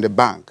facility from the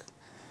bank,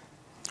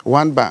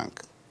 one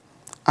bank,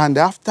 and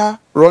after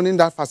running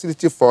that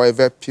facility for a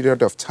very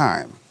period of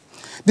time,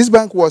 this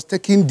bank was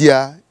taking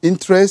their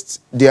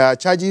interest, their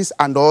charges,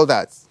 and all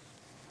that.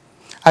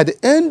 At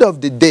the end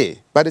of the day,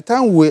 by the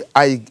time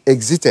I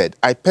exited,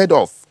 I paid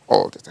off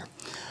all the time.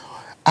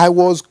 I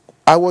was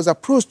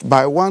approached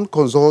by one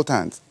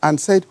consultant and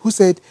who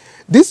said,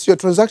 "This your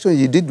transaction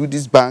you did with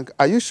this bank,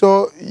 are you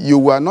sure you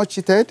were not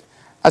cheated?"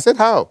 I said,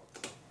 "How?"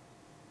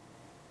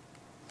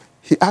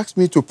 He asked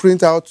me to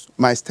print out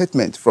my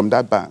statement from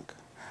that bank.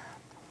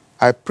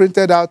 I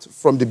printed out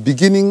from the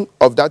beginning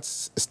of that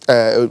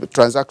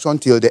transaction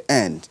till the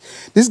end.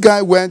 This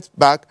guy went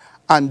back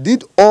and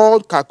did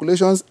all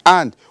calculations,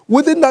 and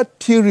within that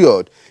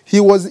period,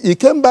 he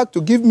came back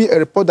to give me a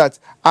report that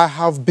I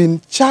have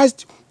been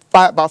charged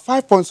about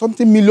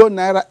 5-point-something million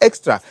naira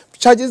extra,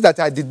 charges that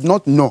I did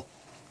not know.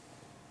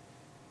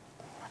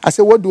 I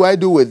said, "What do I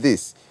do with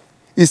this?"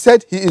 He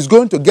said he is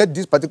going to get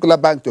this particular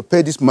bank to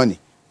pay this money.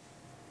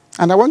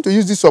 And I want to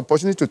use this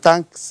opportunity to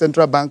thank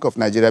Central Bank of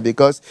Nigeria,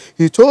 because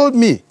he told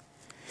me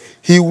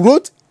he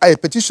wrote a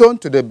petition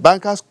to the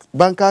bankers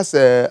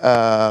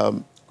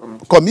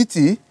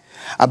committee.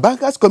 A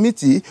bankers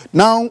committee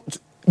now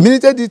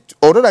minuted it,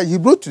 or rather he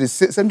wrote to the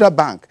Central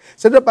Bank.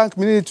 Central Bank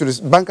minuted it to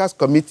the bankers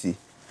committee,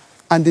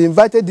 and they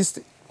invited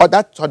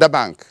that other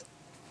bank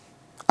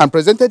and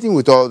presented him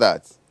with all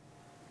that.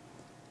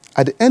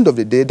 At the end of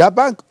the day, that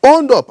bank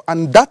owned up,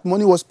 and that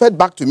money was paid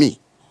back to me.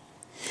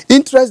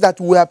 Interest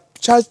that were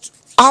charged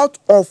out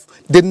of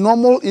the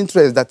normal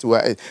interest that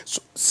were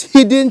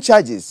hidden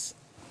charges.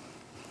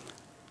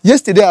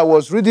 Yesterday, I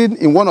was reading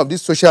in one of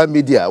these social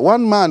media,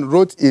 one man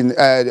wrote in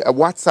a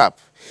WhatsApp.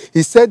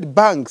 He said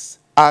banks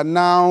are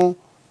now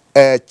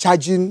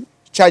charging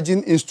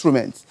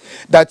instruments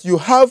that you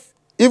have,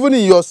 even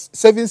in your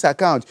savings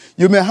account,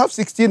 you may have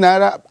 16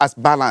 naira as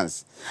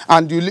balance.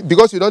 And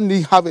because you don't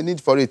have a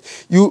need for it,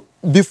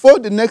 before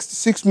the next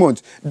 6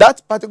 months,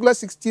 that particular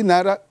 16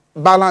 naira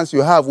balance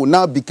you have will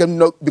now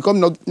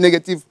become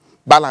negative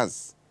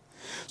balance.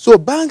 So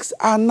banks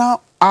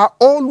are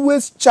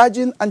always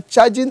charging and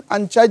charging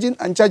and charging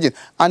and charging,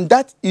 and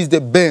that is the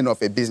bane of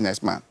a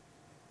businessman.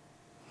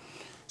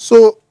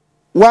 So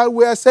while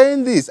we are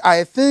saying this,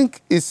 I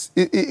think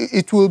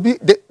it will be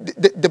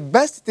the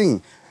best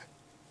thing.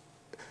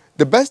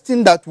 The best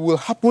thing that will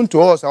happen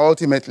to us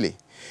ultimately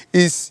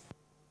is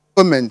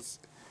governments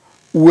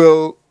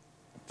will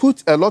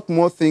put a lot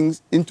more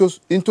things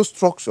into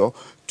structure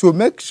to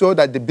make sure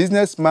that the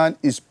businessman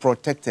is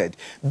protected.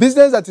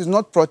 Business that is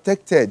not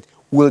protected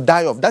will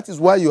die off. That is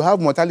why you have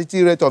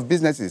mortality rate of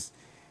businesses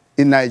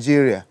in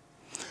Nigeria.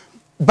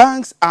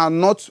 Banks are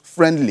not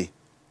friendly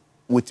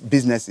with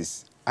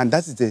businesses, and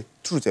that is the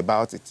truth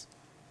about it.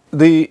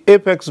 The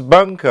apex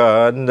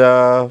banker and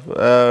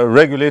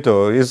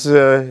regulator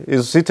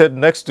is seated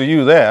next to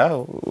you there,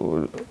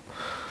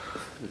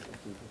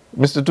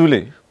 Mr.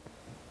 Tule.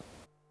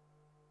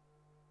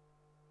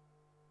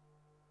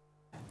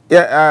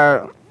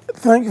 Yeah,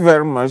 thank you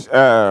very much,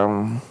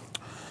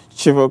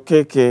 Chief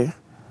Okeke.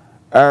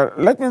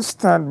 Let me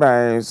start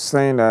by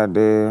saying that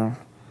the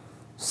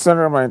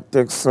Central Bank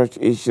takes such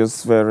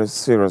issues very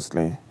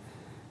seriously.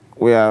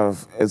 We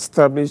have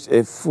established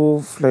a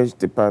full-fledged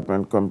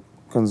department,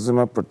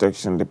 Consumer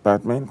Protection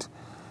Department,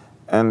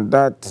 and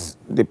that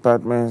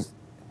department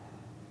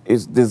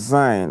is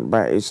designed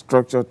by a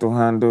structure to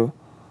handle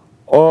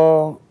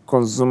all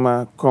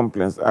consumer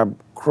complaints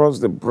across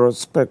the broad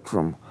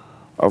spectrum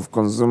of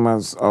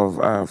consumers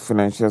of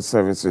financial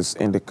services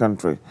in the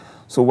country.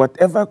 So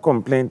whatever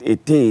complaint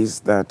it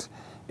is that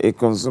a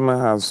consumer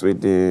has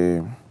with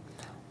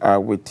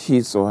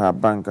his or her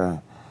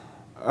banker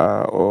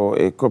or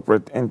a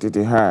corporate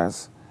entity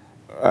has,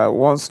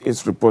 once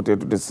it's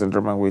reported to the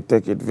central bank, we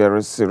take it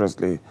very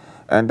seriously.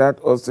 And that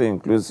also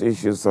includes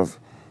issues of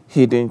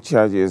hidden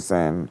charges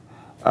and,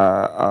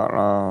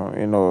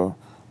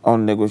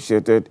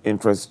 unnegotiated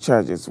interest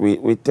charges.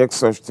 We take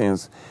such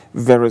things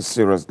very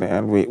seriously,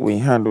 and we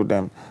handle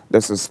them.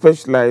 There's a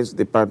specialized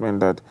department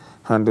that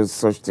handles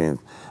such things.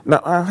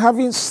 Now,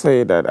 having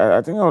said that,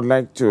 I think I would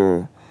like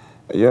to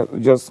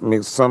just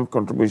make some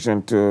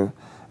contribution to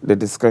the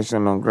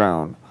discussion on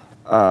ground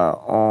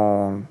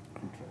on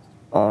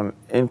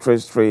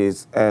interest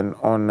rates and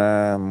on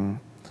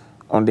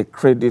the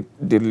credit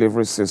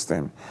delivery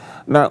system.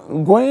 Now,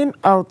 going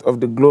out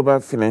of the global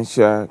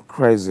financial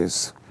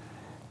crisis,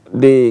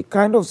 the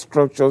kind of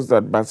structures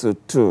that Basel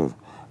II,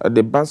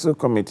 the Basel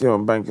Committee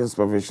on Banking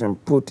Supervision,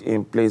 put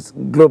in place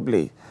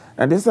globally,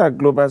 and these are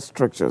global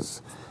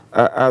structures,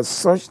 are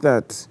such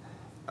that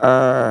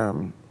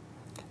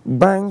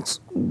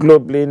banks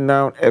globally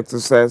now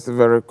exercise a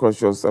very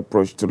cautious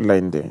approach to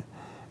lending.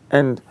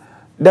 And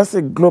that's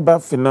a global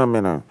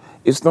phenomenon.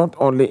 It's not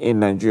only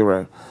in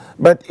Nigeria.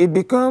 But it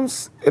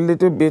becomes a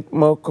little bit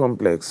more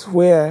complex,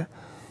 where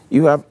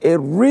you have a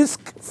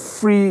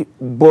risk-free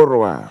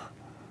borrower,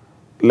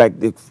 like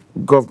the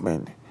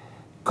government,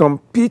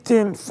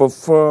 competing for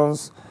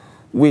funds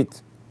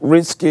with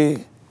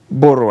risky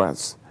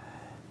borrowers.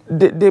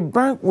 The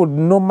bank would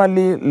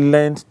normally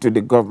lend to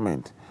the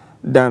government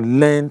than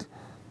lend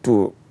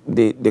to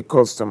the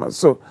customers.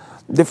 So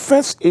the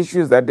first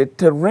issue is that the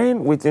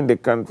terrain within the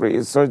country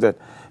is such that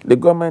the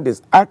government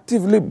is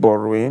actively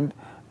borrowing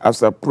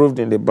as approved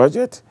in the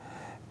budget,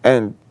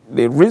 and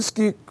the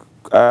risky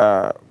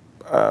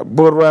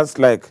borrowers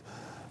like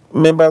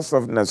members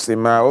of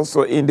NASIMA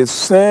also in the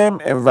same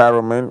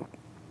environment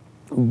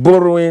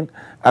borrowing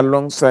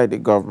alongside the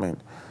government.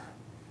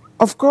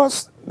 Of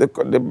course, the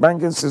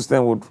banking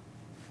system would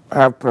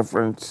have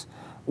preference.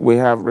 We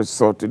have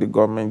resort to the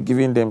government,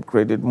 giving them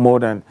credit more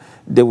than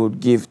they would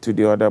give to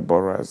the other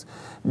borrowers.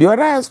 The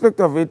other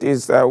aspect of it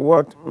is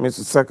what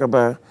Mr.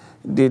 Sakaba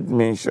did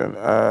mention,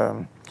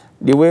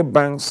 the way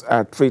banks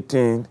are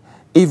treating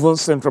even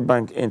central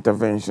bank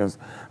interventions.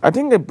 I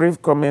think a brief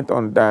comment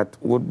on that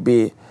would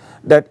be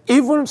that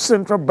even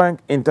central bank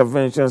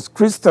interventions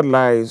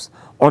crystallize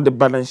on the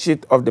balance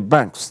sheet of the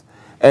banks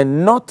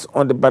and not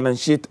on the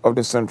balance sheet of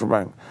the central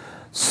bank.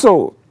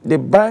 So the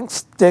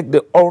banks take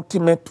the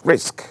ultimate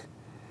risk,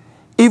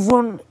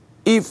 even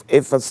if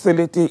a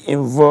facility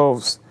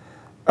involves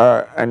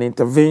an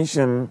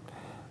intervention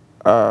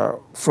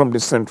from the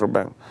central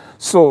bank.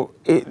 So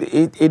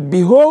it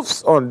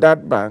behoves on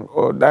that bank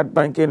or that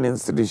banking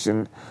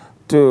institution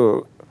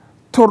to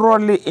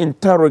thoroughly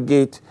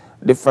interrogate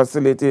the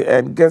facility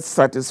and get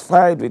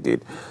satisfied with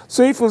it.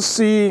 So if you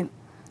see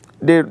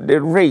the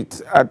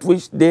rate at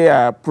which they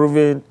are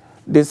approving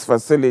these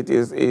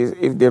facilities,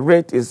 if the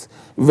rate is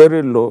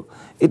very low,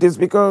 it is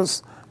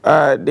because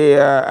they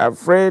are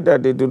afraid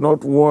that they do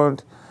not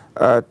want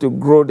to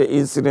grow the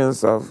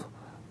incidence of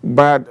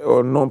bad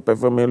or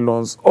non-performing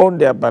loans on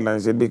their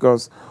balance sheet,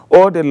 because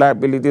all the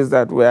liabilities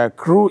that were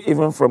accrued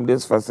even from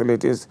these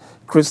facilities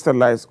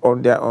crystallize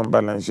on their own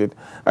balance sheet.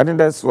 I think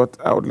that's what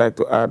I would like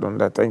to add on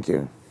that. Thank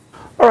you.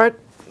 All right.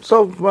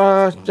 So,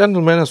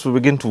 gentlemen, as we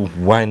begin to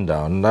wind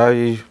down,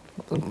 I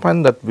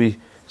find that we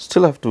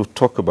still have to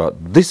talk about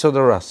this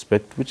other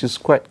aspect, which is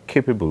quite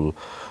capable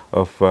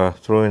of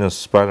throwing a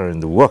spanner in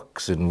the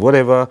works in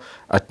whatever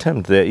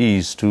attempt there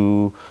is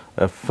to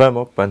firm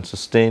up and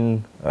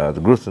sustain the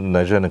growth of the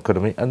Nigerian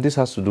economy, and this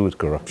has to do with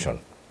corruption.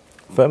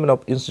 Firming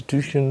up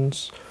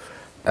institutions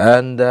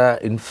and,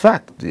 in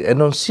fact, the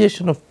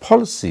enunciation of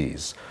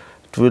policies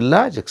to a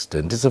large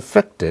extent is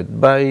affected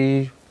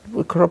by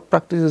corrupt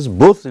practices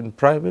both in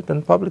private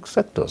and public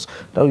sectors.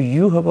 Now,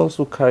 you have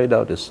also carried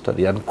out a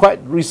study, and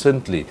quite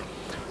recently,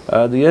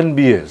 the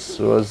NBS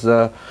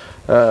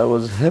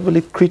was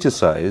heavily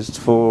criticized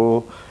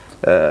for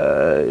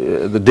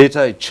the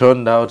data it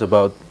churned out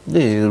about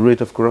the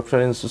rate of corruption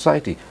in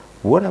society.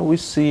 What are we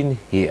seeing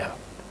here?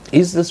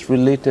 Is this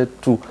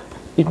related to,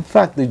 in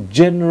fact, the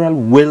general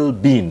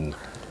well-being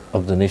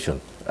of the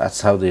nation?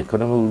 That's how the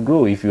economy will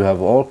grow. If you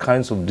have all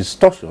kinds of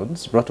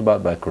distortions brought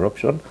about by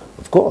corruption,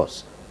 of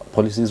course,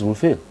 policies will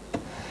fail.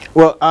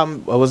 Well,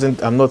 I'm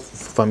not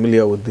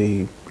familiar with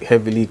the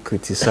heavily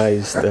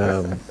criticized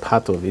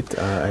part of it.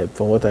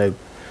 From what I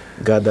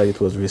gather, it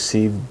was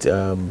received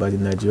by the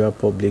Nigerian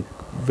public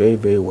very,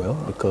 very well,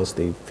 because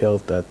they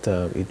felt that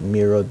it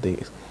mirrored the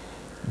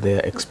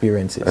their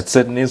experiences. At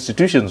certain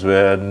institutions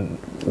were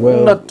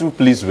not too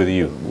pleased with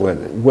you, were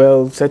they?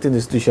 Well, certain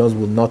institutions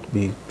will not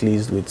be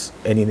pleased with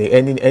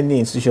any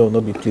institution will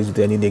not be pleased with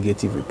any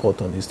negative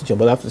report on the institution.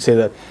 But I have to say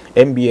that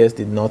MBS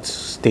did not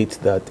state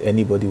that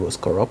anybody was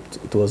corrupt.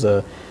 It was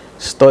a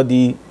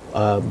study,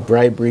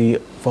 bribery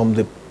from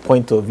the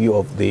point of view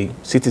of the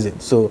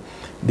citizens. So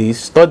the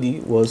study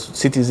was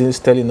citizens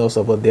telling us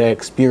about their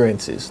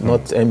experiences,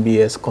 not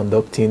MBS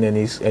conducting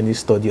any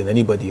study on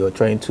anybody or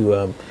trying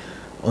to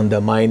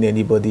undermine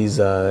anybody's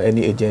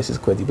any agency's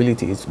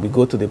credibility. We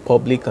go to the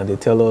public and they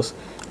tell us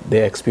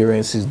their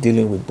experiences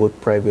dealing with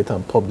both private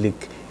and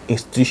public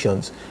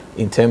institutions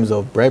in terms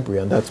of bribery,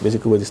 and that's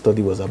basically what the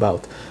study was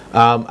about.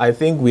 I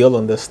think we all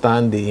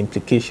understand the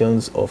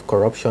implications of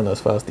corruption as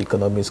far as the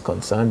economy is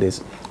concerned.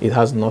 It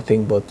has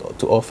nothing but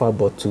to offer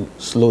but to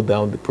slow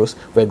down the process.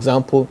 For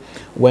example,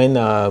 when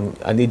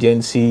an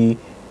agency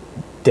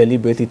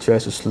deliberately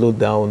tries to slow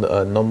down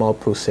a normal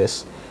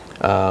process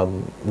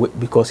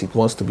because it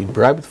wants to be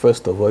bribed,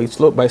 first of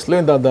all, by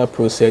slowing down that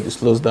process, it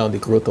slows down the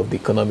growth of the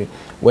economy.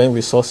 When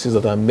resources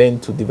that are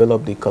meant to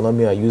develop the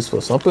economy are used for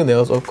something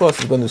else, of course,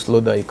 it's going to slow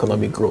down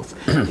economic growth.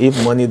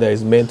 If money that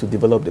is meant to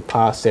develop the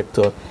power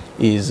sector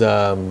is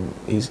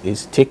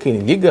taken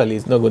illegally,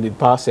 the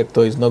power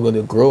sector is not going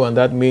to grow, and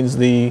that means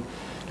the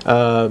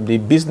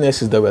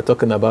businesses that we're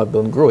talking about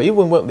don't grow.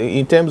 Even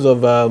in terms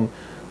of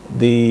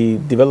the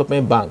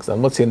development banks,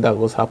 I'm not saying that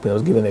was happening. I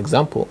was giving an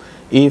example.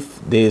 If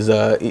there's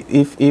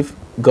if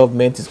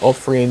government is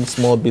offering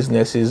small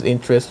businesses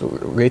interest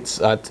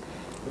rates at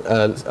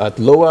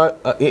lower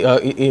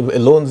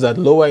loans at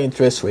lower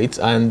interest rates,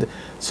 and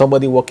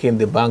somebody working in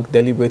the bank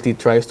deliberately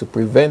tries to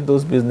prevent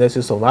those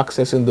businesses from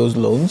accessing those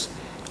loans,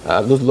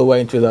 those lower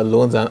interest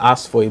loans, and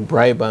asks for a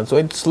bribe, and so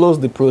it slows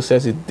the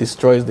process, it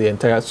destroys the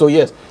entire. So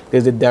yes,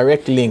 there's a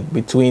direct link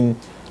between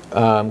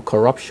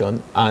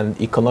corruption and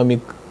the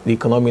economy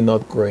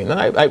not growing.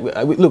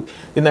 And look,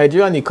 the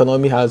Nigerian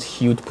economy has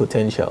huge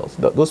potentials.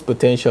 Those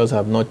potentials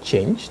have not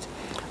changed.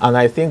 And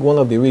I think one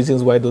of the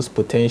reasons why those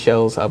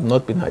potentials have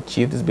not been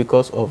achieved is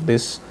because of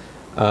this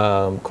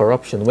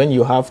corruption. When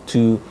you have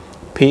to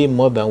pay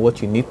more than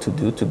what you need to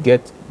do to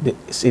get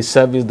a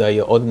service that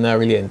you're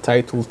ordinarily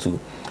entitled to.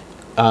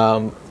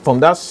 From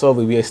that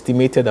survey, we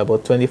estimated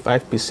about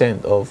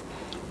 25% of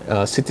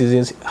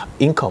citizens'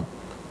 income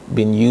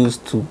being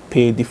used to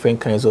pay different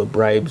kinds of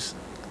bribes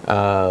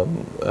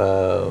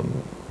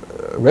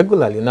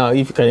regularly. Now,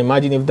 if you can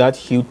imagine, if that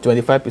huge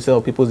 25%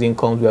 of people's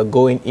incomes were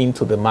going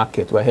into the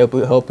market, we're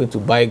helping to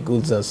buy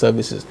goods and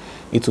services,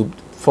 it will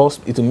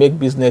make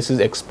businesses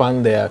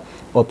expand their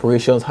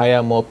operations,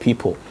 hire more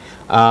people.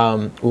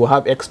 We'll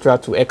have extra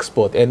to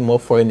export and more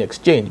foreign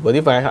exchange. But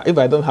if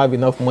I don't have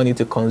enough money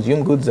to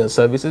consume goods and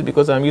services,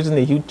 because I'm using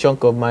a huge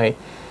chunk of my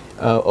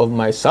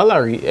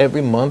salary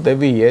every month,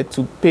 every year,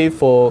 to pay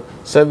for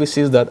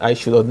services that I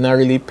should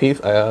ordinarily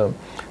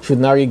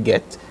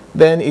get,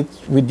 then it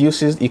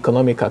reduces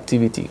economic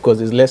activity because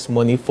there's less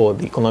money for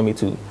the economy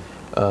to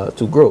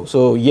grow.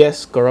 So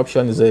yes,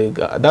 corruption is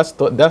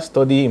that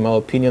study, in my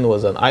opinion,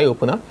 was an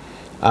eye-opener.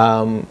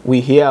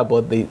 We hear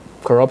about the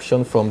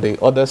corruption from the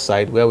other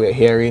side, where we're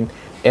hearing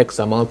X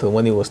amount of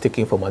money was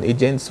taken from an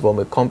agency, from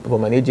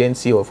an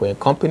agency or from a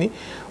company,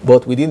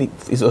 but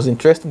it was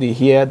interesting to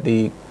hear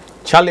the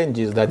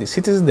challenges that the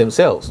citizens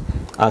themselves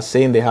are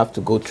saying they have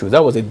to go through.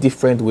 That was a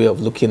different way of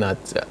looking at.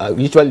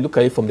 Usually look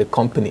at it from the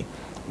company,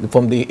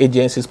 from the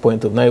agency's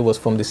point of view. Now it was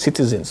from the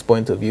citizens'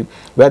 point of view,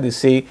 where they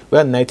say,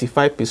 where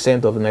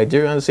 95% of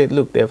Nigerians said,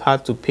 look, they've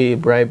had to pay a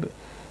bribe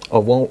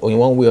in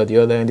one way or the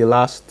other in the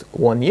last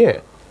 1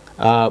 year,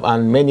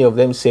 and many of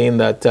them saying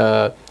that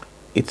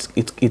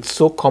it's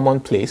so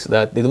commonplace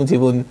that they don't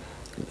even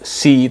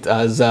see it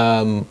as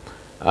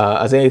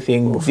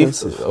anything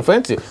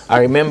offensive. I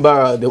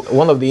remember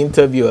one of the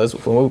interviewers,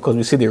 because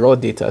we see the raw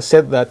data,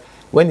 said that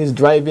when he's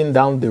driving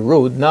down the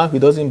road, now he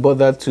doesn't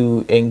bother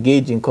to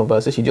engage in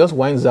conversation. He just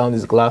winds down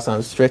his glass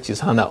and stretches his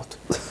hand out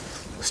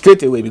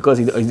straight away, because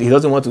he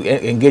doesn't want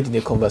to engage in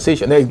a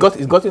conversation. Now it's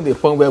gotten to the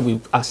point where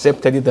we've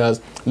accepted it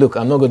as, look,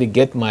 I'm not going to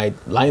get my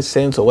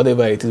license or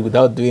whatever it is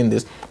without doing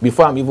this.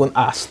 Before I'm even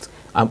asked,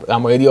 I'm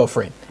already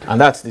offering. And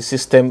that's the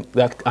system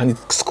and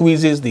it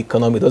squeezes the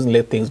economy, it doesn't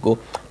let things grow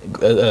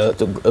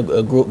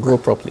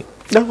properly.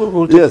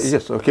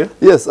 Yes, okay.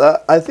 Yes,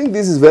 I think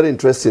this is very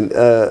interesting,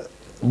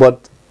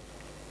 but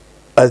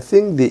I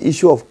think the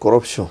issue of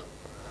corruption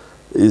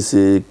is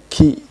a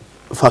key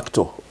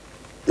factor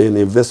in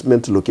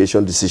investment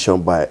location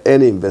decision by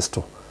any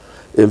investor.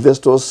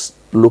 Investors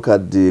look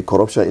at the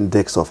corruption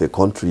index of a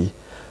country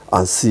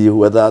and see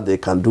whether they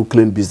can do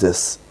clean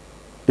business,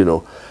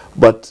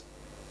 But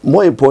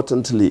more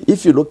importantly,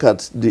 if you look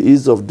at the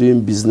ease of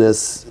doing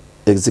business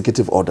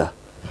executive order,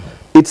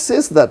 it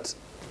says that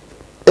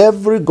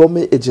every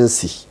government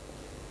agency,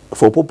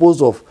 for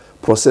purpose of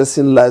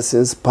processing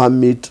license,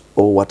 permit,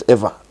 or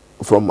whatever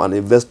from an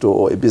investor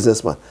or a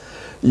businessman,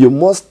 you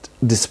must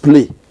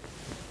display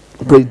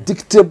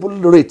predictable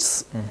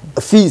rates,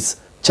 fees,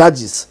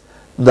 charges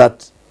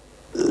that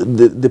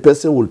the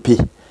person will pay.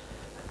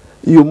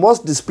 You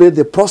must display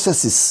the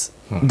processes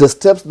the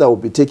steps that will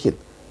be taken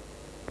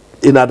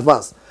in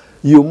advance,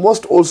 you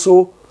must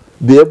also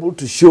be able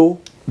to show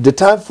the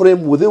time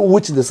frame within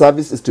which the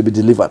service is to be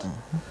delivered.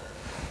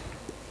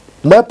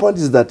 My point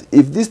is that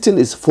if this thing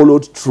is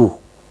followed through,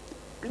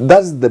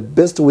 that's the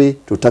best way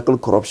to tackle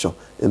corruption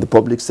in the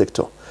public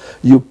sector.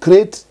 You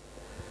create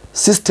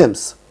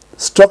systems,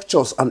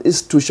 structures, and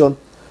institutions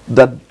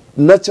that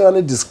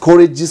naturally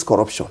discourages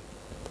corruption,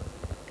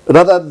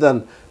 rather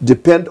than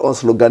depend on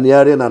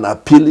sloganeering and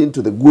appealing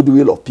to the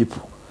goodwill of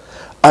people.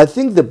 I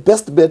think the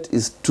best bet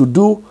is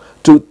to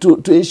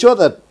ensure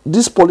that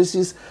these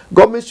policies,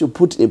 government should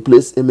put in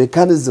place a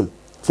mechanism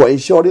for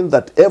ensuring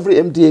that every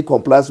MDA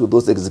complies with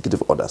those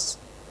executive orders.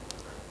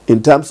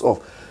 In terms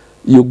of,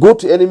 you go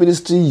to any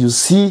ministry, you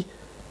see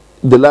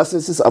the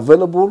licenses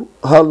available,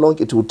 how long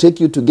it will take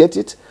you to get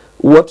it,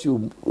 what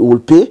you will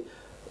pay.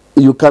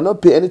 You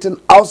cannot pay anything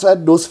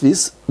outside those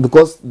fees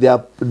because they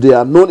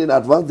are known in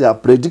advance, they are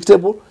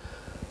predictable.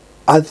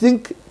 I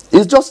think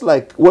it's just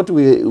like what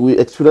we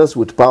experience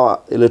with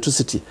power,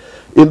 electricity.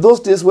 In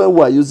those days when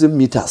we are using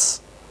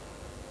meters,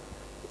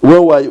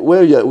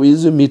 we're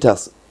using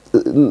meters,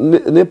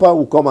 NEPA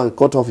will come and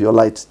cut off your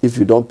light if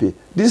you don't pay.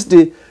 This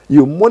day,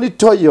 you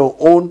monitor your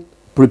own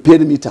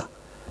prepaid meter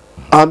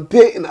and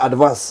pay in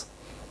advance.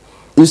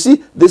 You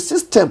see, the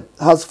system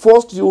has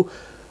forced you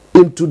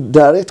into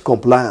direct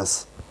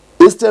compliance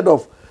instead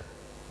of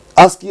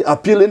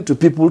appealing to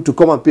people to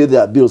come and pay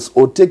their bills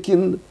or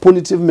taking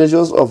punitive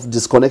measures of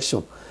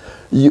disconnection.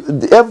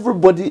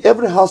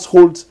 Every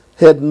household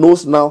head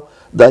knows now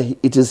that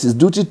it is his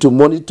duty to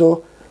monitor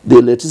the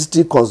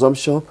electricity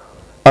consumption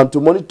and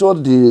to monitor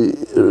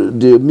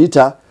the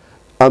meter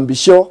and be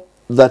sure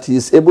that he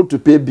is able to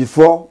pay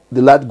before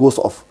the light goes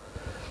off.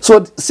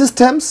 So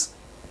systems,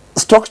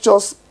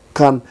 structures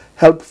can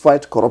help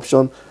fight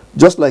corruption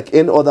just like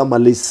any other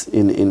malice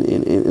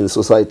in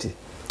society.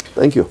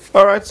 Thank you.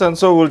 All right, and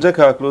so we'll take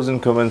our closing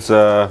comments,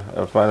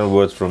 final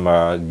words from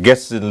our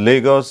guests in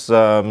Lagos,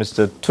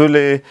 Mr.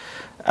 Tule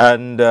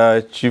and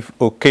Chief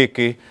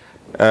Okeke.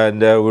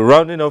 And we're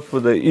rounding off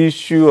with the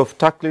issue of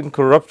tackling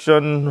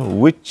corruption,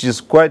 which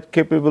is quite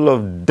capable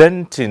of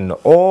denting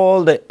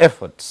all the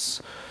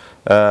efforts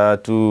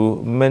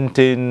to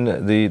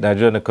maintain the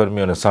Nigerian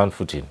economy on a sound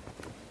footing.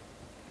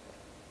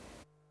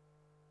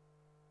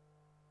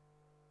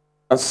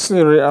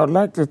 Cyril, I would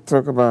like to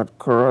talk about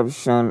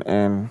corruption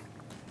and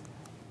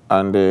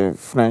the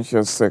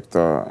financial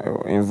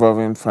sector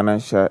involving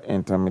financial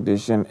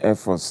intermediation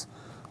efforts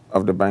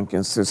of the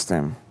banking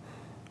system.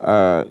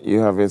 You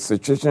have a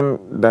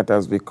situation that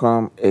has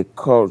become a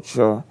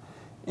culture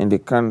in the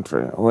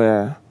country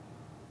where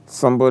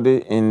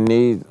somebody in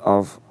need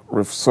of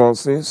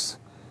resources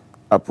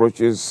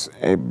approaches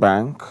a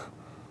bank,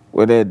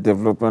 whether a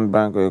development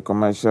bank or a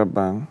commercial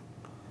bank,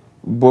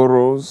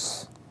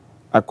 borrows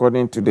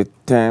according to the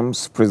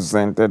terms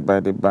presented by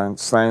the bank,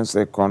 signs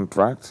a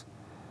contract,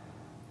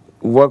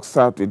 works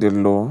out with the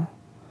loan,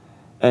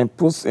 and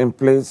puts in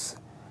place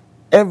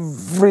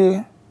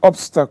every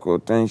obstacle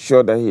to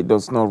ensure that he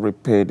does not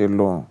repay the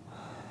loan.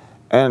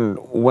 And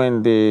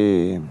when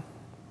the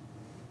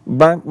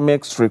bank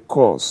makes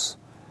recourse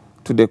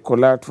to the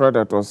collateral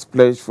that was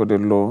pledged for the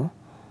loan,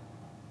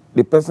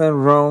 the person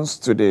runs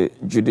to the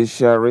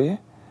judiciary,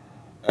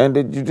 and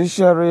the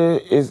judiciary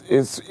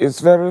is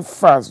very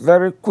fast,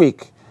 very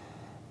quick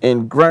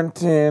in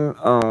granting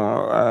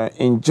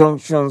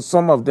injunctions,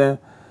 some of them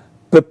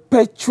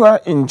perpetual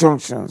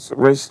injunctions,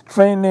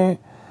 restraining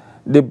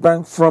the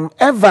bank from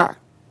ever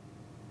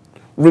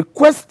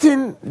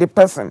requesting the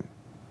person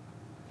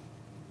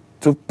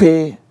to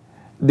pay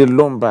the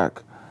loan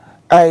back.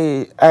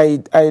 I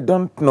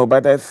don't know,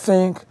 but I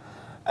think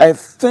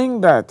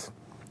that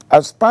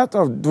as part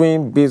of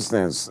doing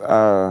business,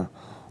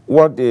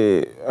 what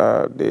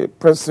the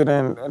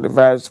president, the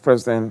vice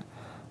president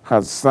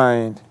has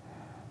signed,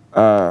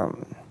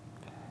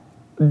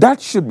 that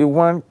should be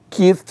one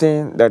key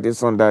thing that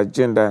is on the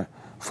agenda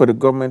for the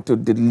government to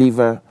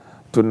deliver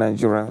to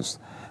Nigerians.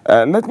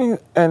 Let me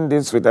end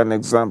this with an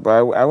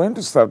example. I went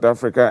to South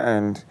Africa,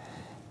 and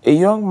a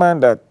young man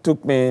that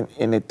took me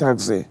in a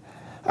taxi,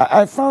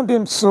 I found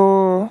him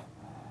so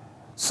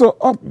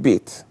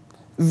upbeat,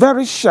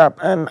 very sharp,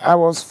 and I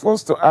was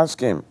forced to ask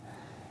him,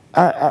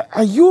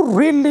 are you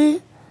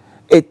really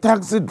a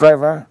taxi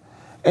driver?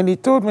 And he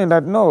told me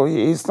that no,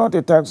 he's not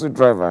a taxi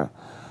driver,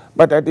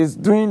 but that he's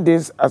doing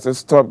this as a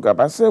stopgap.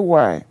 I said,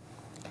 why?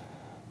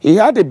 He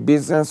had a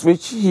business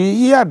which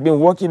he had been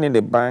working in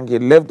the bank. He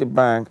left the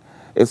bank,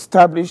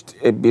 established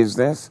a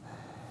business.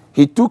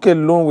 He took a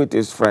loan with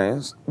his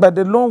friends, but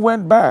the loan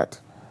went bad.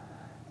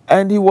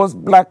 And he was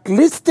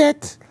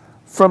blacklisted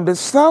from the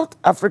South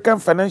African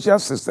financial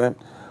system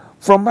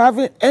from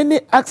having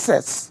any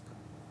access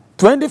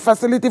to any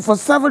facility for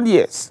 7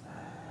 years.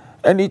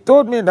 And he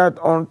told me that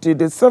until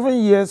the 7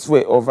 years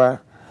were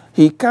over,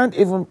 he can't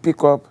even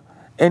pick up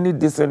any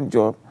decent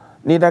job,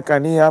 neither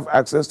can he have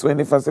access to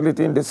any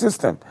facility in the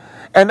system.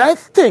 And I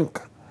think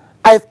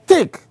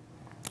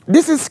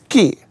this is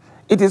key.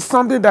 It is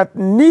something that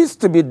needs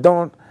to be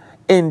done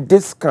in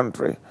this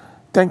country.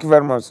 Thank you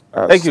very much.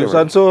 Thank you. Cyril.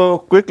 And so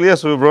quickly,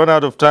 as we've run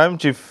out of time,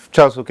 Chief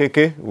Charles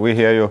Okeke, we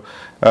hear your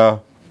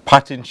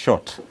parting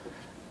shot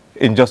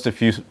in just a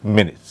few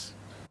minutes.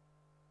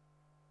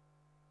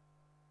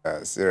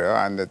 Cyril,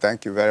 and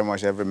thank you very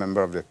much, every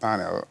member of the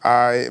panel.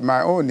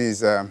 My own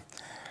is,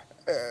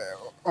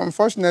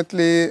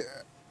 unfortunately,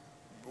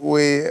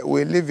 we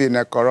live in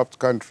a corrupt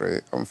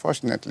country.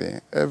 Unfortunately,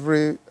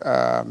 every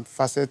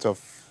facet of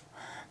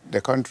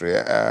the country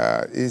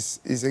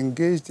is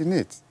engaged in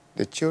it.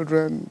 The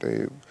children,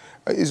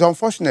 it's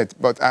unfortunate,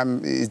 but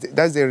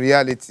that's the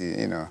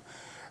reality, you know.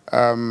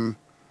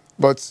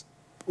 But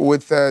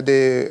with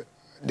the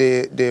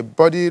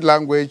body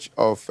language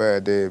of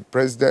the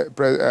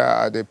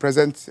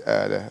present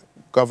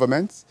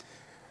government,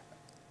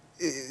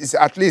 is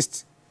at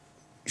least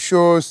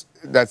shows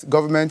that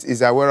government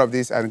is aware of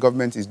this and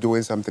government is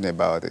doing something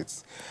about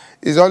it.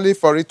 It's only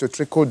for it to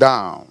trickle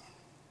down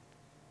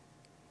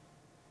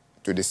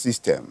to the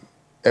system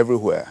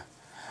everywhere.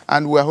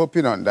 And we're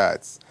hoping on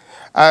that.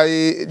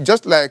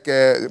 Just like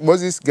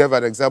Moses gave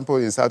an example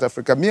in South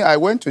Africa, I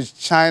went to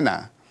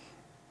China.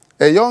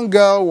 A young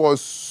girl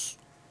was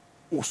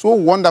so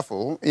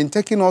wonderful in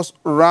taking us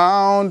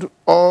around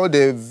all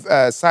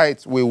the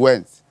sites we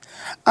went.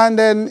 And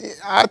then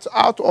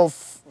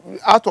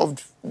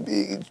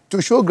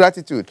to show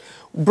gratitude,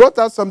 brought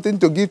out something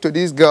to give to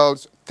these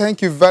girls.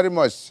 Thank you very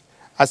much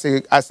as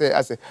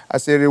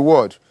a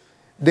reward.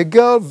 The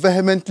girl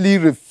vehemently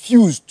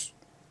refused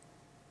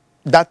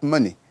that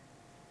money.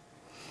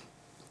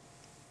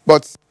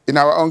 But in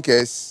our own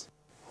case,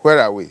 where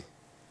are we?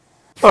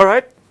 All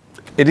right.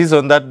 It is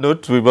on that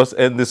note we must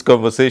end this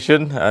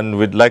conversation, and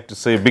we'd like to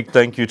say a big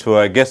thank you to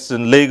our guests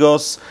in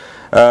Lagos,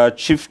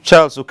 Chief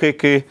Charles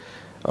Okeke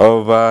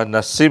of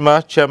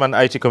NASIMA, Chairman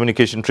IT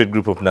Communication Trade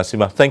Group of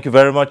NASIMA. Thank you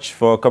very much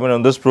for coming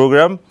on this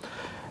program.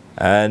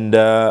 And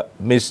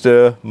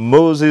Mr.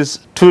 Moses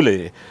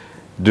Tule,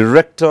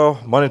 Director,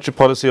 Monetary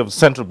Policy of the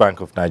Central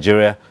Bank of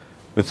Nigeria.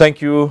 We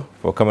thank you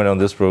for coming on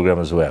this program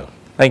as well.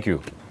 Thank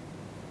you.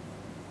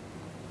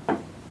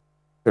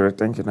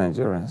 Thank you,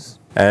 Nigerians.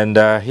 And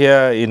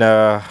here in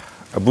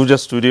Abuja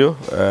studio,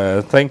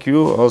 thank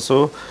you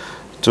also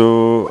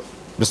to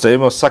Mr.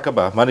 Amos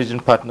Sakaba, Managing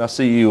Partner,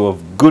 CEO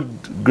of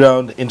Good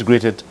Ground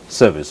Integrated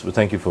Service. We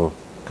thank you for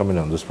coming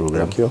on this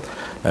program. Thank you.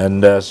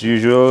 And as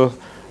usual,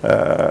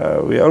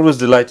 we are always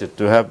delighted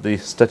to have the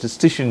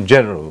Statistician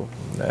General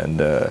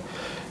and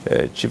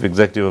Chief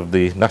Executive of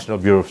the National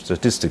Bureau of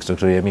Statistics,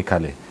 Dr. Yemi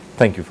Kale.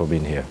 Thank you for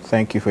being here.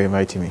 Thank you for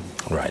inviting me.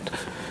 Right.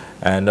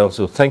 And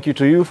also thank you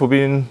to you for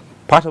being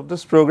part of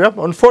this program.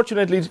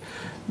 Unfortunately,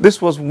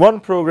 this was one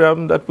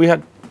program that we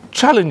had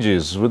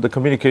challenges with the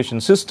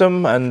communication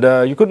system, and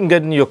you couldn't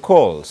get in your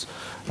calls.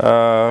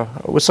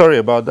 We're sorry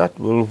about that.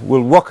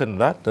 We'll work on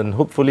that, and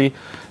hopefully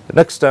the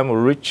next time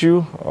we'll reach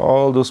you,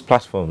 all those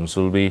platforms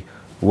will be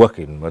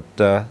working.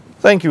 But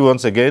thank you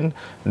once again.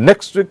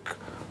 Next week,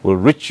 we'll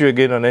reach you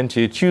again on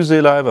NTA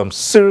Tuesday Live. I'm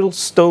Cyril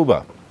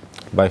Stober.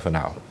 Bye for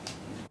now.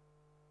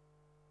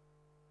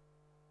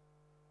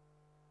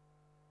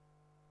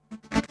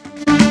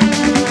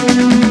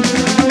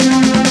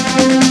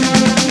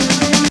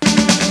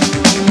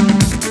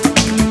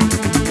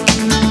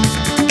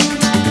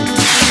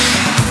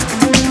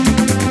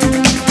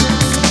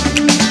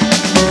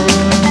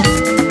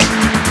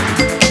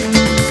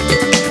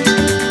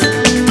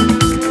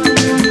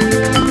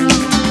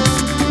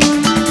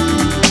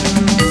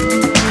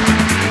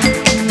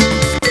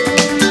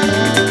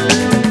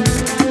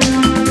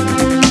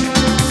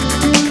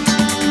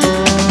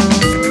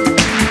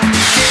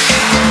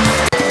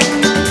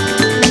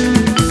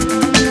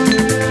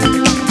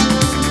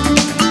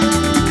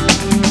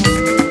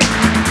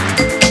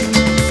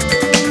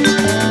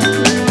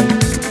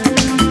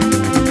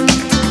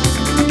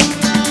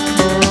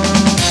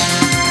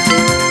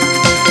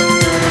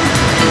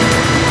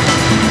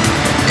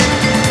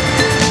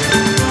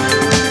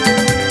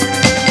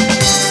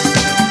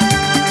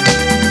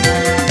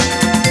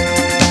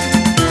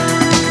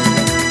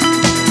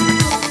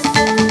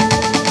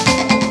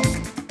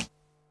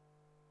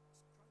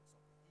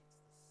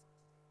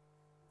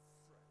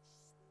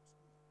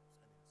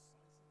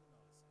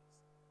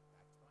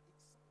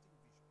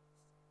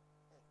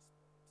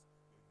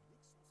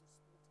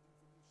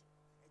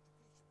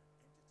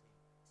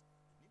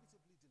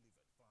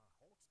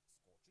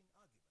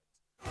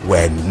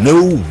 Where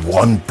no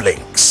one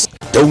blinks.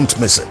 Don't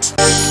miss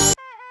it.